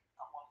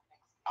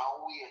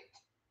wait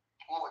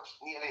much,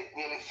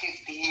 nearly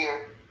 50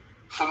 years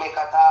to make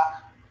a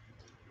talk.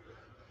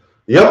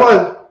 Yeah,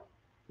 man.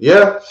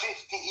 Yeah.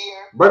 50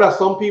 years. Brother,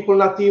 some people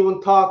not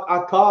even talk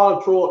at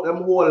all throughout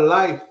them whole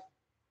life.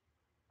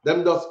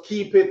 Them just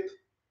keep it.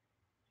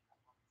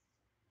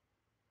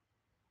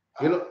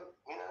 You know?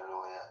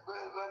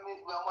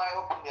 My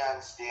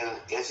opinion still,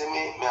 you see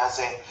me? I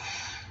say,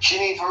 she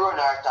need to run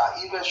her talk.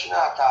 Even if she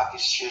not talk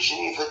is straight, she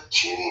need to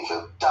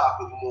talk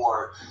with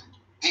more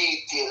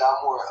detail and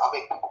more, I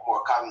make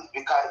more comments.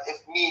 Because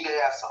if me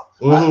there so,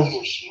 and he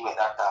or she make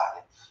that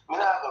talk, me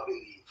not gonna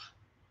believe.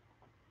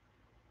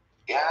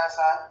 You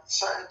understand?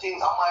 Certain things, in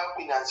my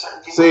opinion,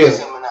 certain things we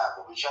say me not,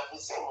 but we should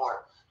say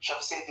more. She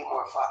have to say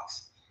more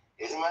facts.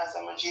 You see me? I say,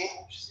 G?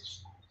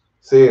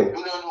 Same. You don't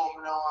know, me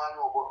don't want to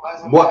know, but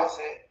as I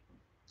say,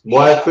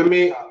 boy,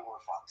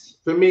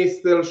 for me,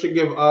 still she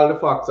give all the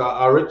facts.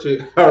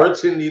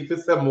 Richie need to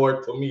say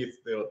more to me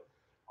still.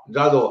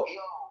 Jado.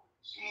 Yo,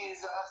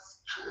 Jesus.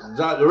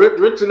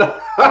 Richie, me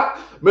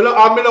no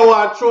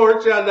want to throw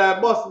Richie and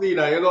that bus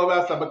leader, you know what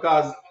I'm saying?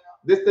 Because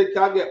this thing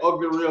can get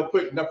ugly real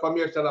quick, the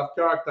formation of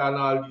character and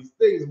all these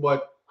things,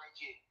 but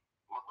Reggie,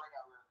 my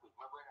brother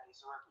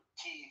used to work with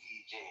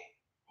TVJ.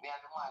 Me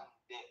and the man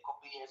there, a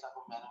couple years ago,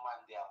 me and the man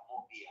there,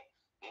 Mobile,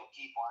 them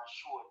keep on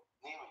showing,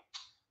 name it.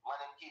 Man,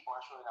 them keep on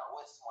showing at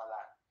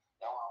Westmoreland.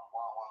 They want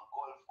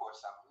golf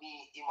course, and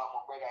me, him and my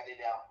brother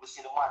there, we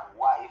see the man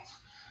wife,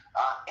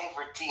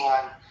 everything,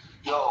 and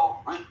yo,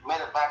 me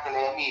the back of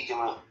the meeting,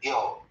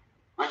 yo,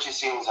 Richie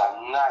seems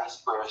a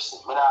nice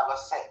person. Me not gonna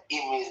say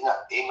him good,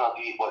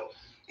 but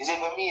is it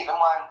for me, the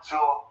man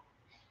Flo?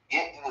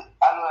 Yeah,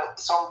 I know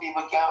some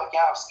people can't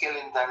have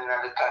skeleton in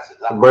the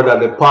closet. Like, brother,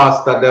 the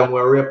pastor them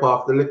were rape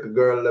off the little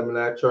girl them in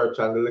our church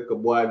and the little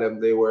boy them,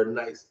 they were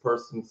nice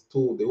persons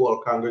too. The whole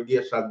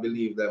congregation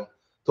believed them,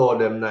 told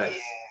them nice.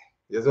 Yeah.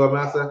 You see what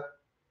I'm saying?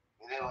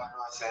 You never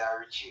know say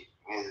Richie.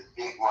 He's a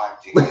big man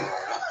thing.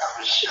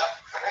 I'm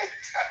shocked right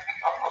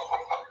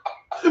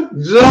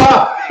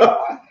Ja.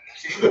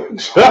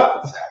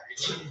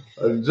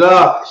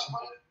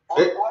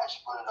 Why she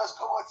put us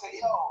come and say,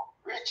 yo,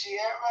 Richie, you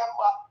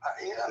remember?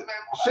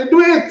 She do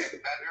it.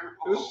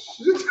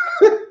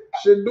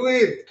 She do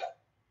it.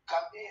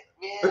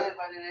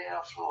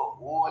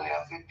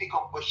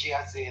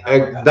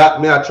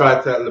 That me I try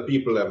to tell the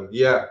people them,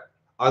 yeah,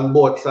 on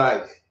both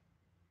sides.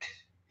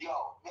 Yo, you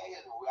know,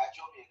 we are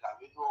Jamaica,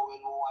 we know we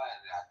don't want to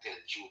tell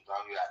the truth,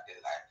 and we are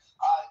tell like,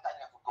 all the time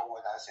you have to come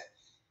out and say,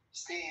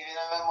 Steve, you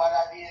remember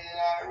that day in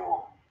that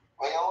room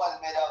when you was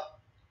made up,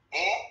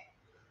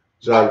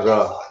 Ja.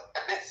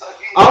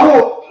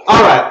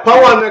 Alright,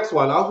 power next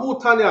one. Who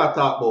Tanya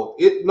talk about?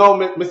 It now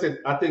me say,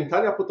 I think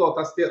Tanya put out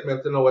a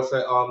statement, you know, where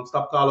say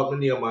stop calling up my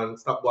name and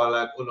stop going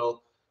like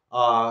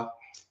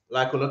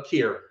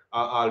care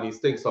all these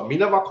things. So me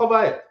never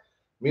cover it.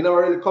 Me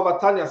never really cover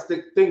Tanya's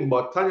thing,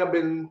 but Tanya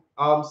been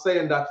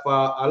saying that for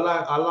a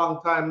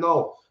long time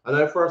now. And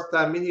the first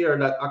time me hear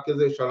that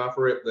accusation of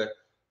rape there.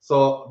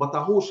 So, but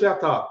who she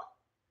attack?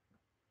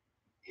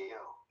 Yo,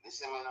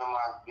 listen, me no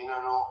man, me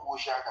no know who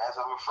she attack. As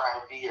I'm a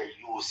friend here,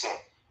 you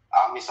say,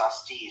 Mr.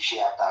 Steve, she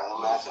attack.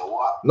 And I say,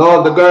 what?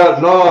 No, the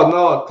girl,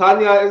 no.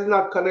 Tanya is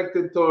not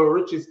connected to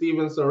Richie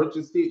Stevenson.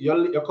 Richie Steve,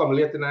 you come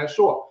late in our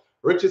show.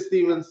 Richie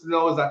Stevenson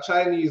now is a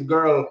Chinese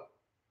girl.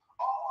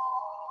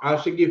 And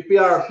she give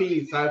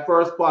PRP, her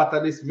first part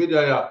of this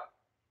video, yeah.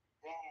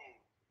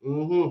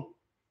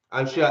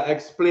 And she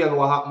explained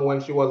what happened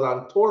when she was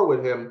on tour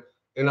with him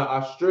in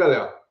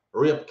Australia.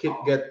 Rape kit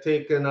get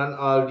taken and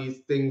all these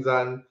things,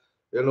 and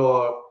you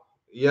know,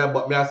 yeah,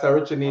 but me I say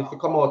Richie needs to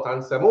come out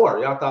and say more.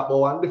 You talk about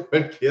one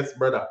different case,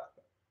 brother.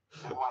 Be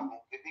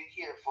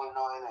careful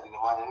now, and the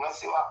one you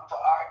see what happened to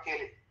R.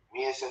 Kelly.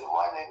 Me say the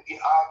one them give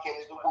R.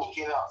 Kelly the book,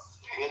 you know.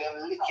 Me them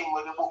lick him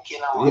with the book, you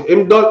know.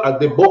 Him done at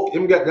the book,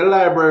 him get the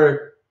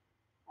library.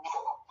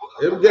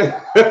 Him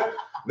get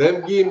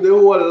them give him the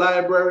whole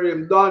library,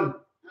 him done.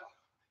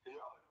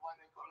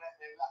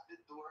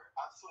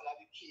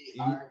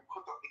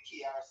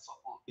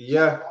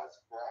 Yeah.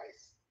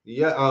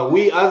 Yeah,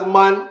 we as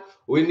man,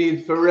 we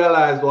need to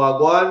realize what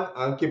going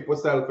and keep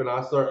ourselves in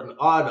a certain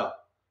order.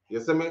 You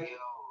see me?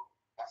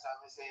 That's what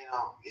I'm saying.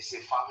 It's a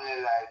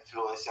family life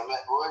flow. It's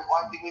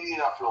one thing we need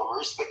a flow.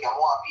 Respect and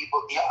want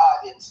people, the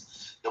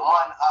audience, the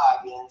man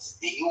audience,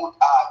 the youth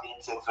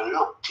audience, and for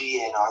look to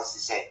you, as he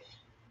said.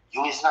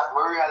 You is not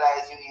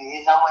realizing you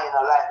is not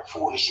like the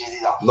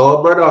foolishness. No,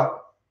 brother.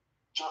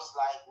 Just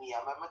like me,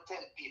 I'm gonna tell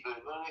people,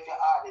 even if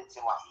your audience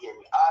want to hear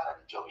me, all of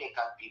the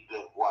Jamaican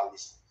people who are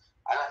listening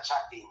and are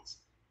chatting,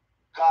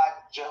 God,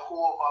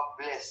 Jehovah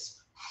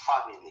bless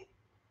family.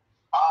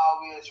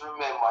 Always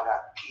remember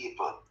that,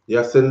 people.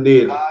 Yes,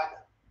 indeed.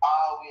 God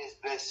always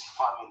bless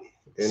family.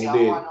 Indeed.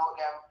 See, I want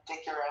to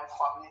take care of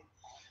family.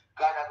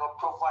 God is going to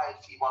provide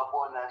for him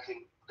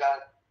abundantly.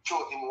 God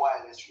show him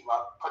wireless, he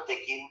will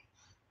protect him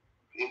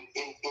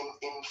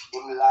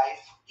in life,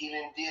 give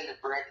him daily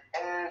bread,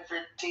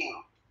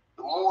 everything.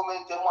 The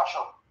moment you mash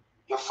up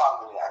your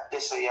family,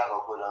 that's how you're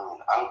going to go down.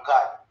 And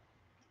God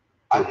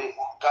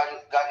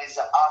is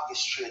the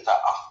orchestrator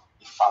of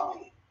the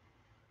family.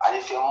 And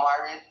if you're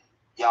married,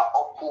 you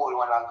uphold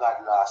one of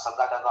God's laws. So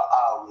God is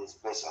always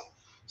bless you.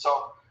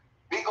 So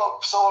big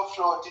up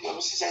SouFLoTV.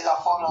 Mrs. says I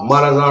follow.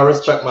 Manners and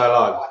respect, my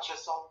lord. Watch you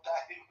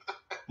sometime.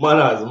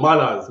 Manners.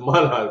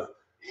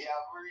 Yeah,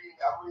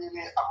 I'm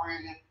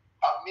really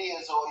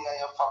amazed how you and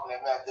your family,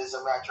 man. There's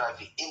a man trying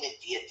to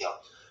imitate you.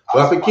 We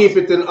have to keep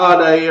it in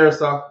order here,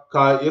 sir.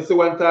 Cause you see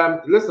one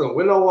time, listen,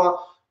 we know what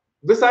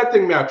this I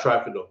think me I try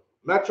to do.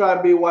 Me I try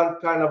to be one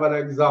kind of an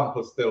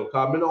example still.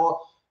 Cause me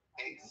know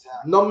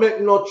no make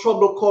no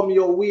trouble come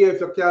your way if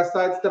you can't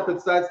sidestep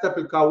it.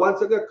 Cause once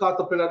you get caught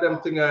up in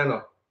them thing, you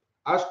know,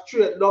 I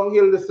straight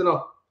downhill this, you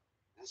know.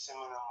 Listen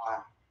to me now,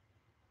 man.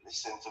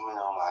 Listen to me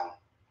now, man.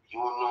 You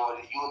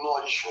know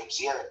the strips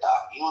here,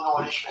 dog. You know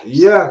the strips.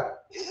 Yeah.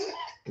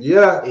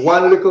 Yeah.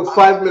 One little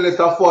 5 minutes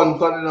of fun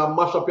turning and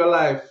mash up your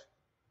life.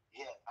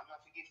 Yeah, I'm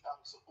not to give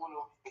thanks to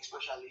Uno,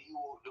 especially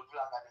you, the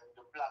vlogger them.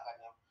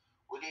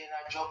 Within a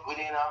job,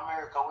 within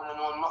America, we don't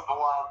know nothing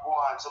what go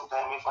on.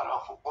 Sometimes if I know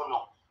for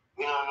Uno,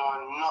 we don't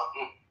know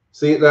nothing.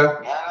 See it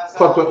there?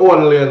 Cut with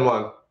own lane,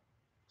 man.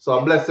 So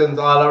blessings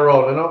all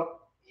around, you know?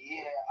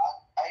 Yeah,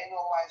 I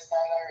know my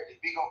style already.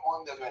 Big up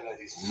Monday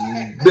Melodies.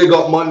 Big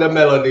up Monday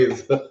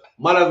Melodies.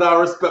 Manners and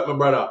respect, my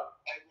brother.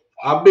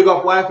 And big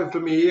up wifey for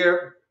me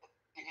here.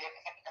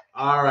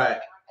 All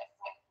right.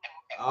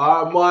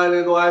 All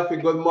morning, wifey.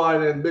 Good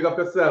morning. Big up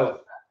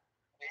yourself.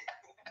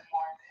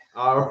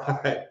 All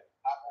right.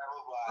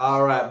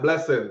 All right.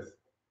 Blessings.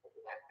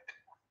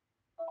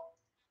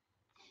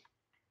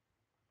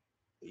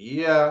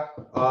 Yeah.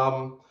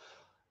 You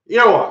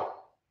know what?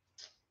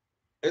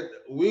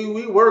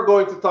 We were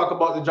going to talk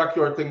about the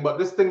Jacquier thing, but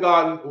this thing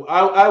on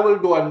I will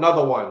do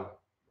another one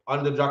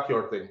on the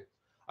Jacquier thing.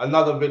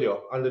 Another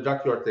video on the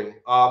Jacquier thing.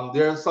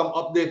 There's some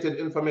updated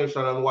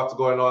information on what's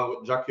going on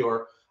with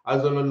Jacquier.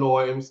 As you know,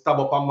 him stab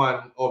up a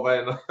man over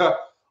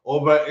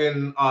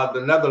in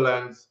the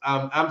Netherlands,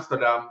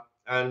 Amsterdam,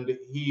 and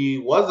he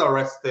was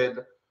arrested.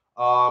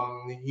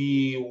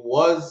 He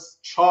was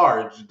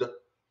charged,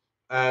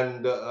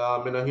 and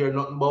I don't hear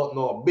nothing about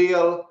no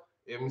bail.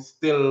 Him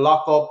still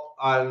locked up,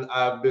 and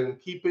I've been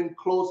keeping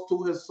close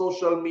to his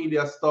social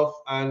media stuff,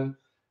 and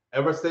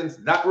ever since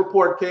that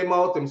report came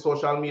out, him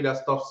social media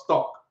stuff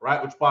stuck. Right,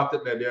 which part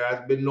of there has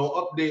been no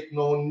update,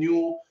 no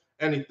new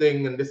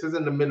anything, and this is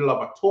in the middle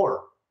of a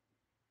tour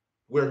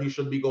where he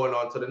should be going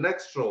on to the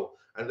next show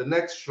and the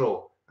next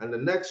show and the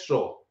next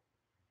show,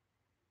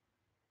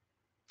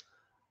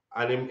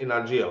 and him in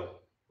a jail,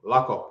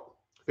 lock up,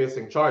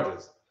 facing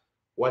charges.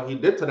 What he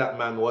did to that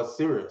man was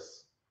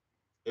serious.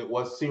 It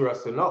was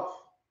serious enough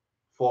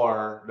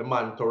for the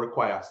man to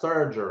require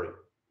surgery.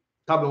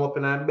 Stab him up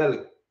in his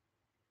belly.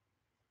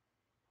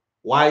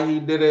 Why he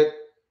did it,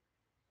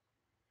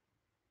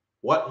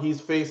 what he's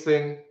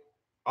facing,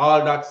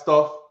 all that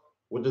stuff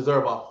would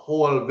deserve a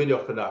whole video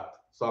for that.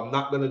 So I'm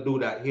not going to do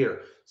that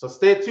here. So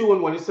stay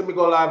tuned. When you see me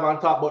go live and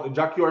talk about the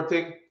Jacquier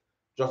thing,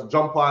 just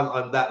jump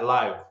on that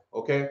live,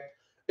 okay?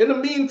 In the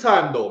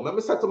meantime, though, let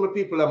me say to my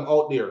people I'm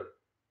out there,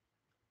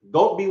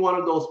 don't be one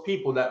of those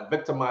people that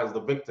victimize the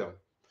victim.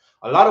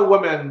 A lot of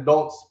women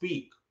don't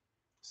speak.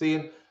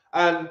 See,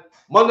 and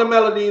Monday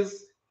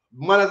Melodies,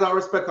 manners and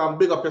respect, and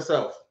big up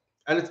yourself.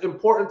 And it's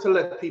important to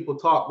let people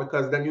talk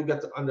because then you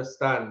get to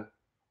understand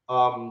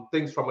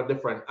things from a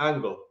different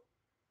angle.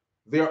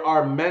 There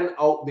are men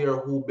out there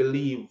who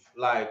believe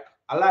like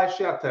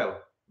Elisha tell,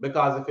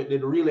 because if it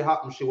did really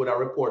happen, she would have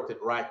reported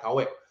right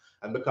away.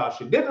 And because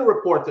she didn't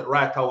report it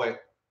right away,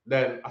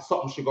 then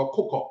something she got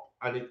cook up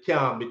and it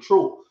can't be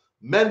true.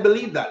 Men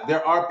believe that.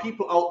 There are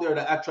people out there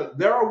that actually,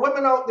 there are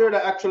women out there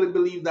that actually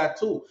believe that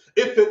too.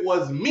 If it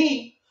was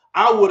me,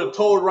 I would have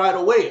told right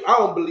away. I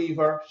don't believe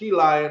her. She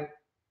lying.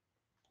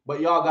 But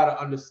y'all got to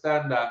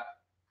understand that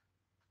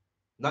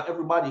not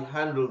everybody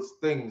handles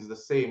things the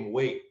same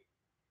way.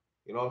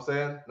 You know what I'm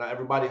saying? Not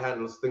everybody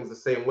handles things the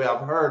same way.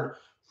 I've heard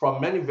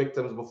from many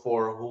victims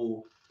before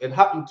who it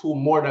happened to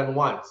more than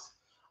once.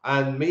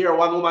 And me here,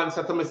 one woman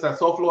said to me, said,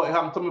 SouFLo, it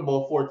happened to me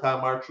about 4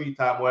 times or 3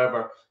 times,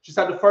 whatever. She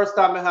said the first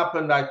time it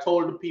happened, I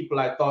told the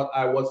people I thought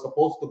I was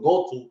supposed to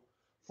go to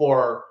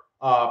for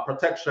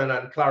protection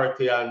and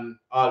clarity and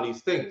all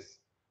these things.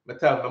 I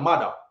tell my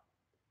mother.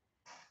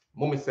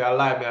 Mommy say a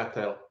lie, me I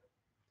tell.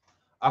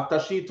 After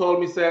she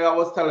told me say I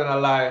was telling a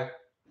lie,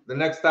 the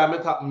next time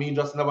it happened, me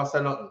just never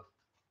said nothing.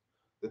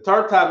 The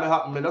third time it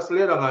happened, me just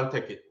lay down and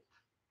take it.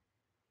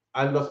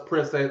 And just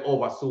pray say it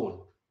over soon.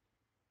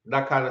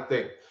 That kind of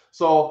thing.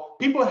 So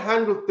people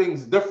handle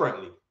things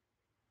differently.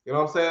 You know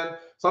what I'm saying?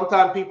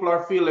 Sometimes people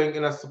are feeling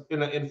in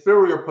an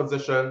inferior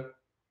position,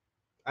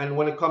 and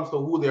when it comes to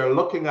who they're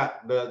looking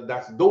at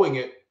that's doing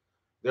it,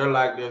 they're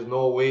like, there's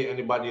no way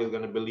anybody is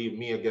gonna believe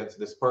me against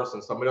this person.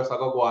 So I'm just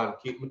gonna go and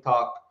keep me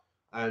talk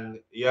and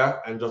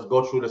and just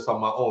go through this on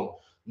my own.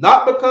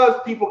 Not because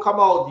people come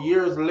out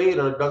years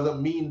later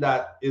doesn't mean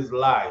that is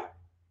lie.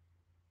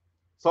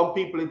 Some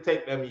people, it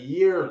take them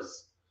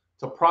years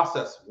to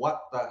process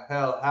what the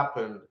hell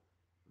happened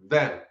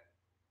then.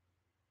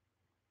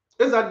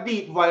 It's a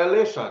deep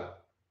violation.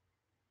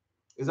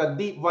 It's a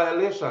deep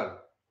violation.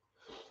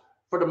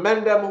 For the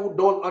men them who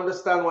don't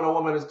understand when a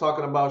woman is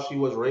talking about she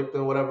was raped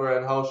and whatever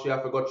and how she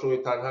have to go through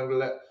it and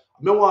handle it,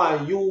 I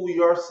want you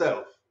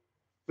yourself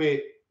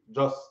to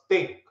just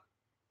think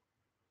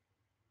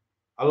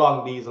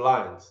along these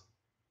lines.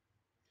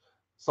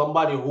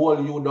 Somebody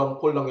hold you down,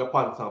 pull down your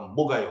pants and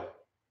booger you.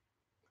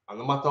 And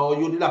no matter how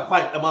you did not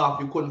fight them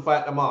off, you couldn't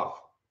fight them off.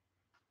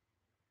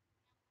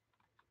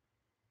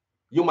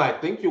 You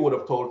might think you would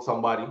have told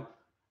somebody,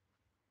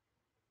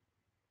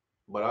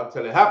 but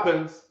until it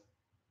happens,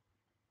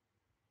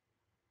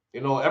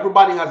 you know,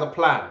 everybody has a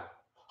plan.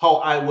 How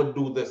I would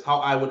do this, how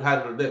I would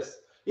handle this.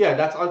 Yeah,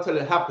 that's until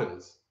it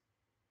happens.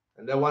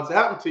 And then once it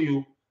happens to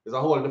you, it's a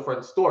whole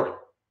different story.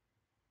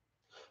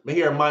 Me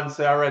hear man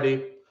say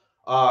already,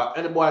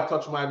 any boy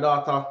touch my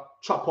daughter,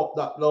 chop up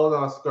that blouse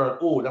and skirt.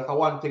 Oh, that's the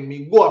one thing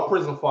me go to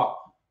prison for.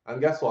 And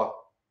guess what?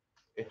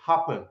 It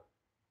happened.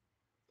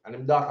 And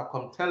him daughter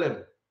come tell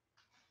him.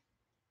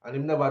 And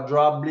him never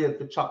draw a blade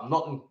to chop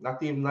nothing,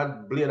 not even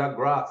that blade of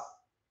grass.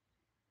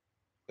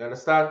 You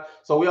understand?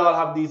 So we all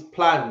have these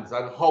plans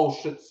and how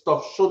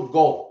stuff should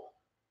go.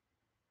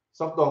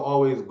 Stuff don't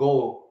always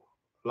go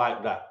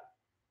like that.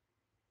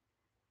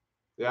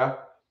 Yeah?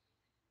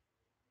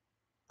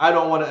 I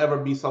don't want to ever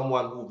be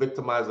someone who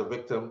victimizes a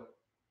victim,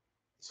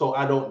 so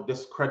I don't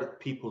discredit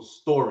people's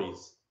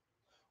stories.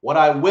 What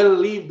I will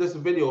leave this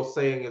video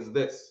saying is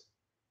this.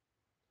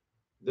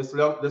 This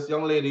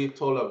young lady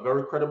told a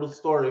very credible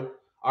story,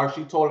 or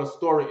she told a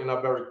story in a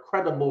very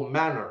credible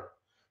manner.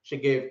 She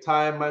gave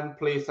time and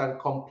place and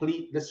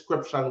complete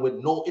description with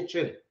no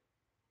itching.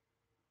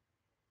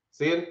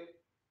 See?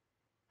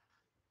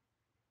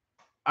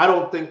 I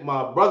don't think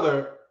my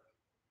brother,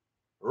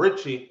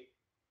 Richie,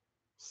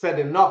 said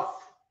enough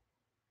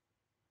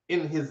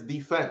in his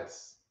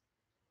defense.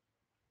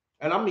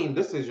 And I mean,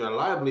 this is your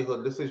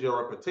livelihood. This is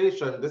your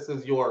reputation. This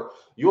is you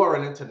are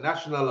an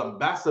international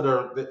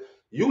ambassador.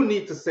 You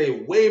need to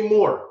say way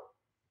more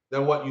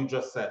than what you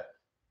just said.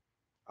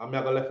 I'm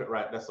not gonna left it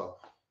right. That's all.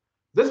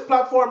 This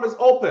platform is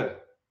open.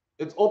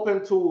 It's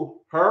open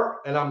to her,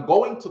 and I'm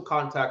going to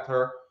contact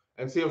her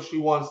and see if she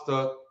wants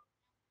to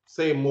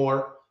say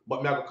more.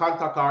 But me I go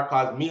contact her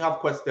because me have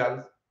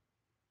questions.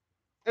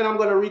 And I'm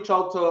gonna reach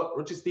out to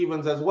Richie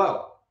Stevens as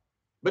well,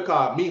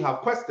 because me have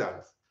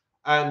questions.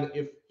 And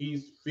if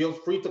he feels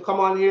free to come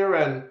on here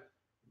and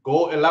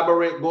go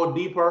elaborate, go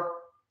deeper,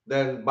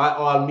 then by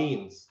all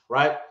means,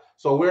 right?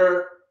 So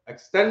we're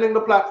extending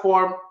the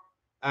platform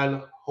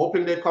and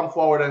hoping they come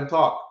forward and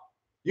talk.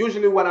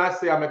 Usually when I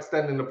say I'm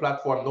extending the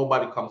platform,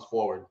 nobody comes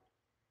forward.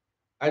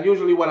 And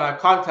usually when I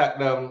contact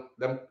them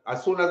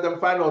as soon as them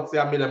find out, say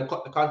I made them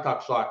cut the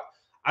contact short.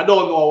 I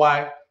don't know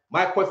why.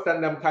 My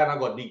question them kind of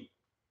got deep.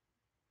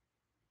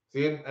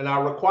 See, and I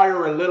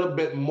require a little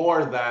bit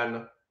more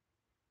than,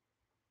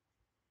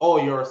 oh,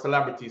 you're a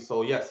celebrity,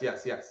 so yes.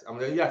 I'm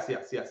like, yes.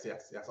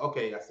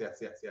 Okay, yes.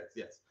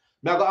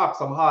 Now I gotta ask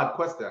some hard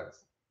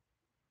questions,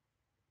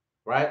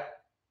 right?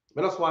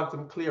 I just want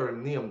him clear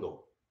in name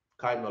though,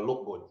 kind of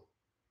look good.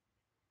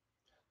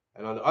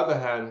 And on the other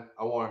hand,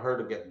 I want her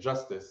to get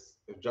justice,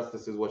 if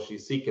justice is what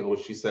she's seeking,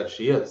 which she said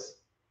she is.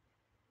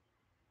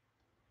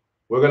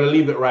 We're going to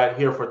leave it right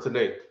here for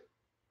today.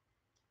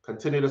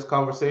 Continue this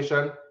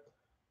conversation.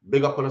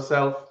 Big up on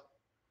yourself.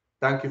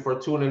 Thank you for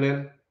tuning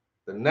in.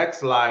 The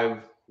next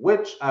live,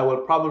 which I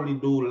will probably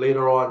do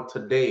later on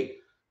today,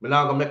 we're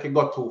not going to make it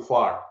go too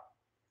far,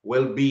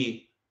 will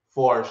be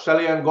for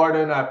Shelly Ann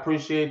Gordon. I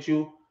appreciate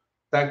you.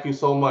 Thank you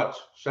so much.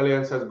 Shelly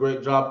Ann says,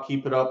 great job.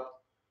 Keep it up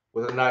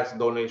with a nice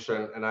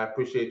donation, and I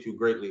appreciate you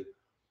greatly.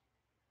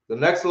 The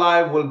next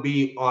live will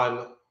be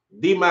on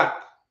DMAC.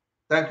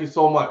 Thank you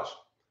so much.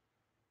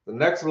 The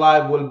next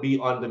live will be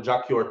on the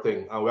Jacure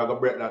thing, and we're going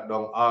to break that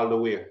down all the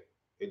way.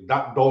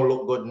 That don't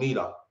look good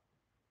neither.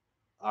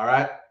 All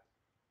right?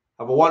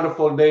 Have a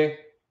wonderful day,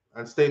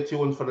 and stay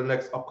tuned for the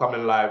next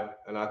upcoming live,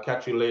 and I'll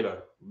catch you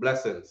later.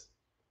 Blessings.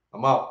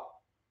 I'm out.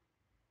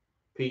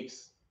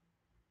 Peace.